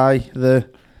 the sigh, the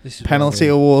penalty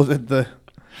awarded, the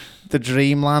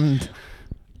dreamland.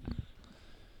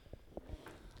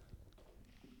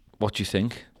 What do you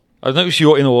think? I noticed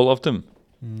you're in all of them.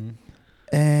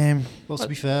 Well, to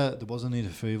be fair, there wasn't either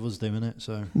 3 of us doing it,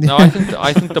 so. No,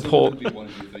 I think the poor.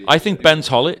 I think Ben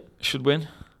Tollett should win.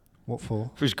 What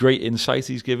for? For his great insight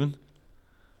he's given.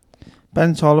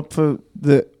 Ben Tollett for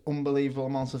the unbelievable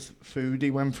amount of food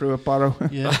he went through at Barrow.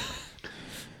 Yeah.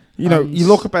 You know, you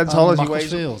look at Ben Tollett,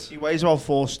 he weighs about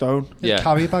 4 stone. Yeah.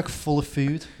 Carry bag full of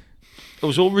food. It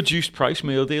was all reduced price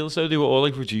meal deals, though. They were all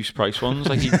like reduced price ones.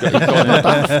 Like he'd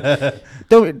got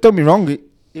Don't be wrong.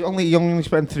 You only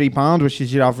spent £3, which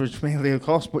is your average meal deal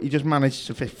cost, but you just managed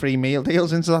to fit 3 meal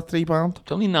deals into that £3.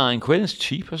 It's only £9. It's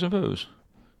cheap, I suppose.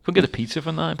 Couldn't get a pizza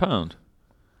for £9.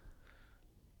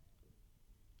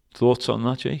 Thoughts on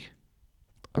that, Jake?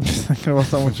 I'm just thinking about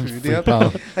how much food he had.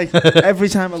 Like, every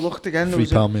time I looked again,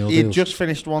 he had just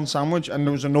finished one sandwich and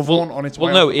there was another one on its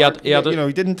way. Well, no, he had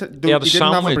a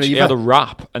sandwich, he had a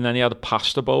wrap, and then he had a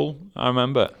pasta bowl, I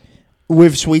remember.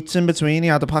 With sweets in between, he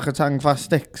had a pack of Tang Fast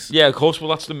sticks. Yeah, of course, well,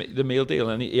 that's the meal deal.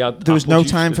 And he had there was no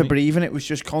time for breathing, it was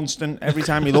just constant. Every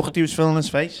time he looked, he was filling his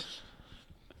face.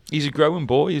 He's a growing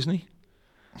boy, isn't he?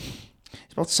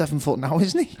 He's about 7 foot now,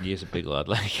 isn't he? He is a big lad,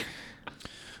 like.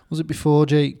 Was it before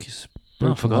Jake?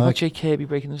 I forgot about Jake Kirby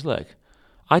breaking his leg.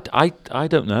 I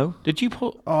don't know. Did you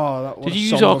put? Oh, that was. Did you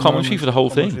use our commentary for the whole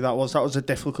thing? That was a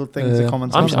difficult thing to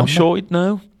comment on. I'm sure you'd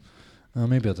know.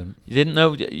 Maybe I didn't. You didn't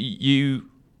know. You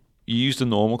used the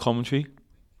normal commentary.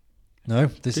 No,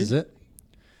 this is it.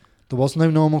 There was no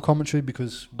normal commentary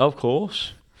because... Of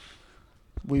course.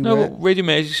 Radio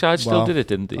Merseyside still did it,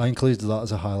 didn't they? I included that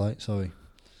as a highlight, sorry.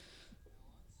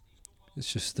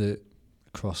 It's just that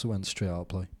Cross went straight out of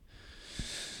play.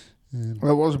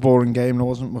 Well, it was a boring game. There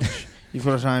wasn't much. You've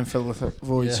got to try and fill the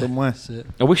void somewhere.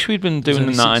 I wish we'd been doing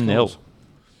the 9-0.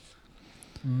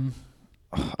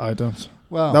 I don't.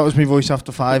 Well, that was my voice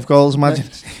after 5 goals. Imagine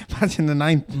the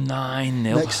 9-0.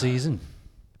 Next season,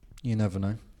 you never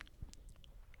know.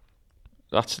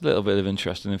 That's a little bit of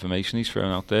interesting information he's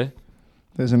throwing out there.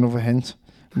 There's another hint.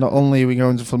 Not only are we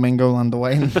going to Flamingo Land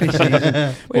away in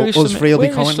pre-season, but us three will be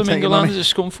commentating Flamingo on Land? it. Is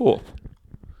it Scunthorpe?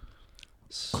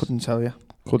 Couldn't tell you.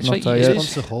 Could It's not like- tell it you.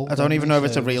 is- I don't even know if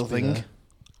it's a real thing.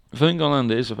 Flamingo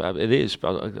Land is, it is,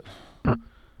 but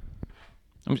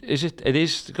is it? It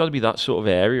is. It's got to be that sort of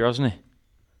area, hasn't it?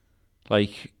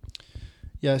 Like,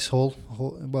 yeah, it's Hull.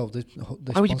 Well, they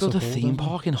why would you build sponsor a Hull, theme don't they?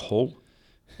 park in Hull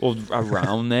or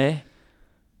around there?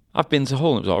 I've been to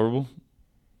Hull and it was horrible.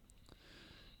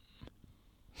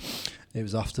 It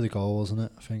was after the goal, wasn't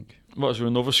it? I think. Was there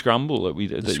another scramble that we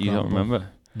did that you don't remember?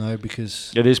 No,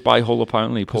 because it is by Hull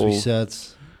apparently.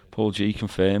 Paul G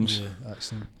confirms. Yeah,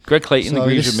 excellent. Greg Clayton So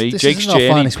agrees with me. this Jake's isn't our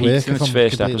journey finest peaked work, in if its I'm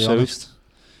first completely episode. honest.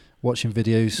 Watching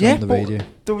videos Yeah, on the but radio.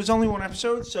 there was only one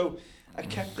episode, so I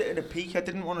kept it at a peak. I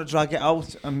didn't want to drag it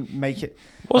out and make it.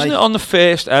 Wasn't it on the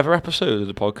first ever episode of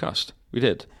the podcast? We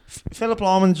did. Philip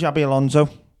Lahm and Xabi Alonso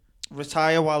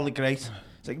retire while they're great.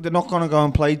 It's like they're not going to go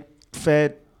and play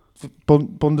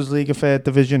Bundesliga third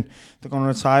division. They're going to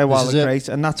retire while they're great,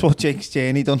 and that's what Jake's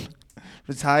journey done.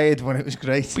 Retired when it was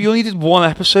great. But you only did one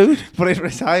episode. But it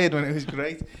retired when it was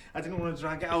great. I didn't want to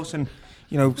drag it out and,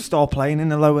 start playing in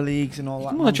the lower leagues and all that.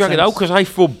 I didn't want to drag it out because I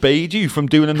forbade you from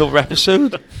doing another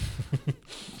episode.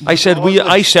 I said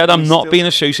I'm not being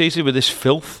associated with this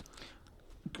filth.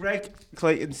 Greg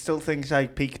Clayton still thinks I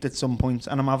peaked at some point,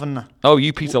 and I'm having that. Oh,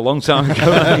 you peaked a long time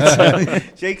ago.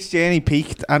 Jake's journey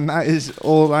peaked, and that is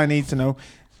all I need to know.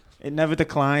 It never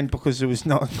declined because there was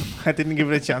not. I didn't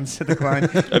give it a chance to decline.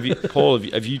 Paul,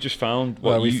 have you just found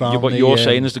what, found you're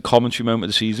saying is the commentary moment of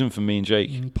the season for me and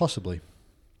Jake? Possibly.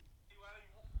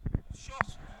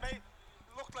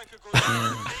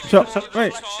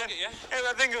 Right.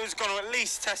 I think it was going to at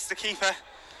least test the keeper.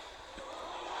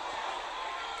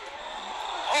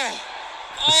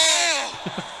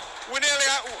 We're nearly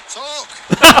out. Talk.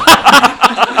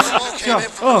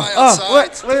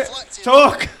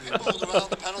 Talk.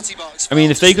 I mean,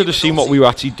 if they could have seen what we were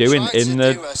actually doing in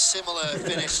the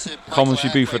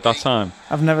commentary booth at that time.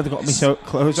 I've never got me so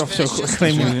close off so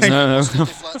quickly. No.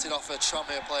 Deflected off a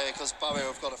Tranmere player because Barry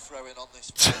have got a throw in on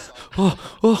this.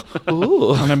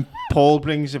 And then Paul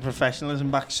brings the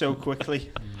professionalism back so quickly.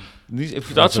 If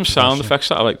we had some sound effects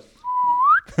that are like...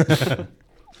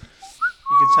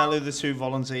 You could tell who the 2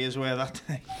 volunteers were that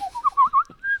day.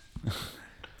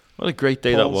 What a great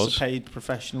day Paul's that was. A paid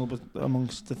professional but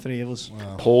amongst the 3 of us.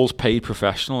 Wow. Paul's paid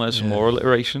professional. There's some more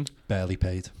alliteration. Barely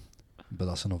paid, but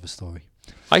that's another story.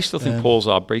 I still think Paul's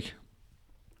heartbreak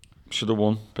should have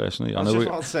won, personally. I was just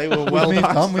about to say, we're well moved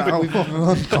past on. now. We've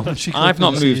moved on. I've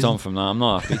not moved on from that. I'm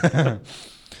not happy.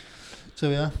 So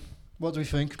yeah, what do we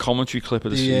think? Commentary clip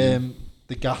of the season.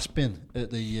 The gasping at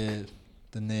the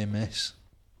near miss.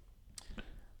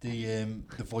 The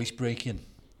voice breaking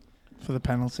for the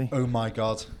penalty. Oh my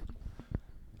God,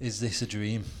 is this a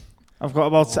dream? I've got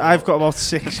about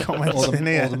 6 comments in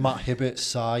here. Or the Matt Hibbert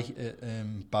sigh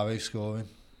at Barrow scoring.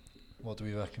 What do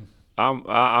we reckon?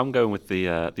 I'm going with the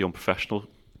unprofessional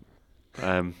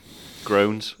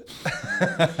groans.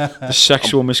 The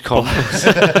sexual misconduct.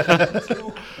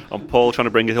 I'm Paul trying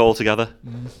to bring it all together.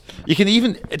 You can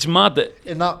even. It's mad that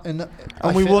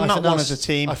and we won that one as a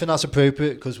team. I think that's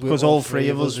appropriate because all 3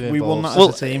 of us we won that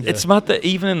as a team. It's mad that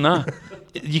even in that,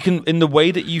 you can, in the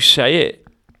way that you say it,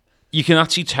 you can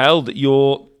actually tell that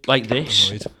you're like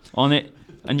this on it,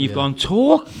 and you've gone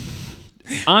talk.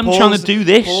 I'm trying to do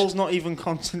this. Paul's not even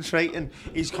concentrating.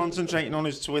 He's concentrating on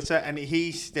his Twitter, and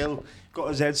he's still got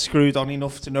his head screwed on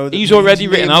enough to know that he's already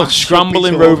written out scramble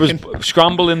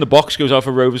in the box goes out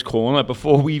for Rovers corner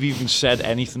before we've even said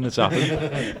anything that's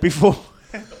happened. Before.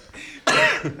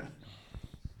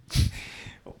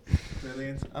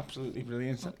 Brilliant, absolutely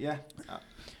brilliant. Yeah.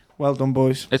 Well done,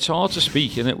 boys. It's hard to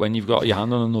speak, isn't it, when you've got your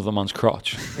hand on another man's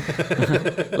crotch?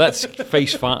 Let's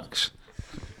face facts.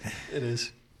 It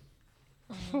is.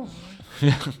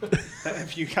 A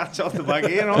few cats off the bag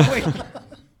here, aren't we?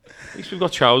 At least we've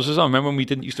got trousers on. Remember when we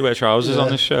didn't used to wear trousers on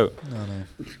this show? No.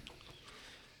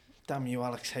 Damn you,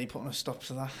 Alex Hay, putting a stop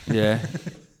to that. Yeah.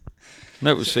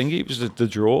 No, it was Thingy. It was the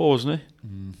draw, wasn't it?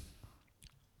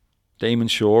 Damon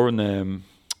Shaw and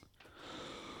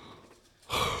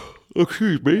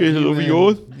Excuse me, is it over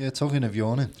yawn? Yeah, talking of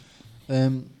yawning.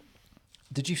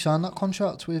 Did you sign that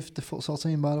contract with the futsal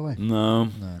team, by the way? No.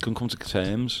 Couldn't come to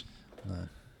terms. No.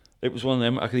 It was one of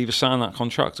them. I could either sign that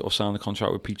contract or sign the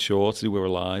contract with Pete Shaw to do We're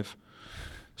Alive.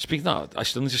 Speaking of that, I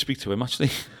still need to speak to him, actually.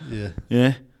 Yeah.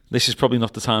 Yeah. This is probably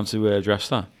not the time to address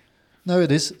that. No,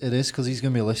 it is. It is, because he's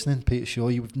going to be listening. Peter Shaw,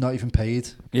 you've not even paid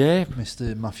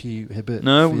Mr. Matthew Hibbert.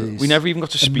 No, we never even got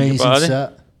to speak about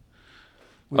set,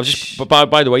 it. But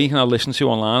by the way, you can now listen to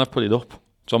online. I've put it up.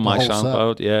 It's on my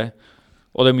SoundCloud, yeah.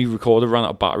 Well, then we recorded, ran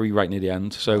out of battery right near the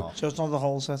end. So it's not the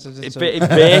whole set, is it? It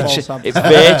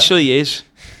virtually is.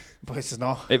 But it's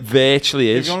not. It virtually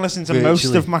is. If you want to listen to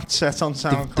most of Matt's set on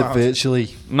SoundCloud, the virtually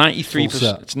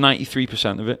 93%. It's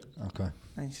 93% of it. Okay.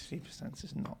 93%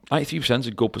 is not. 93% is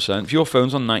a good percent. If your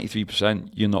phone's on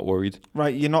 93%, you're not worried.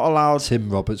 Right, you're not allowed. Tim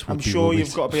Roberts would I'm be sure worried.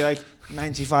 you've got to be like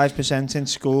 95% in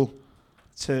school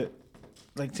to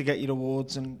get your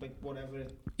awards and like whatever.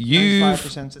 You've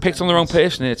picked on the wrong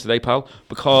person here today, pal,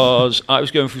 because I was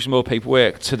going through some more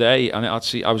paperwork today, and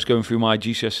I was going through my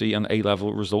GCSE and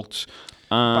A-level results.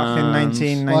 Back in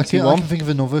 1991. I can think of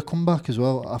another comeback as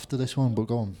well after this one, but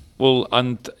go on. Well,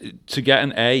 and to get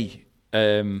an A,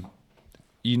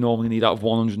 you normally need out of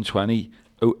 120,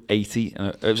 80.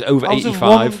 It was over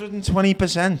 85.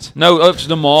 120%. No,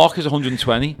 the mark is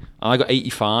 120, and I got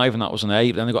 85, and that was an A.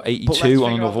 But then I got 82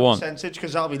 on another one. Percentage,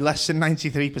 because that'll be less than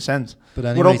 93%. But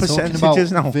anyway, we're on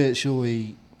percentages now.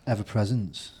 Virtually ever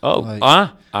presence. Oh, like,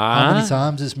 how many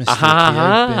times has Mr.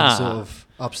 Keogh been sort of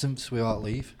absent without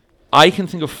leave? I can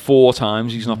think of 4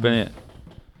 times he's not been here.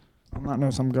 On that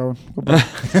note, I'm going.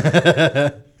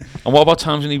 And what about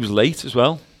times when he was late as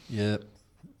well? Yeah.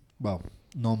 Well,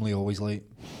 normally always late.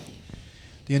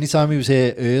 The only time he was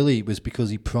here early was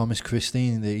because he promised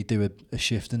Christine that he'd do a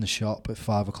shift in the shop at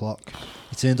 5 o'clock.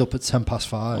 He turned up at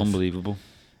 5:10. Unbelievable.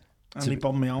 And he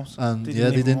bombed me out. And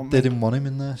they didn't want him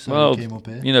in there, so he came up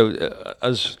here. You know,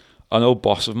 as an old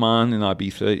boss of mine in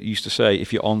Ibiza used to say,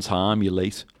 if you're on time, you're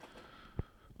late.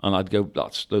 And I'd go,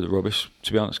 that's a load of rubbish,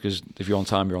 to be honest, because if you're on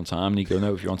time, you're on time. And he'd go,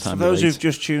 no, if you're on time, For you're those late. who've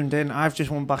just tuned in, I've just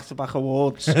won back-to-back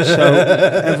awards, so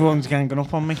everyone's ganging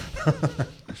up on me.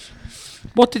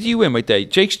 What did you win, my day?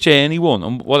 Jake's Journey won,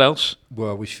 and what else?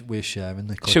 Well, we're sharing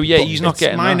the club. So, yeah, he's not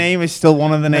getting my name is still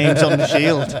one of the names on the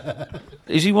shield.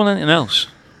 Is he won anything else?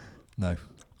 No.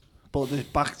 But there's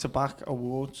back-to-back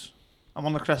awards. I'm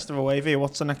on the crest of a wave here.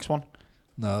 What's the next one?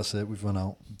 No, that's it. We've run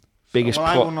out. Biggest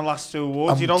I won the last 2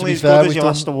 awards. You're only as fair, good as your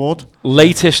last award.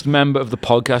 Latest member of the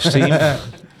podcast team.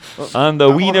 And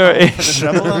the winner is...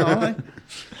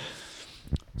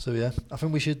 So, yeah, I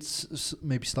think we should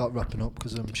maybe start wrapping up,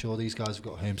 because I'm sure these guys have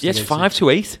got homes. Yeah, it's 5 to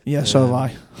 8. Yeah, so have I.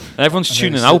 And everyone's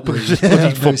tuning out because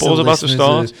football's about to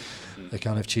start. They're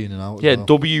kind of tuning out. Yeah,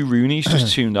 W. Rooney's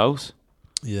just tuned out.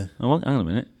 Yeah. Oh, hang on a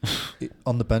minute.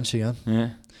 On the bench again.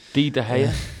 Yeah. D. De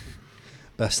Gea.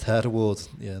 Best Head Award.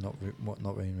 Yeah, not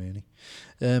Rooney.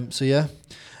 So, yeah.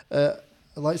 I'd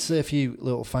like to say a few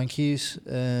little thank yous,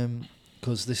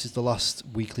 because this is the last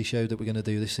weekly show that we're going to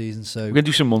do this season. So we're going to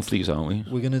do some monthlies, aren't we?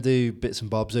 We're going to do bits and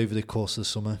bobs over the course of the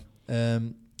summer. But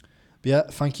yeah,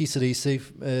 thank you to these two,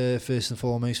 first and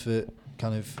foremost, for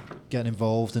kind of getting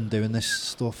involved and doing this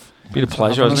stuff. Been a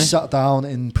pleasure, hasn't it? We sat down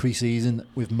in pre-season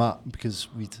with Matt because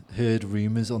we'd heard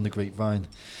rumours on the grapevine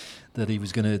that he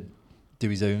was going to do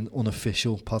his own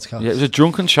unofficial podcast. Yeah, it was a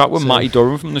drunken chat with Matty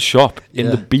Durham from the shop in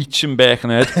the beach in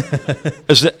Birkenhead.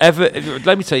 Has there ever?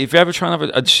 Let me tell you, if you ever try and have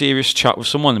a serious chat with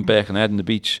someone in Birkenhead in the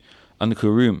beach and the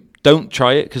cool room, don't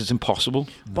try it because it's impossible.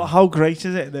 But how great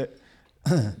is it that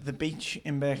the beach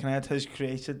in Birkenhead has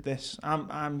created this?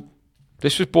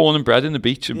 This was born and bred in the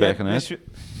beach in Birkenhead.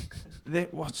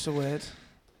 What's the word?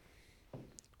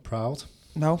 Proud?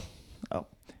 No. Oh,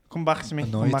 come back to me.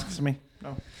 Annoyed. Come back to me.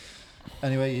 No.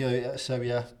 Anyway,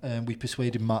 we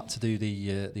persuaded Matt to do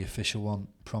the official one,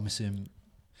 promise him.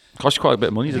 Cost quite a bit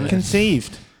of money, didn't it?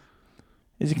 Conceived.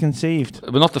 Is it conceived?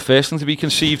 We're not the first thing to be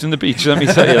conceived in the beach, let me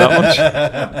tell you that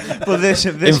much. But this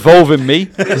involving me.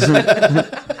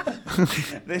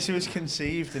 This was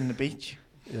conceived in the beach.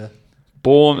 Yeah.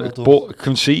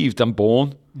 Conceived and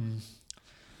born. Mm.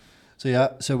 So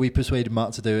yeah, we persuaded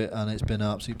Matt to do it, and it's been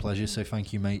an absolute pleasure. So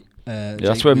thank you, mate.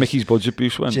 That's where Mickey's budget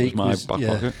boost went. Was my back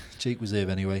pocket. Jake was there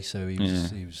anyway, so he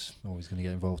was always going to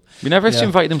get involved. We never actually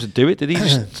invited him to do it, did he?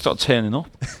 Just start turning up.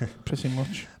 Pretty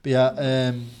much. But yeah,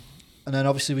 and then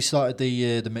obviously we started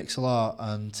the Mixlr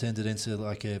and turned it into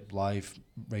like a live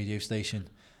radio station.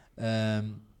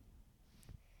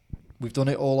 We've done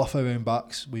it all off our own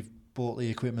backs. We've bought the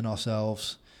equipment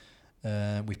ourselves.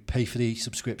 We pay for the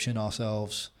subscription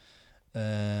ourselves.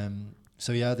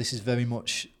 So yeah, this is very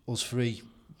much us free,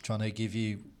 trying to give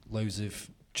you loads of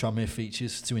Tranmere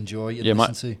features to enjoy and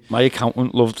listen to. My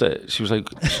accountant loved it. She was like,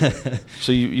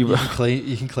 "So you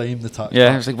can claim the tax."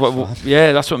 Yeah, I was like,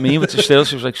 yeah, that's what I mean. But still,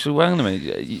 she was like, "So hang on a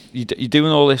minute, you're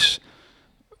doing all this,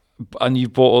 and you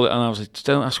bought all it," and I was like,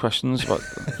 "Don't ask questions." But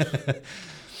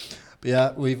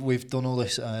yeah, we've done all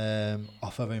this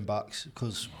off our own backs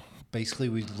because basically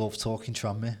we love talking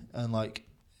Tranmere, and like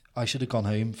I should have gone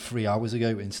home 3 hours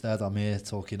ago. Instead, I'm here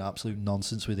talking absolute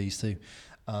nonsense with these two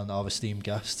and our esteemed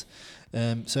guest.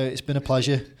 So it's been a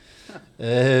pleasure.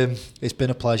 It's been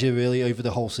a pleasure really over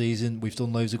the whole season. We've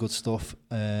done loads of good stuff.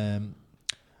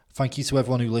 Thank you to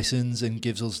everyone who listens and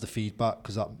gives us the feedback,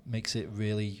 because that makes it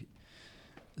really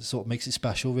makes it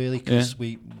special really, because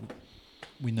we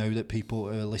know that people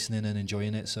are listening and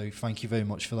enjoying it. So thank you very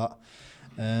much for that.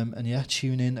 And yeah,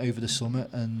 tune in over the summer,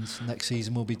 and next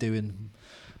season we'll be doing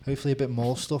hopefully a bit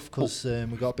more stuff, because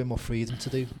we've got a bit more freedom to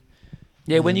do.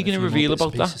 Yeah, when are you going to reveal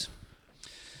about that?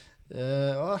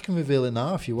 I can reveal it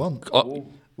now if you want.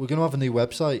 We're going to have a new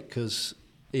website because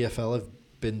EFL have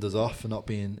binned us off for not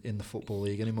being in the Football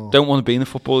League anymore. Don't want to be in the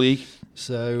Football League.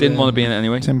 So didn't want to be in it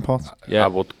anyway. Tim Pot. Yeah, I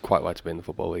would quite like to be in the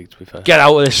Football League, to be fair. Get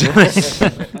out of this.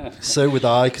 So would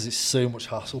I, because it's so much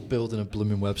hassle building a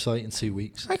blooming website in 2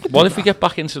 weeks. What if we get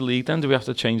back into the league then? Do we have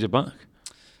to change it back?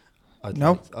 I'd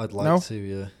like to,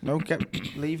 yeah. No,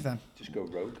 leave them. Just go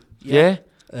rogue. Yeah.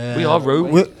 We are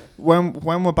rogue.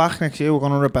 When we're back next year, we're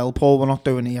going to rebel, Paul. We're not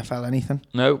doing EFL anything.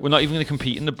 No, we're not even going to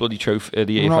compete in the bloody trophy,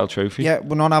 the EFL trophy. Yeah,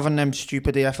 we're not having them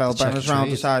stupid EFL banners around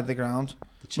the side of the ground.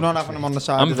 We're not having them on the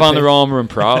side. I'm Van der Armour and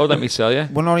proud, let me tell you.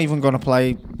 We're not even going to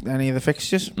play any of the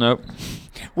fixtures. No.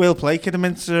 We'll play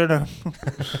Kidderminster.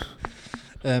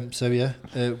 So yeah,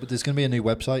 there's going to be a new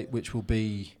website which will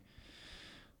be,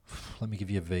 let me give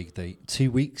you a vague date, 2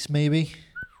 weeks maybe,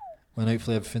 when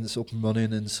hopefully everything's up and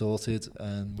running and sorted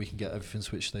and we can get everything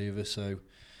switched over. So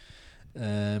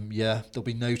yeah, there'll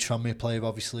be no Tranmere player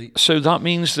obviously. So that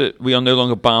means that we are no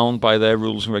longer bound by their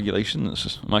rules and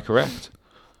regulations, am I correct?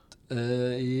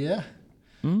 Yeah.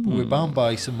 But we're bound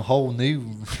by some whole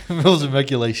new rules and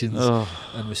regulations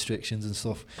and restrictions and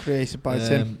stuff. Created by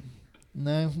Tim.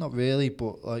 No, not really,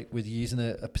 but like we're using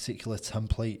a particular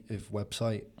template of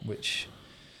website, which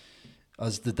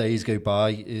as the days go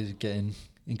by is getting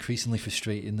increasingly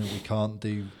frustrating that we can't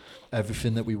do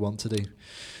everything that we want to do.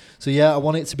 So yeah, I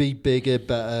want it to be bigger,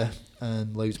 better,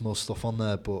 and loads more stuff on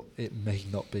there, but it may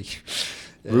not be.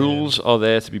 Rules are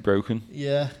there to be broken.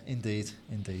 Yeah, indeed.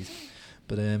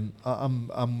 But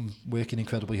I'm working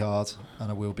incredibly hard, and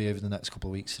I will be over the next couple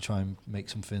of weeks to try and make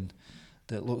something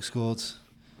that looks good,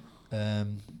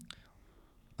 and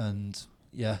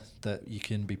yeah, that you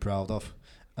can be proud of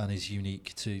and is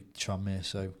unique to Tranmere.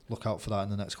 So look out for that in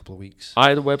the next couple of weeks. I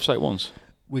had a website once.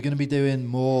 We're going to be doing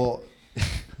more.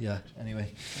 Yeah.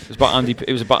 Anyway, it was about Andy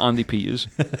Peters.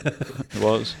 It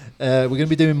was. We're going to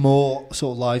be doing more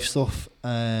sort of live stuff,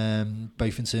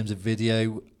 both in terms of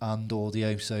video and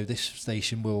audio. So this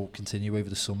station will continue over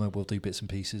the summer. We'll do bits and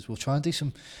pieces. We'll try and do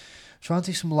some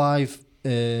live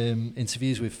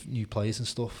interviews with new players and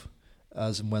stuff,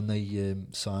 as and when they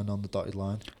sign on the dotted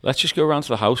line. Let's just go around to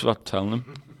the house without telling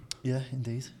them. Yeah,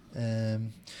 indeed.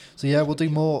 So yeah, we'll do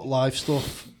more live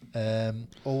stuff.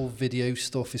 All video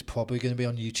stuff is probably going to be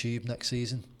on YouTube next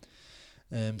season.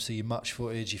 So your match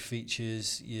footage, your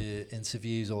features, your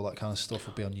interviews, all that kind of stuff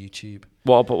will be on YouTube.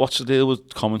 But what's the deal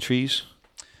with commentaries?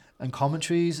 And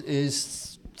commentaries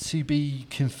is to be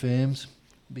confirmed,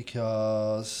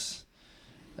 because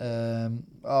I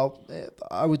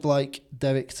would like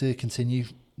Derek to continue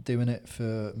doing it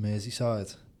for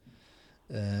Merseyside.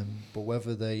 But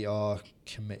whether they are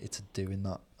committed to doing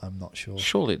that, I'm not sure.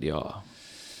 Surely they are.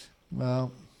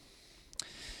 Well,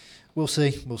 we'll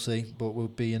see, but we'll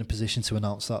be in a position to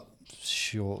announce that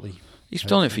shortly. He's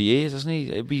done it for years, hasn't he?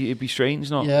 It'd be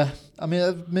strange, not? Yeah, I mean,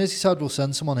 Merseyside will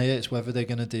send someone here. It's whether they're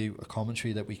going to do a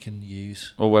commentary that we can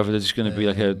use, or whether there's going to be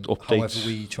like a update. However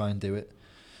we try and do it.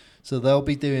 So they'll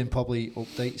be doing probably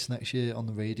updates next year on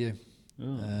the radio.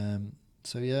 Oh.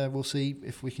 So yeah, we'll see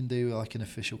if we can do like an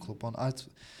official club one.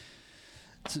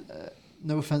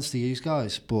 No offense to you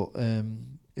guys, but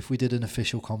if we did an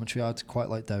official commentary, I'd quite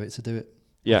like Derek to do it.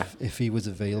 Yeah, if he was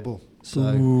available.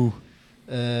 So,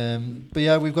 but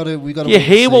yeah, we've got to. You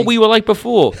hear what we were like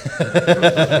before? 2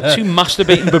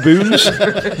 masturbating baboons.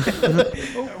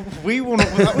 We won.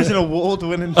 That was an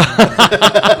award-winning.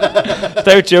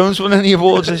 Derek Jones won any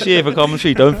awards this year for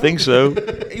commentary? Don't think so.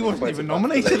 He wasn't even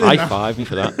nominated. High five me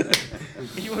for that.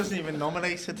 He wasn't even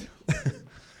nominated.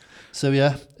 So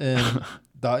yeah.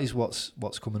 That is what's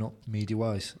coming up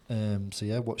media-wise. So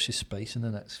yeah, watch this space in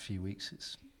the next few weeks.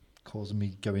 It's causing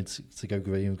me to go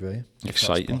grey and grey.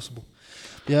 Exciting. Possible.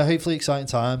 Yeah, hopefully exciting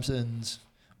times, and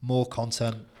more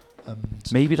content.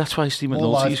 Maybe that's why Steve more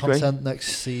McNulty live is great. content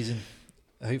next season.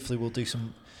 Hopefully, we'll do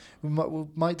some. We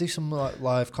might do some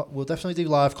live. We'll definitely do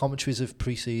live commentaries of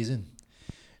pre-season.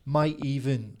 Might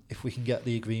even, if we can get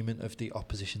the agreement of the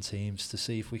opposition teams, to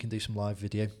see if we can do some live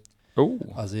video. Oh,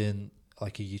 as in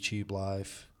like a YouTube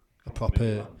live, a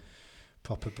proper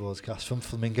broadcast from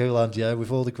Flamingo Land. Yeah,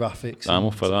 with all the graphics. I'm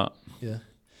up for that. Yeah.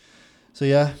 So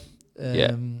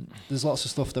there's lots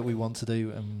of stuff that we want to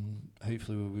do, and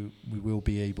hopefully we will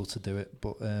be able to do it.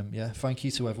 But thank you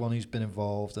to everyone who's been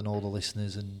involved and all the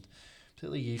listeners, and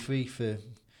particularly you three for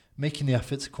making the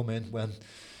effort to come in when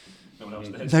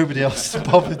nobody else is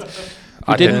bothered.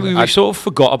 We sort of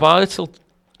forgot about it till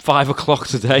 5 o'clock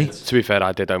today. To be fair,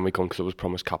 I did only come because it was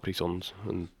promised Capri Suns,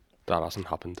 and that hasn't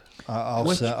happened.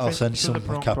 I'll send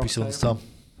some Capri Suns, Tom.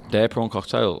 Their prawn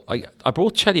cocktail. I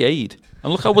brought Cherry Aid,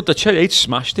 and look how the Cherry Aid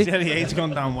smashed it. Cherry Aid's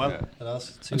gone down well. It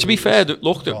has. And to be fair,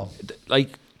 look,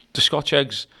 like the Scotch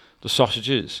eggs, the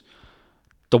sausages,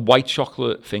 the white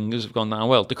chocolate fingers have gone down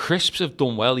well. The crisps have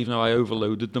done well, even though I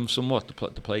overloaded them somewhat. The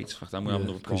plates. In fact, I'm going to have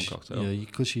another prawn cocktail. Yeah,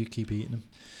 because you keep eating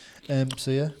them.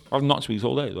 I've not sweet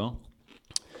all day as well.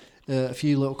 A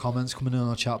few little comments coming in on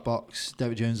our chat box.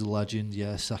 David Jones, the legend.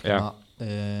 Yeah, second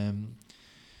that.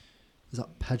 Is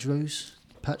that Petros?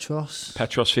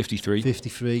 53.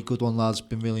 53. Good one, lads.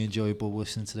 Been really enjoyable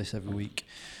listening to this every week.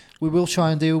 We will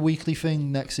try and do a weekly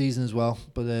thing next season as well,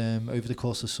 but over the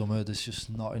course of summer, there's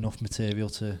just not enough material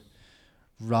to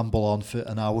ramble on for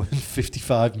an hour and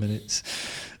 55 minutes,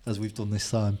 as we've done this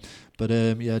time. But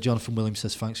Jonathan Williams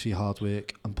says, thanks for your hard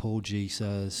work. And Paul G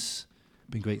says,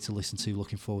 been great to listen to,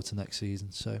 looking forward to next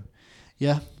season. So,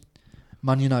 yeah,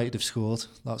 Man United have scored.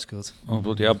 That's good. Oh,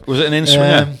 bloody hell. Was it an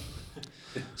in-swinger?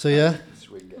 So, yeah.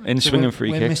 In-swing and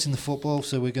free kick. We're missing the football,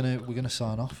 so we're gonna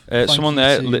sign off. Someone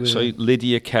there,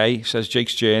 Lydia K, says,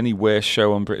 Jake's Journey, worst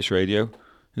show on British radio.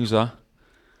 Who's that?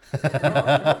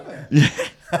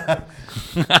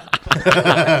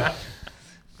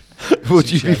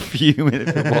 Would you be fuming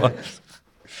if it was?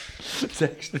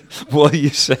 What are you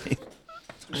saying?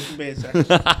 Wouldn't be a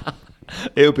text.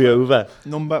 It'll be over.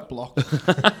 Number block.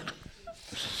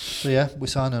 So yeah, we're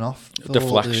signing off for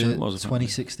Deflection, the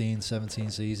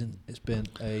 2016-17 season. It's been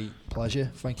a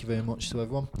pleasure. Thank you very much to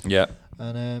everyone. Yeah.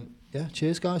 And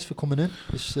cheers guys for coming in.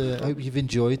 I hope you've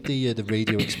enjoyed the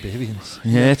radio experience.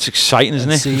 Yeah, it's exciting,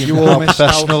 isn't it? Seeing how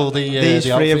professional these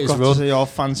three have got to see our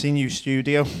fancy new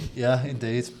studio. Yeah,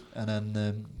 indeed. And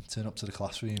then turn up to the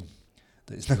classroom.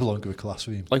 It's no longer a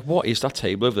classroom. Like, what is that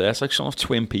table over there? It's like some of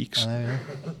Twin Peaks. I know, yeah.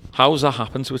 How has that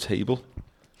happened to a table?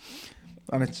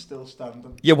 And it's still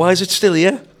standing. Yeah, why is it still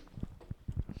here?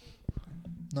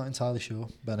 Not entirely sure.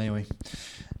 But anyway,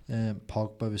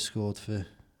 Pogba has scored for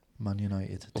Man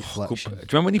United. Deflection. Do you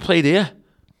remember when he played here?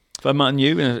 For Man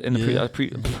U in a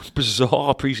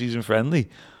bizarre pre-season friendly.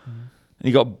 And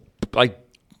he got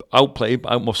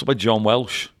outmuscled by John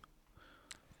Welsh.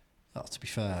 To be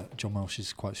fair, John Welsh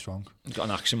is quite strong. He's got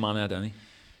an action man head, hasn't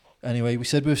he? Anyway, we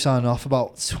said we were signing off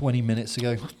about 20 minutes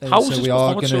ago. How so we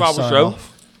are going to sign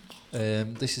off.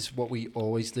 This is what we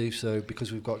always do. So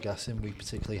because we've got guests in, we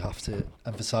particularly have to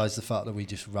emphasise the fact that we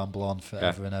just ramble on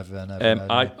forever and ever and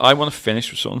ever. I want to finish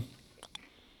with something.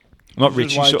 Not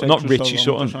Richie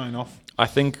Sutton. I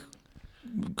think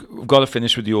we've got to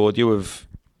finish with the audio of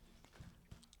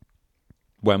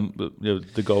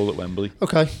the goal at Wembley.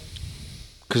 Okay.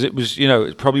 Because it was,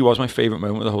 it probably was my favourite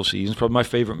moment of the whole season. It's probably my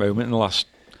favourite moment in the last...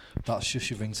 That's just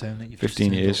your ringtone that you've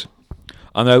 15 years.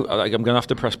 I know, I'm going to have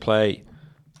to press play,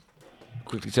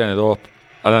 quickly turn it up,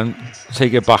 and then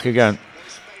take it back again.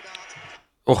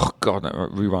 Oh, God,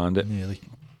 rewind it. Nearly.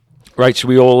 Right, so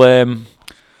we all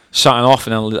sign off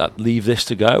and then leave this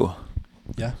to go.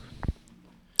 Yeah.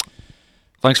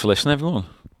 Thanks for listening, everyone.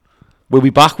 We'll be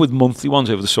back with monthly ones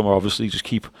over the summer, obviously. Just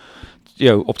keep...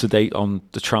 up to date on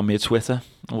the Tranmere Twitter,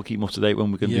 and we'll keep them up to date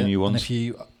when we can do new ones. And if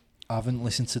you haven't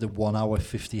listened to the 1 hour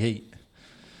 58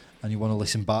 and you want to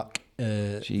listen back,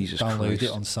 download it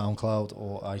on SoundCloud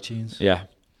or iTunes. Yeah,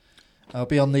 I'll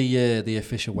be on the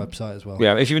official website as well.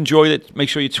 Yeah, if you enjoyed it, make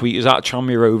sure you tweet us at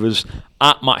Tranmere Rovers,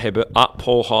 at Matt Hibbert, at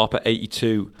Paul Harper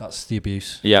 82. That's the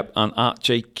abuse. Yep, and at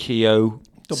Jake Keogh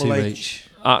H.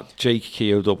 At Jake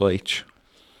Keogh H.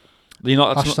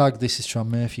 Hashtag this is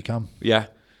Tranmere if you can. Yeah.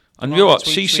 And you know what?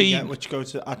 CC, which go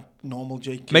to normal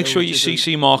Jake. Make sure you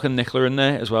CC Mark and Nicola in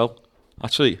there as well.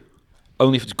 Actually,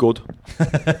 only if it's good.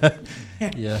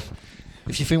 Yeah.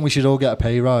 If you think we should all get a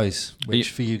pay rise,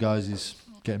 which for you guys is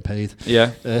getting paid.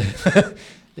 Yeah.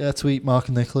 Yeah, tweet Mark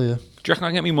and Nicola. Yeah. Do you reckon I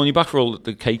can get me money back for all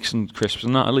the cakes and crisps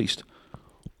and that at least?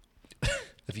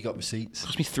 Have you got receipts? It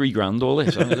cost me $3,000 all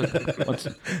this.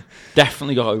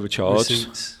 Definitely got overcharged.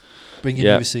 Receipts. Bring in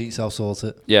your receipts, I'll sort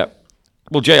it. Yeah.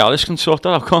 Well, Jay Alice can sort that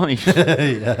out, can't he?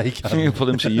 Yeah, he can. You can put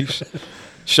him to use.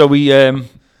 So we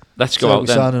let's go out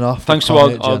then. Signing off. Thanks to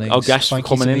our guests for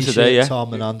coming in today. Yeah,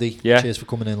 Tom and Andy. Yeah. Cheers for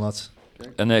coming in, lads.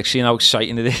 And seeing how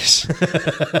exciting it is,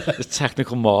 the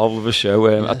technical marvel of a show.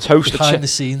 A toast.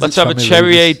 Let's have a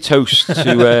cherryade toast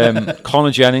to Conor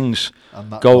Jennings'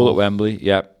 goal at Wembley.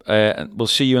 Yeah, and we'll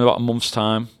see you in about a month's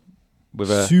time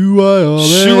with a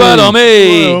Suadome.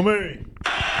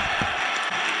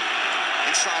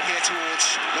 Inside here towards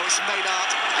Lewis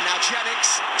Maynard, and now Jennings.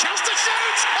 Chance to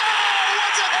shoot! Oh,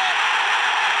 what a hit!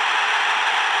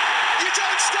 You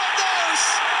don't stop those!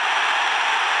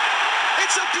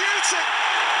 It's a beauty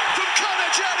from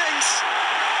Conor Jennings.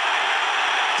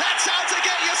 That's how to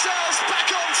get yourselves back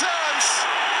on terms.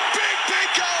 Big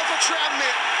goal for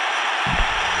Tranmere.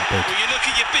 Well, you look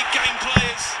at your big game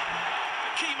players,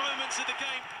 the key moments of the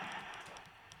game.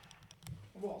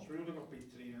 What's really got beat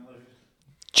 3-0?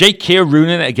 Jake Keir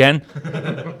ruining it again.